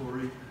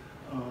repository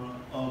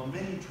of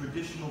many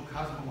traditional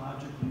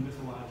cosmological,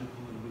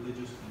 mythological, and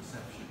religious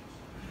conceptions.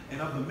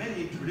 And of the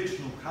many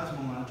traditional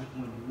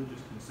cosmological and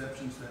religious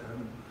conceptions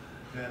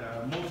that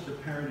are most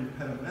apparent in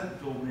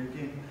pedimental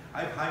making,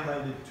 I've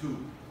highlighted 2.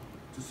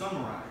 To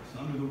summarize,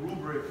 under the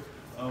rubric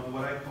of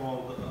what I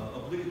call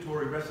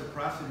obligatory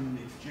reciprocity in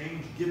the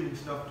exchange, giving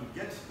stuff to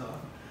get stuff,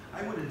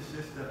 I would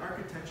insist that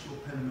architectural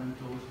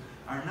pedimentals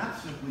are not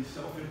simply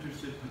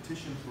self-interested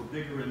petitions for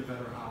bigger and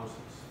better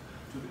houses.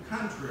 To the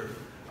contrary,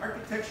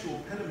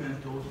 architectural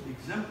pedimentals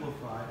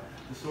exemplify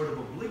the sort of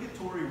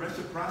obligatory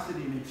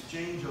reciprocity in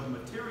exchange of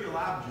material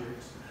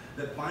objects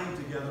that bind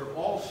together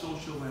all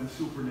social and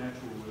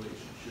supernatural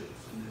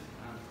relationships in this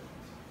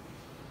context.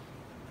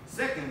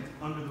 Second,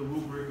 under the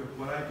rubric of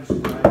what I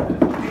described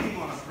as paying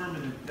on a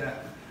permanent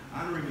debt,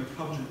 honoring a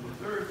covenant with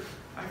earth,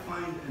 I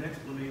find an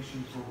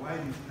explanation for why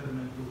these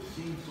pedimentals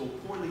seem so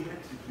poorly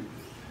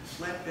executed,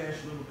 slapdash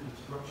little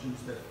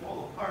constructions that fall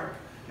apart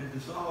and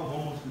dissolve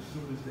almost as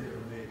soon as they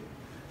are made.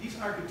 These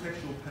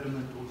architectural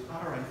pedimentals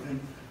are, I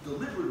think,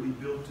 deliberately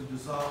built to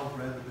dissolve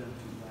rather than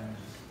to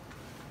last.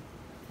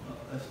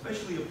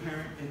 Especially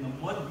apparent in the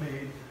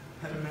mud-made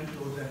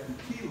pedimentals at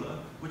Tequila,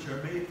 which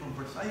are made from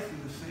precisely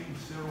the same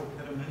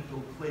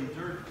cerro-pedimental clay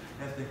dirt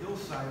as the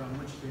hillside on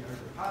which they are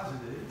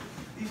deposited.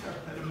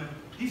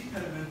 These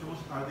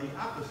pedimentals are the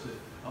opposite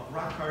of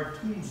rock-hard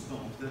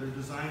tombstones that are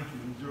designed to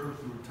endure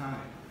through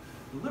time.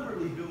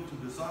 Deliberately built to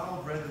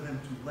dissolve rather than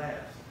to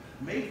last.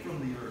 Made from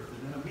the earth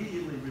and then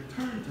immediately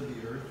returned to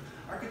the earth,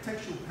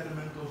 architectural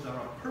pedimentals are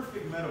a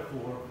perfect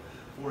metaphor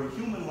for a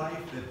human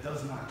life that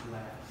does not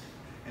last.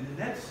 And in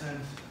that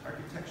sense,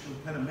 architectural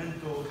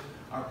pedimentals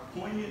are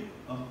poignant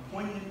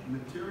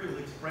material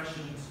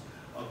expressions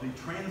of the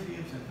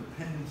transience and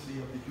dependency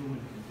of the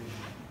human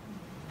condition.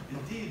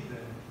 Indeed,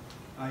 then,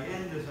 I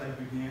end as I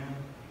began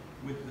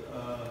with,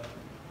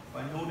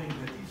 by noting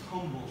that these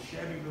humble,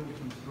 shabby little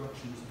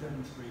constructions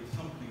demonstrate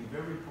something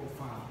very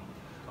profound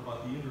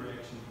about the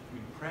interaction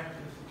between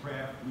practice,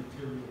 craft,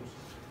 materials,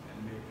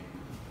 and making.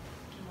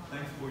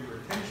 Thanks for your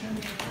attention.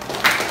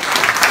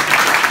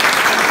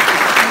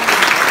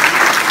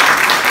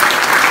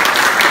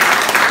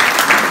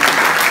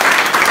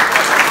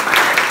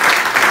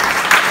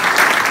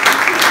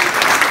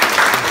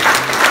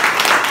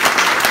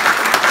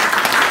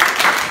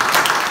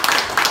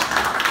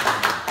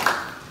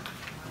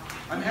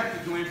 I'm happy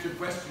to answer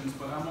questions,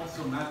 but I'm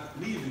also not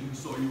leaving,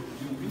 so we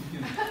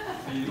can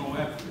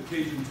have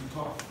occasion to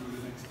talk through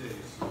the next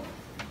days. So,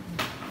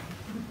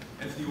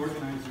 as the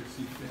organizers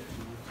see fit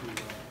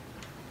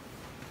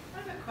I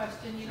have a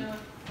question.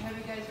 Have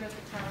you guys read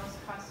the Charles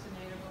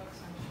Castaneda books?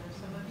 I'm sure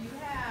some of you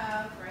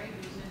have, right? He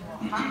was in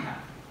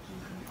Oaxaca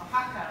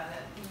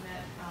that he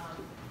met Don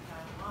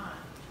Juan,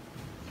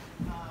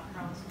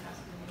 Carlos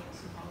Castaneda,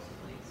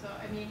 supposedly. So,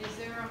 I mean, is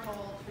there a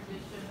whole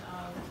tradition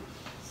of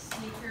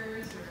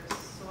sneakers or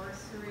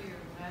sorcery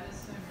or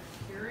medicine or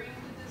curing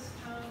to this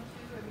town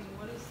too? I mean,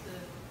 what is the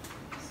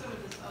sort of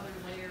this other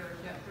layer of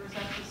depth, or is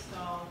that just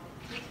all?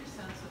 What's your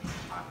sense of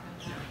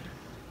Oaxaca?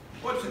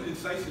 Well, it's an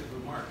incisive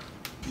remark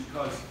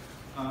because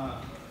I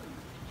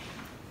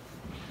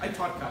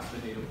taught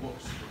Castaneda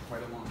books for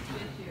quite a long time.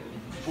 Did you?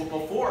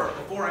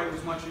 Before I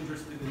was much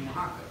interested in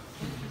Oaxaca,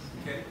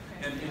 okay,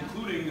 and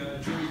including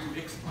Jimmy to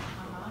Ixtapa,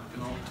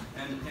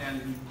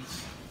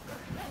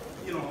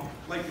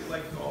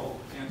 like all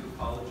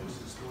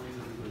anthropologists, historians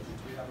of religions,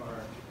 we have our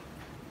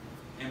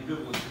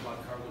ambivalence about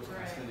Carlos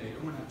Castaneda.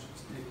 We're not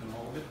just taking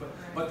all of it,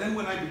 but then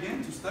when I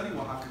began to study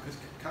Oaxaca, because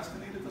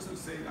Castaneda doesn't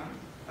say,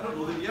 I don't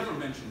know that he ever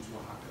mentions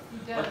Oaxaca. He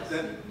does. But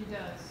then, he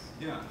does.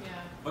 Yeah.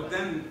 But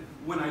then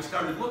when I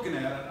started looking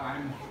at it,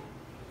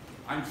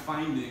 I'm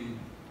finding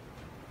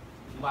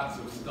lots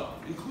of stuff,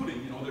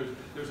 including, you know,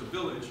 there's a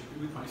village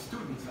with my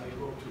students I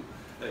go to,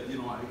 you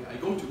know, I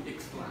go to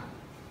Ixtlan,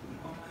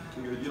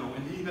 you know,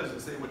 and he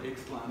doesn't say what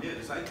Ixtlan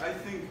is. I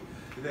think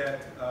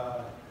that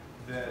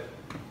that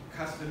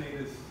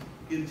Castaneda's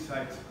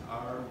insights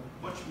are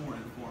much more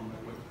informed by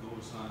what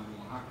goes on in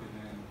Oaxaca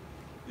and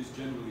is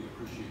generally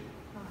appreciated.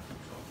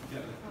 So,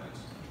 yeah,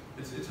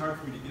 it's hard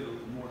for me to get a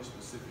little more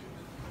specific.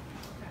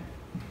 Okay,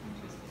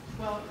 interesting.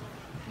 Well,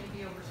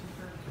 maybe over some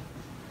turkey.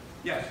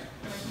 Yes.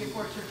 Might be a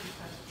core turkey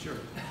fest. Sure.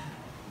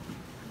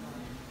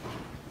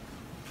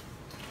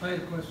 I had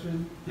a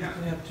question. Yeah.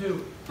 I have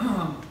two.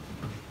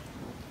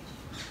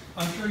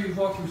 I'm sure you've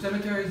walked through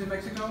cemeteries in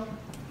Mexico.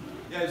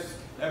 Yes,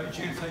 every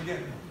chance I get.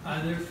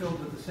 They're filled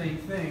with the same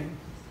thing,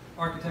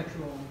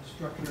 architectural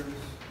structures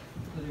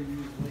that are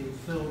usually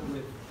filled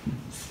with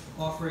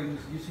offerings.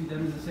 You see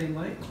them in the same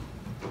light?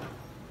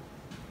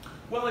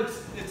 Well,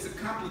 it's a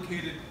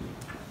complicated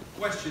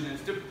question, and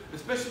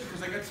especially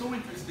because I got so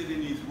interested in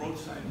these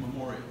roadside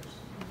memorials.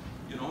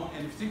 You know,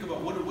 and if you think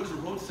about what does a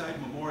roadside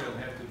memorial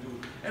have to do?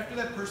 After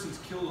that person's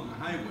killed on the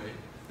highway,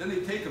 then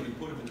they take them and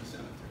put them in the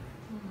cemetery.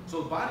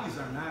 So the bodies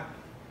are not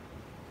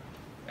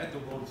at the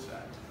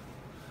roadside.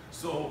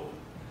 So,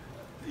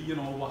 you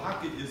know,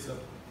 Oaxaca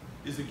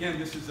is again,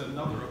 this is a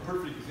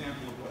perfect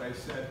example of what I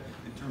said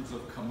in terms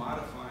of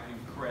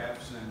commodifying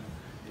crafts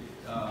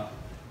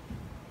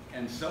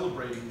and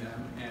celebrating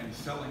them and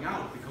selling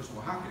out, because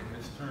Oaxaca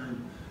has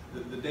turned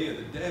the Day of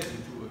the Dead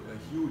into a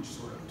huge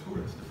sort of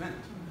tourist event.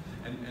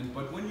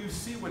 But when you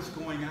see what's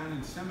going on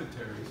in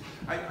cemeteries,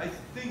 I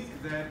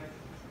think that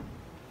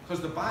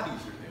because the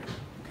bodies are there,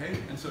 okay,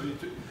 and so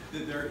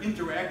they're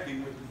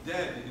interacting with the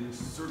dead in a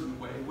certain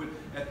way.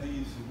 At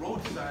these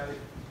roadside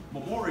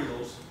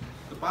memorials,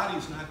 the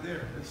body's not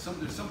there.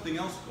 There's something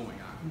else going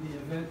on. The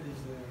event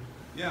is there.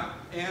 Yeah,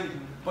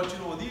 but you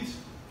know, these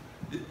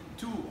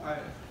two,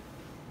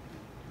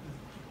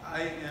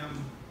 I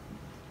am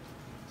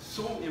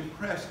so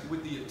impressed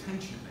with the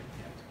attention they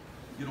get.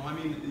 You know, I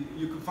mean,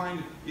 you can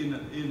find in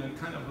a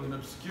kind of an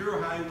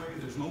obscure highway,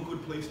 there's no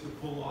good place to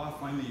pull off.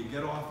 Finally, you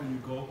get off and you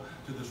go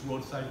to this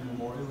roadside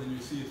memorial, and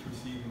you see it's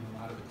receiving a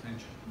lot of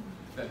attention.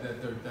 That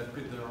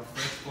there are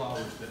fresh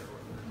flowers there, or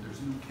there's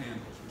new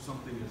candles, or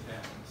something has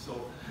happened.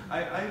 So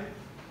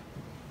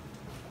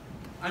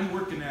I'm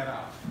working that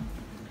out.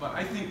 But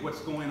I think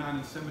what's going on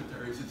in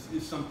cemeteries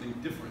is something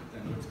different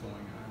than what's going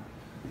on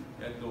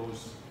at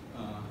those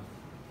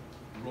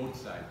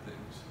roadside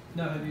things.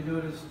 Now, have you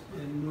noticed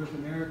in North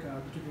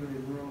America, particularly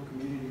in rural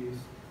communities,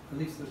 at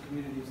least the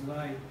communities that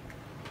I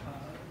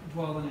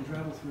dwell in and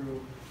travel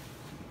through,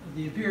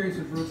 the appearance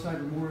of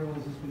roadside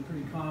memorials has been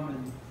pretty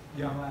common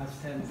in the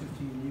last 10,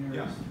 15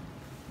 years,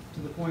 to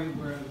the point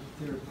where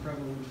they're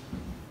prevalent,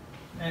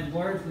 and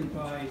largely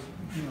by,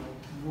 you know,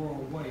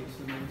 rural whites.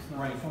 I mean, it's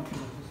not a function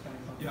of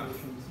Hispanic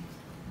populations,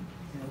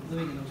 you know,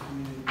 living in those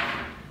communities.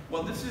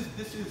 Well, this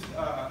is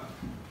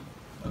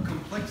a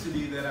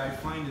complexity that I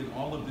find in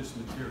all of this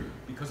material,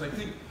 because I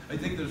think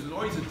there's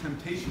always a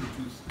temptation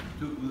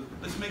to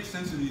let's make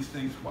sense of these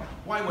things.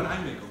 Why would I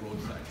make a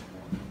roadside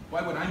memorial?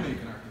 Why would I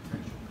make an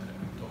architectural memorial?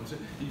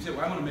 You say,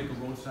 well, I want to make a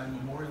roadside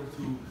memorial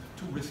to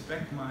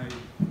respect my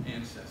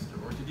ancestor,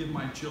 or to give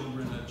my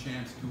children a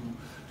chance to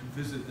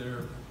visit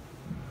their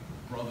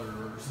brother,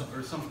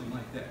 or something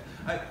like that.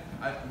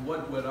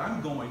 What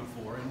I'm going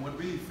for, and what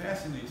really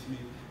fascinates me,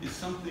 is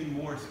something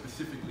more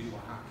specifically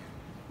Oaxacan,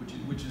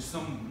 which is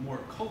some more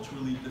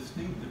culturally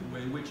distinctive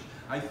way, which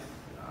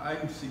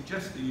I'm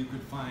suggesting you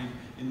could find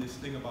in this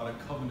thing about a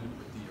covenant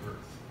with the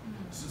earth,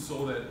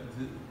 so that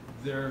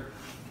they're,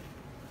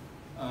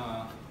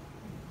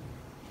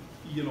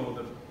 you know,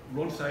 the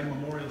roadside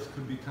memorials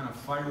could be kind of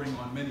firing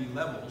on many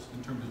levels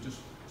in terms of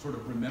just sort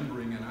of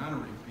remembering and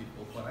honoring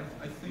people, but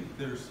I think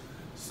there's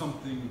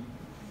something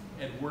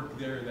at work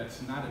there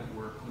that's not at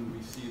work when we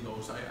see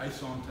those. I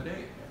saw them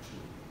today,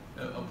 actually,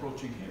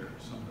 approaching here,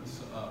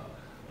 a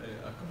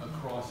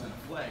cross and a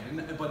flag,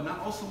 but not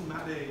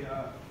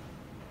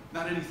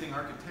anything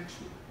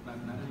architectural, not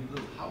any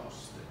little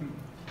house that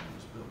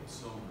was built.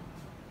 So,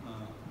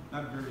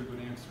 not a very good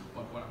answer.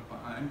 But what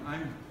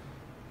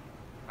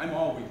I'm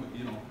always,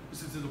 you know,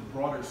 this is a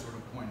broader sort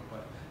of point,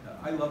 but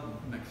I love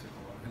Mexico.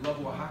 I love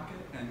Oaxaca,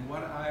 and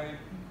what I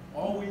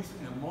always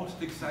am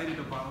most excited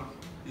about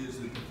is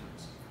the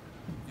difference.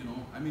 You know,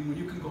 I mean, when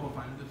you can go and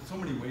find, there's so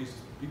many ways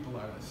people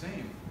are the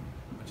same,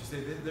 but you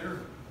say they're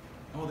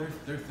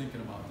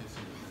thinking about this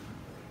in a different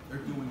way.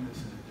 They're doing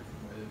this in a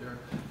different way.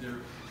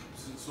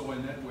 So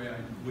in that way, I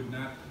would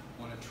not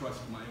want to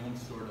trust my own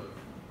sort of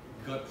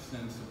gut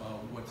sense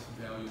about what's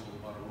valuable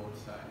about a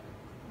roadside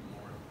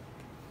memorial.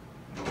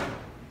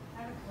 I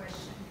have a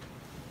question.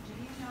 Do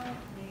you know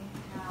if they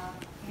have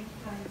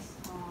influence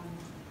on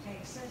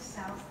Texas,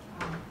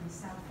 in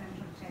South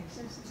Central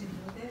Texas, to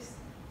do this?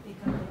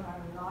 Because there are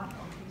a lot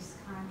of these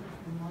kind of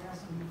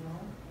memorials on the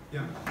road.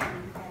 Yeah.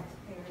 In that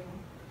area.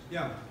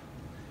 Yeah.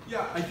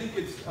 Yeah, I think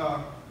it's,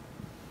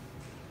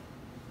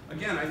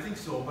 Again, I think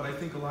so, but I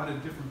think a lot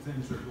of different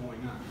things are going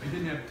on. I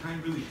didn't have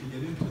time really to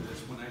get into this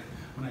when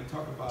I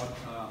talk about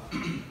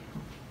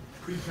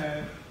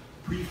prefab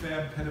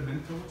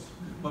pedimentos,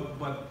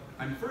 but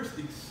I'm first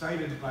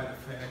excited by the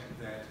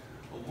fact that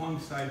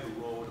alongside the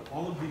road,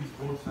 all of these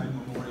roadside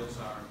memorials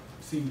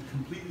seem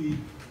completely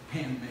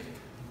handmade.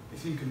 They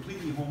seem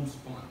completely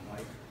homespun,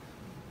 like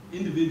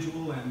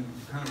individual and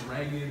kind of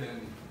ragged.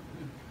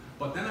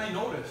 But then I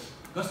notice,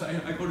 because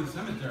I go to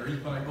cemeteries,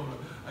 but I go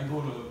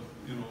to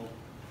you know,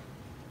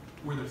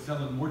 where they're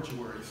selling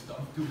mortuary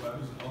stuff too.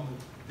 All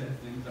the dead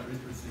things are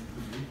interesting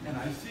to me, and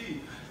I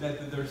see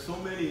that there's so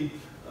many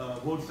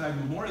roadside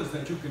memorials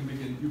that you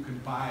can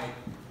buy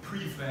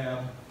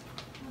prefab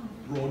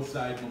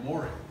roadside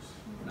memorials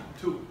now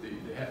too.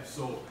 They have,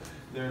 so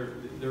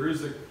there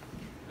is a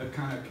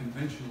kind of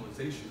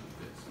conventionalization of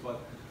this, but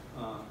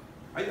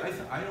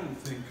I don't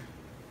think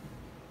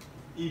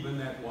even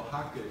that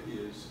Oaxaca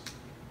is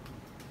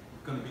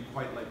going to be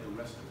quite like the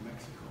rest of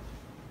Mexico,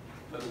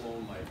 let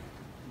alone like.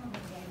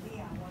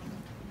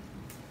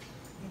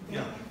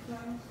 Yeah.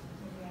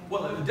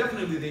 Well,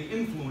 definitely they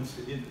influence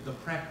the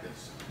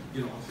practice,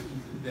 you know,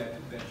 that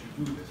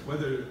you do this.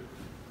 Whether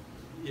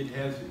it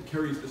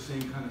carries the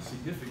same kind of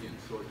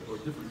significance or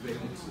different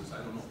valences, I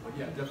don't know. But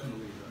yeah,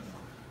 definitely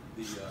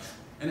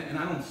and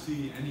I don't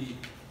see any.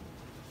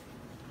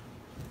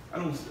 I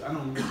don't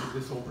look at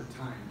this over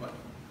time, but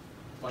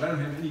I don't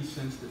have any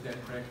sense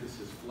that practice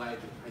is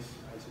flagging. It's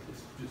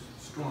just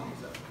strong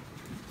as ever.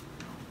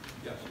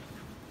 Yes.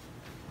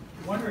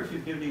 I wonder if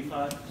you've given any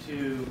thought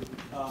to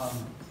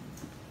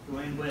the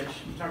way in which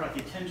you talk about the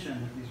attention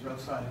that these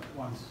roadside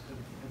ones have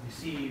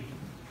received.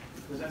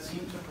 Does that seem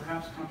to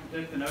perhaps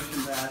contradict the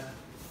notion that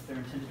they're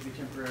intended to be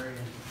temporary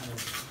and kind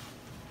of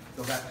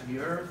go back to the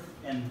earth?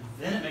 And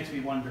then it makes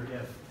me wonder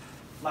if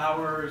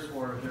flowers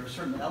or there are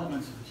certain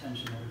elements of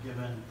attention that are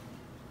given,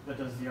 but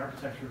does the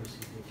architecture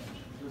receive the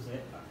attention? Does the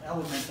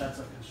element that's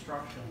a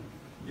construction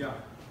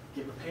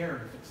get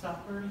repaired or fixed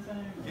up or anything?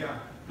 Or? Yeah,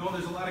 no,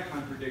 there's a lot of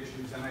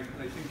contradictions, and I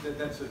think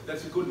that's a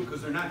good one,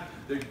 because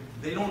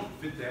they don't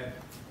fit that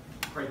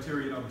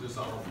criterion of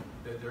dissolving.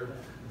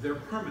 They're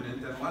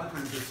permanent, and a lot of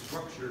times the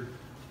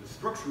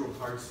structural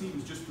part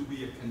seems just to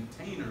be a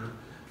container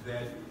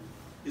that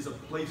is a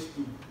place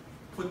to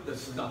put the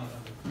stuff.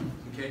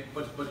 Okay,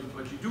 but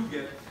you do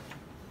get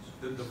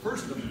the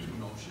first of the two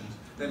notions,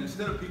 that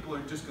instead of people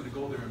are just going to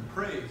go there and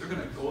pray, they're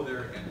going to go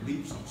there and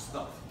leave some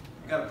stuff.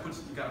 You got to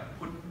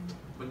put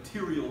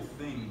material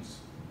things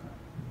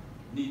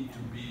need to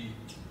be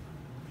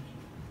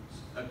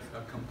a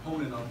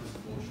component of this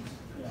devotion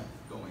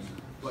going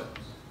on. But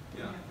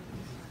yeah.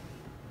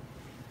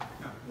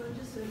 Well,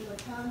 just a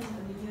comment.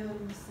 I mean, you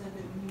said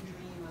that when you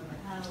dream of a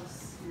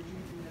house, you're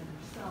dreaming of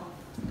yourself,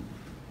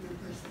 your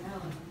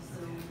personality.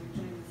 So when you're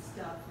dreaming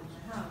stuff in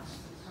the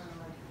house, it's kind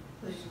of like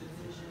putting the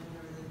vision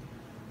or the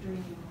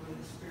dream or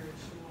the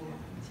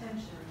spiritual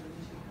intention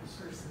into your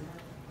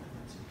personality.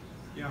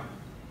 Yeah.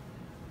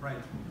 Right.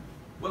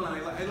 Well, and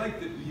I like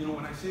that, you know,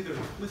 when I say they're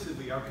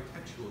explicitly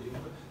architectural, you know,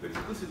 they're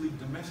explicitly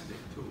domestic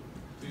too.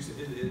 So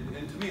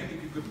and to me, I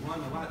think you could run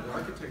a lot. The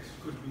architects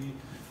could be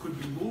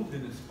moved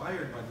and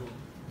inspired by the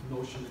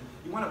notion that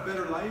you want a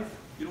better life.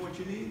 You know what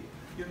you need?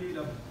 You need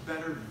a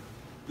better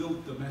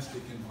built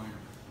domestic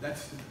environment.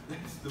 That's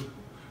the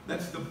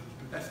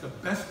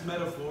best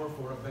metaphor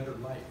for a better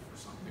life or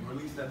something, or at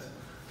least that's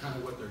kind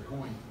of what they're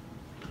going,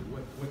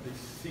 what they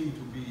seem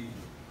to be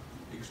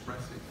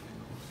expressing.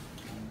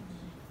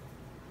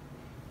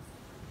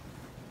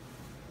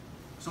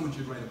 Someone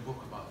should write a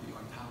book about the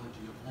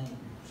ontology of home or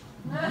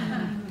something.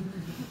 Yeah.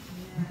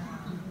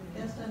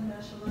 Best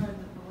unmeasured learn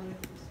that the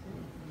life is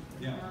good.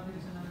 Yeah. Now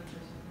there's another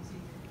person who's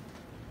eager.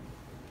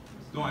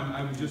 No,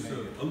 I was just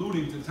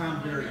alluding to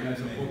Tom Berry has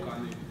a book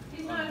on the.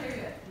 He's not here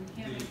yet. We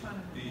can't make fun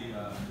of him.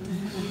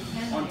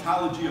 The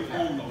ontology of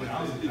home, though,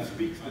 it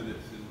speaks to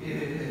this.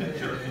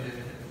 Sure.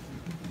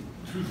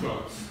 Two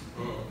thoughts.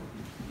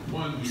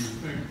 One, do you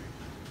think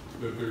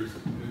that there's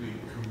any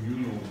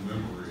communal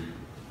memory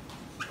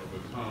of a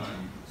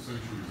time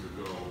centuries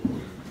ago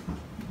when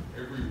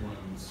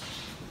everyone's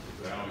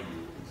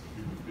value as a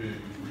human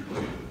being was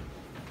related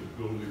to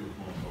building a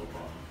home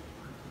upon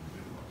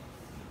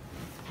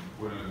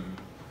when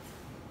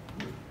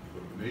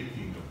the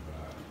making of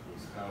that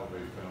was how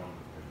they found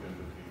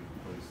identity and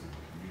place in the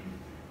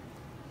community?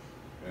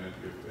 And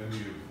if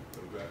any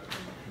of that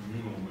kind of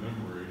communal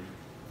memory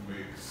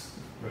makes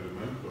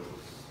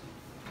pedimentos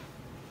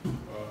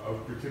of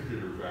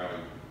particular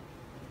value.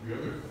 The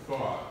other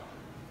thought,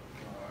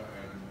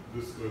 and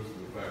this goes to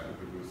the fact that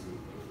there was a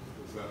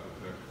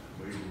Zapotec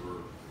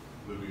laborer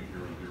living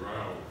here in Deer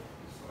Isle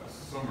this last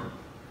summer,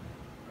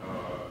 and I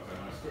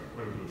spent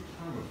quite a bit of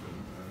time with him,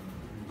 and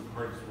he was the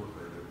hardest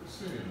worker I'd ever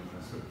seen, and I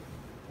said,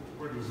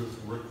 where does this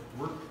work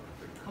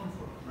ethic come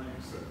from? And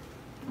he said,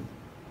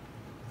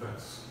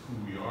 that's who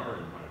we are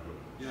in my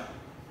village. Yeah,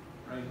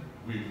 right.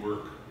 We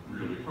work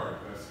really hard.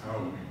 That's how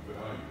we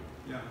value.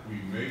 Yeah. We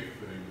make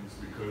things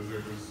because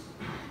there was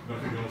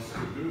nothing else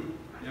to do.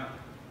 Yeah.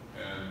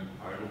 And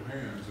idle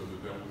hands are the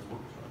devil's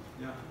workshop.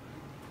 Yeah.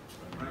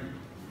 And Right. we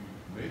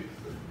make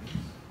things.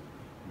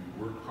 We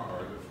work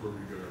hard, that's where we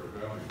get our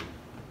value.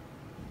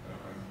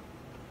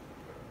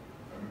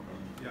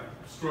 I'm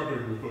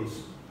struggling with those.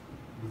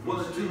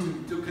 Well,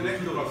 to connect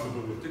two those,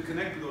 possibilities. to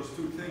connect those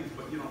two things,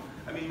 but you know,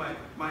 I mean,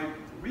 my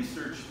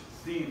research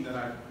theme that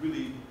I'm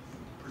really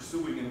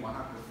pursuing in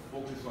Oaxaca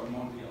focuses on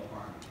Monte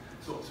Albán.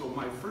 So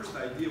my first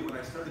idea when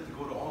I started to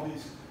go to all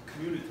these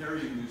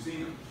communitarian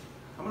museums,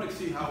 I want to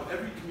see how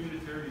every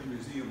communitarian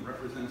museum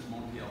represents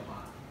Monte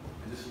Albán,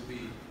 and this will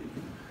be.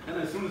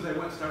 And as soon as I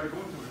started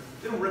going to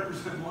it, they don't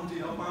represent Monte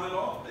Albán at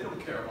all. They don't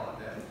care about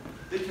that.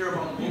 They care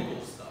about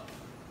local stuff.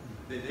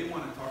 They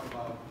want to talk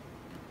about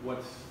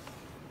what's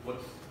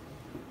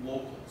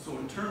local. So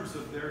in terms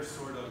of their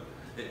sort of,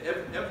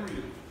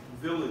 every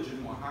village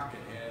in Oaxaca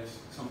has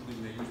something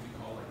they usually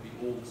call like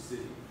the old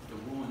city, the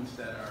ruins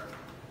that are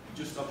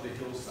just up the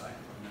hillside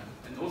from them.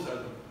 And those are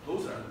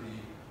the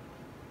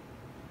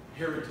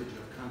heritage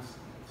of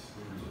consequence.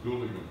 There's a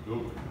building of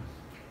buildings.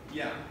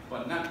 Yeah,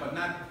 but not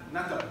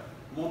the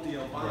Monte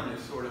Albán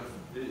is sort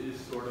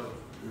of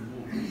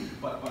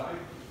removed. But I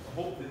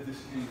hope that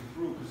this came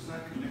through because it's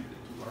not connected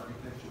to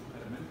architectural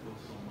pedimento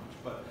so much.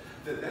 But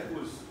that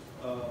was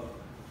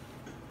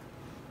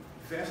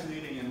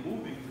fascinating and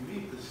moving to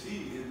me to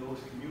see in those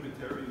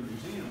communitarian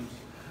museums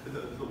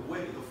the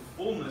way, the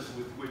fullness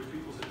with which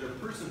people said their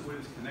personhood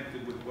is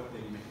connected with what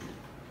they make.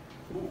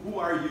 Who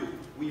are you?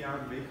 We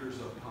are makers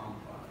of palm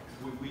products.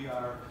 We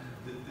are.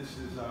 This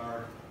is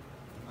our.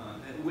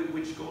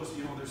 Which goes,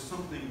 you know, there's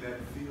something that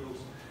feels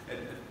at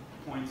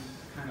points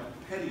kind of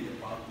petty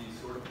about these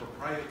sort of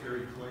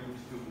proprietary claims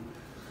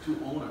to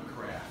own a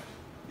craft.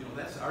 You know,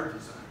 that's our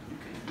design. You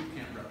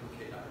can't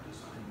replicate our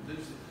design.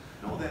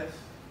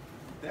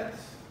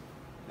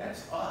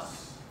 That's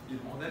us. You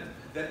know,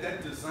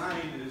 that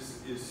design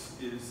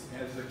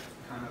has a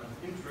kind of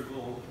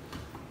integral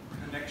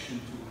connection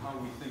to how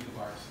we think of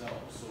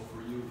ourselves. So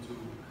for you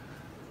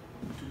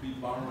to be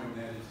borrowing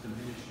that is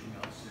diminishing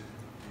us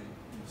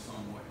in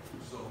some way.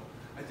 So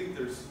I think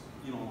there's,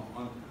 you know,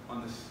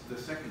 on the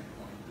second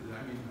point,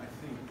 I mean, I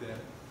think that,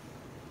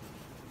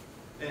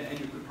 and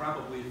you could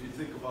probably, if you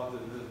think about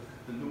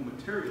the new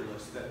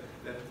materialists, that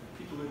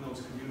people in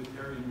those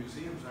communitarian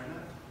museums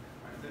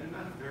they're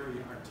not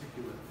very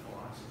articulate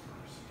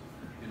philosophers.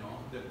 You know,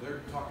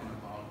 they're talking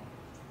about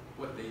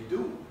what they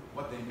do,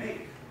 what they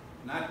make,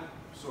 not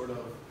sort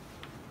of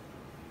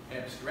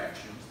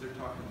abstractions. They're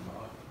talking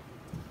about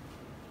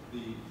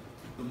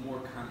the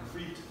more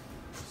concrete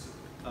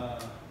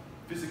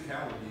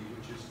physicality,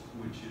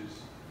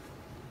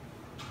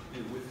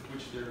 with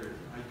which their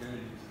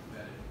identity is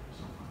embedded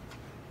somehow.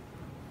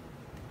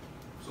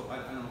 So I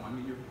don't know. I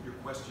mean, your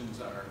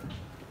questions are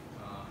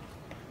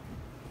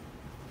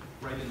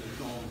right in the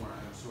zone where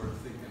I'm sort of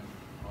thinking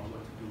what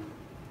to do,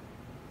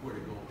 where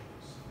to go with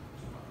this.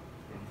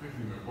 I'm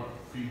thinking that what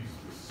feeds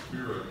the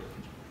spirit,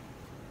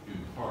 in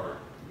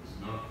part, is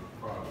not the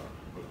product,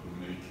 but the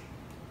making.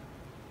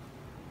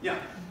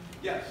 Yeah.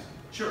 Yes.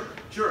 Sure.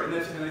 And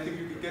I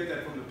think you could get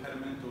that from the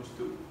pedimentos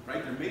too,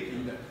 right? They're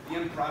making that the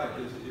end product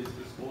is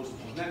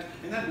disposable.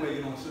 And that way,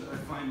 you know, so I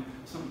find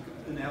some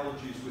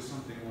analogies with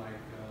something like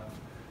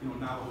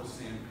Navajo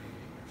sand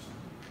painting or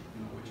something,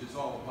 you know, which is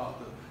all about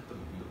the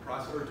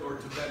process, or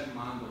Tibetan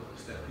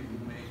mandalas that people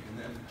make, and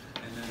then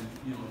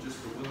you know, just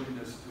the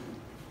willingness to,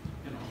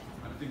 you know,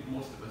 I think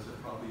most of us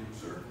have probably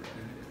observed that,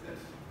 and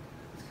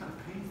it's kind of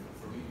painful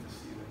for me to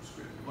see them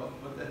script, but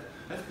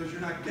that's because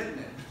you're not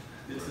getting it.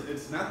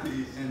 It's not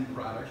the end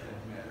product that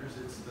matters.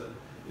 It's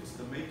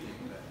the making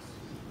that's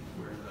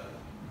where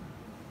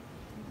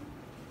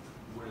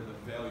the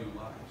value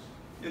lies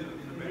in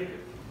the making.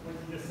 What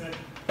you just said,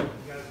 you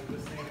guys were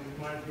just saying, we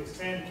wanted to be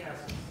sand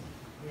castles.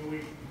 I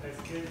mean, as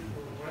kids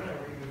or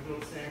whatever, you would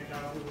build sand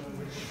castles and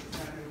we just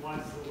kind of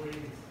watch the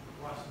waves,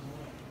 wash them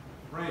away.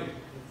 Right.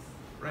 It's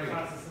Right. the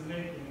process of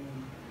making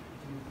and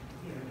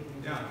you know,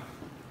 getting. Yeah.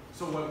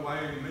 So why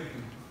are you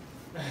making?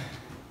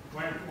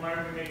 Why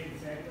are we making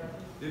sand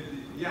castles?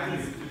 Yeah,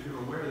 if you're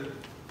aware that.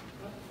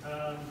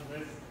 I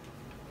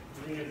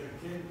think as a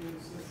kid, it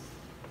was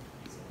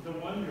just the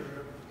wonder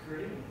of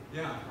creating,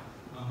 Yeah.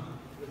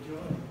 the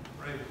joy.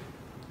 Right.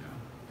 Yeah.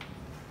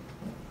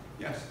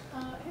 Yes. I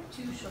have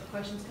two short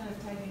questions, kind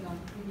of tagging on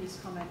previous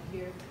comment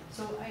here.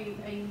 So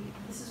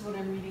this is what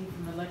I'm reading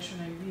from the lecture,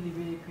 and I really,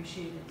 really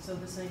appreciate it. So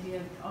this idea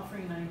of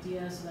offering an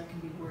idea, so that can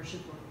be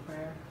worship or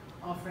prayer,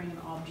 offering an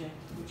object,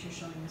 which you're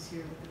showing us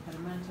here with the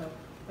pedimento,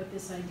 but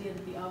this idea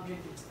that the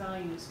object, its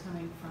value is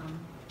coming from,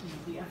 you know,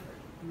 the effort,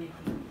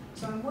 making.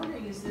 So I'm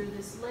wondering, is there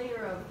this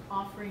layer of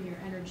offering your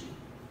energy,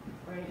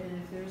 right?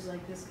 And if there's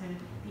like this kind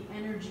of the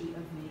energy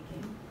of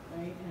making,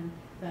 right? And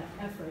that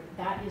effort,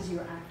 that is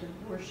your act of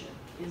worship,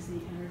 is the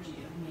energy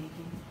of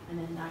making, and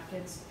then that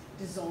gets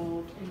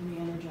dissolved and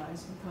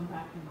re-energized and come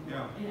back in the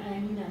world. Yeah. And I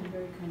mean that in a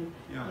very kind of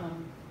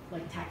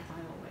like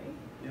tactile way.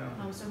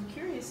 Yeah. So I'm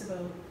curious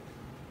about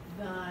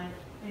that,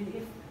 and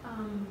if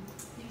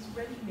these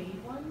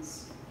ready-made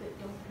ones that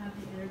don't have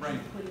the energy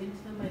put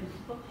into them by the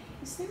people,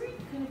 is there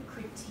any kind of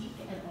critique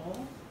at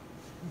all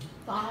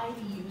by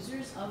the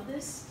users of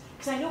this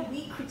because I know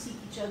we critique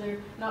each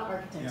other, not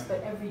architects, Yeah.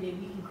 but every day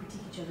we can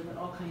critique each other about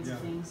all kinds of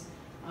Yeah. things.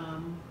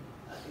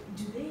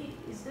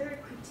 Is there a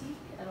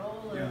critique at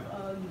all of,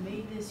 Yeah. you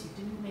made this, you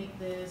didn't make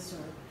this,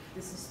 or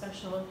this is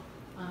special?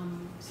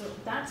 So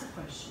that's a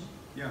question.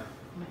 Yeah.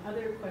 My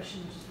other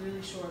question, which is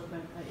really short,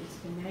 but it's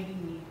been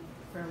nagging me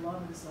for a lot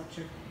of this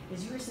lecture,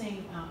 is you were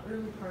saying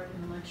early part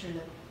in the lecture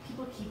that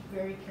people keep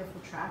very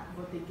careful track of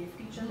what they gift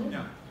each other,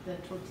 Yeah. the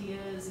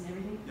tortillas and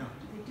everything. Yeah.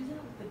 Do they do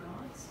that with the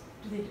gods?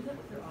 Do they do that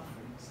with their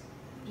offerings?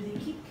 Do they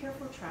keep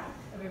careful track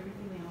of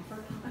everything they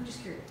offer? I'm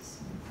just curious.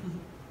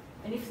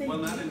 And if they Well,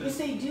 not do, in if this-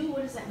 they do,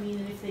 what does that mean?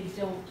 And if they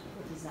don't,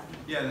 what does that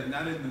mean? Yeah,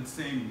 not in the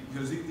same,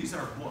 because these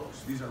are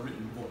books, these are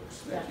written books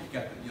that Yeah. you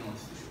get, you know,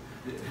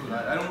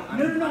 I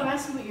don't. No, I'm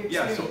asking what your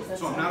Yeah, experience. so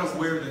that's I'm all not saying.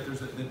 aware that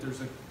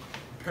there's a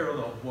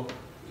parallel book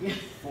Yeah.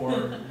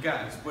 for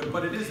guys,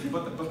 but it is,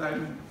 but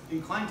I'm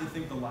inclined to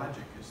think the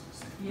logic is the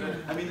same. Yeah.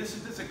 I mean, this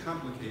is a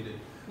complicated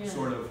Yeah.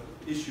 sort of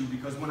issue,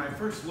 because when I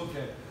first look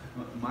at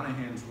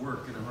Monahan's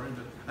work, and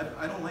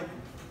I don't like,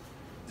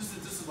 this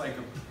is like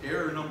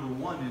error number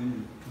one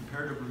in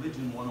comparative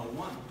religion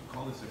 101, to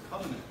call this a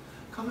covenant.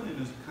 Covenant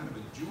is kind of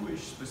a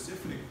Jewish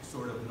specific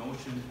sort of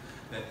notion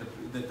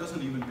that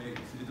doesn't even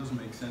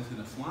make sense in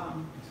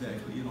Islam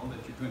exactly, you know,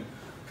 that you can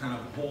kind of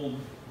hold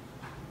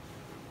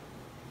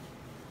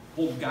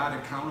God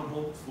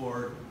accountable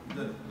for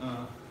the,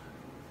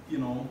 you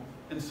know,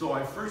 and so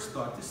I first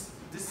thought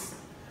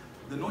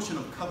the notion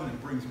of covenant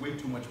brings way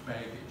too much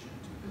baggage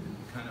into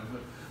it, kind of,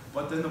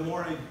 but then the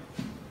more I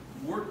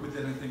work with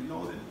it, I think,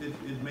 no,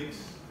 it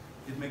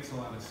makes a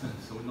lot of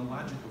sense. So in the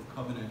logic of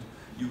covenant,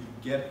 you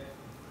get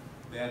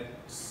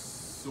that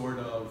sort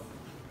of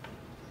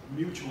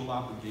mutual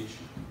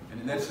obligation,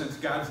 and in that sense,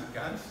 God's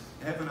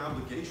have an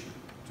obligation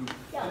to.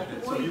 Yeah, like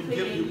the so more you put in,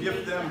 give you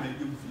them get that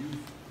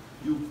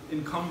you've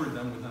encumbered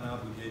them with an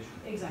obligation.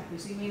 Exactly.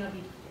 So you may not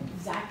be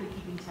exactly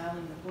keeping tally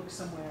in the book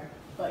somewhere,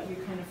 but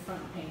you're kind of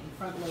front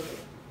loaded.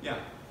 Yeah,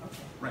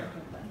 Okay. right.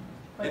 Okay, but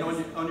And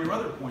it's- on your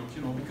other point,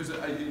 you know, because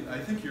I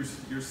think your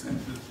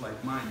sense is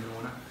like mine,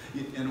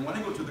 you know, when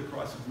I go to the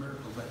Cross of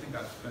Miracles, I think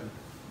I've spent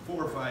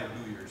 4 or 5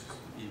 New Year's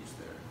Eves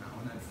there now,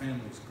 and that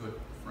family's good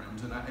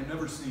friends, and I've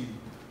never seen,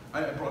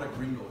 I brought a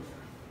gringo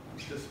there. I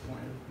was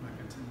disappointed, I'm not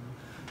gonna tell you.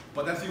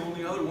 But that's the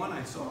only other one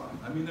I saw.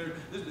 I mean,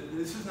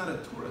 this is not a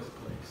tourist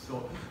place,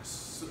 so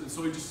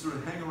we just sort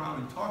of hang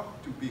around and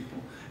talk to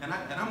people, and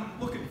I'm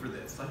looking for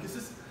this. Like, is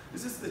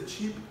this the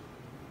cheap?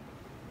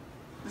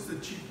 This is the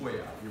cheap way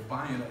out. You're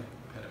buying a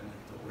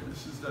pedimento, or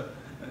this is the,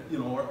 you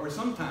know, or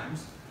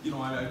sometimes, you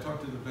know, I talk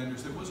to the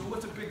vendors. Say, well, so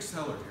what's a big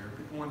seller here?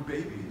 People want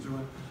babies, or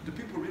do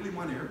people really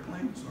want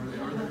airplanes, or they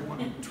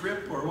want a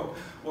trip, or what,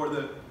 or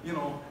the, you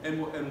know,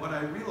 and what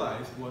I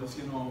realized was,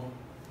 you know,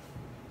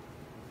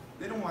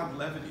 they don't want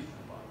levity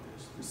about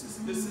this.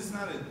 This is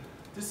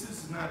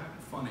not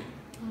funny,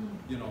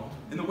 you know.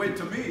 In the way,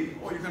 to me,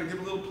 oh, you're going to give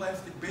a little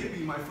plastic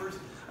baby my first.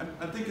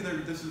 I'm thinking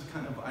this is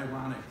kind of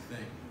ironic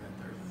thing that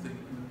they're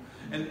thinking.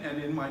 And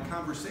in my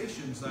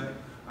conversations,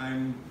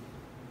 I'm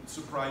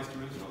surprised to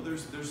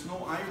realize, there's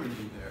no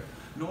irony there,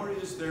 nor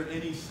is there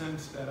any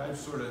sense that I've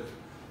sort of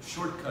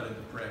shortcutted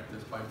the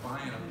practice by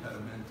buying a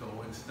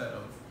pedimento instead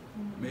of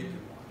making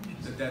one.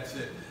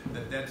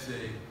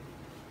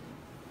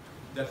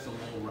 That's a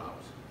low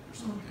route or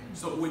something.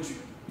 So which it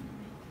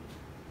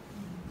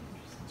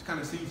kind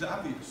of seems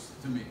obvious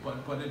to me, but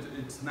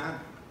it's not.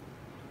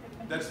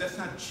 That's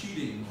not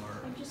cheating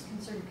or. I'm just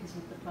concerned because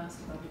with the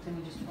plastic objects, I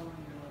mean, just following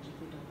your logic,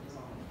 they don't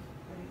dissolve,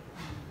 right?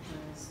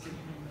 Whereas the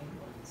handmade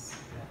ones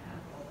that have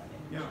all that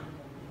energy,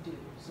 they do.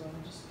 So I'm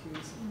just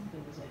curious if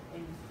there was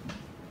any.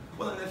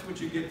 Well, and that's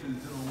what you get to, you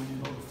know, when you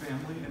know the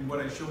family, and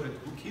what I showed at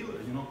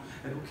Ukila, you know.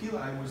 At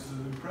Ukila, I was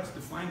impressed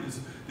to find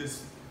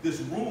this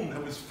room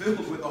that was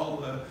filled with all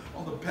the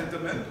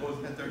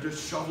pedimentos that they're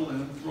just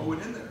shoveling and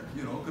throwing in there,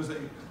 you know, because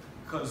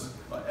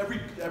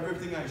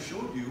everything I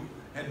showed you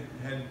had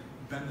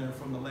been there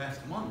from the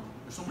last month.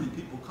 There's so many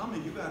people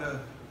coming, you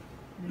gotta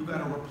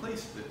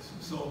replace this.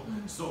 So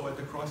at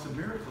the Cross of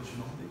Miracles, you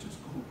know, they just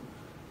go,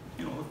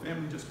 you know, the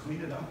family just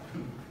clean it up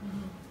and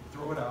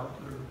throw it out.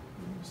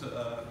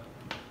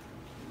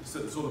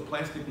 So the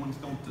plastic ones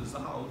don't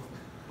dissolve,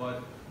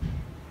 but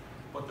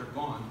they're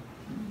gone.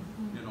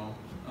 You know,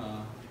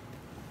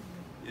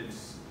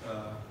 it's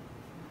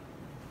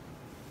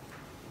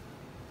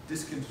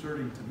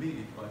disconcerting to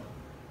me, but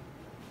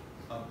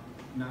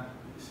not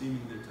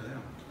seemingly to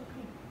them.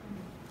 Okay.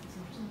 That's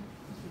interesting.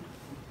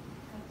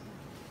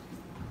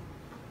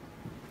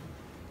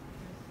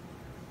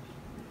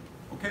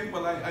 Okay,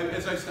 well,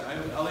 as I said,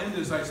 I'll end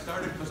as I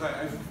started, because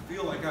I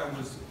feel like I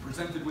was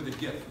presented with a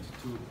gift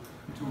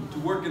to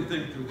work and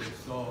think through this.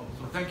 So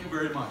thank you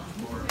very much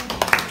for.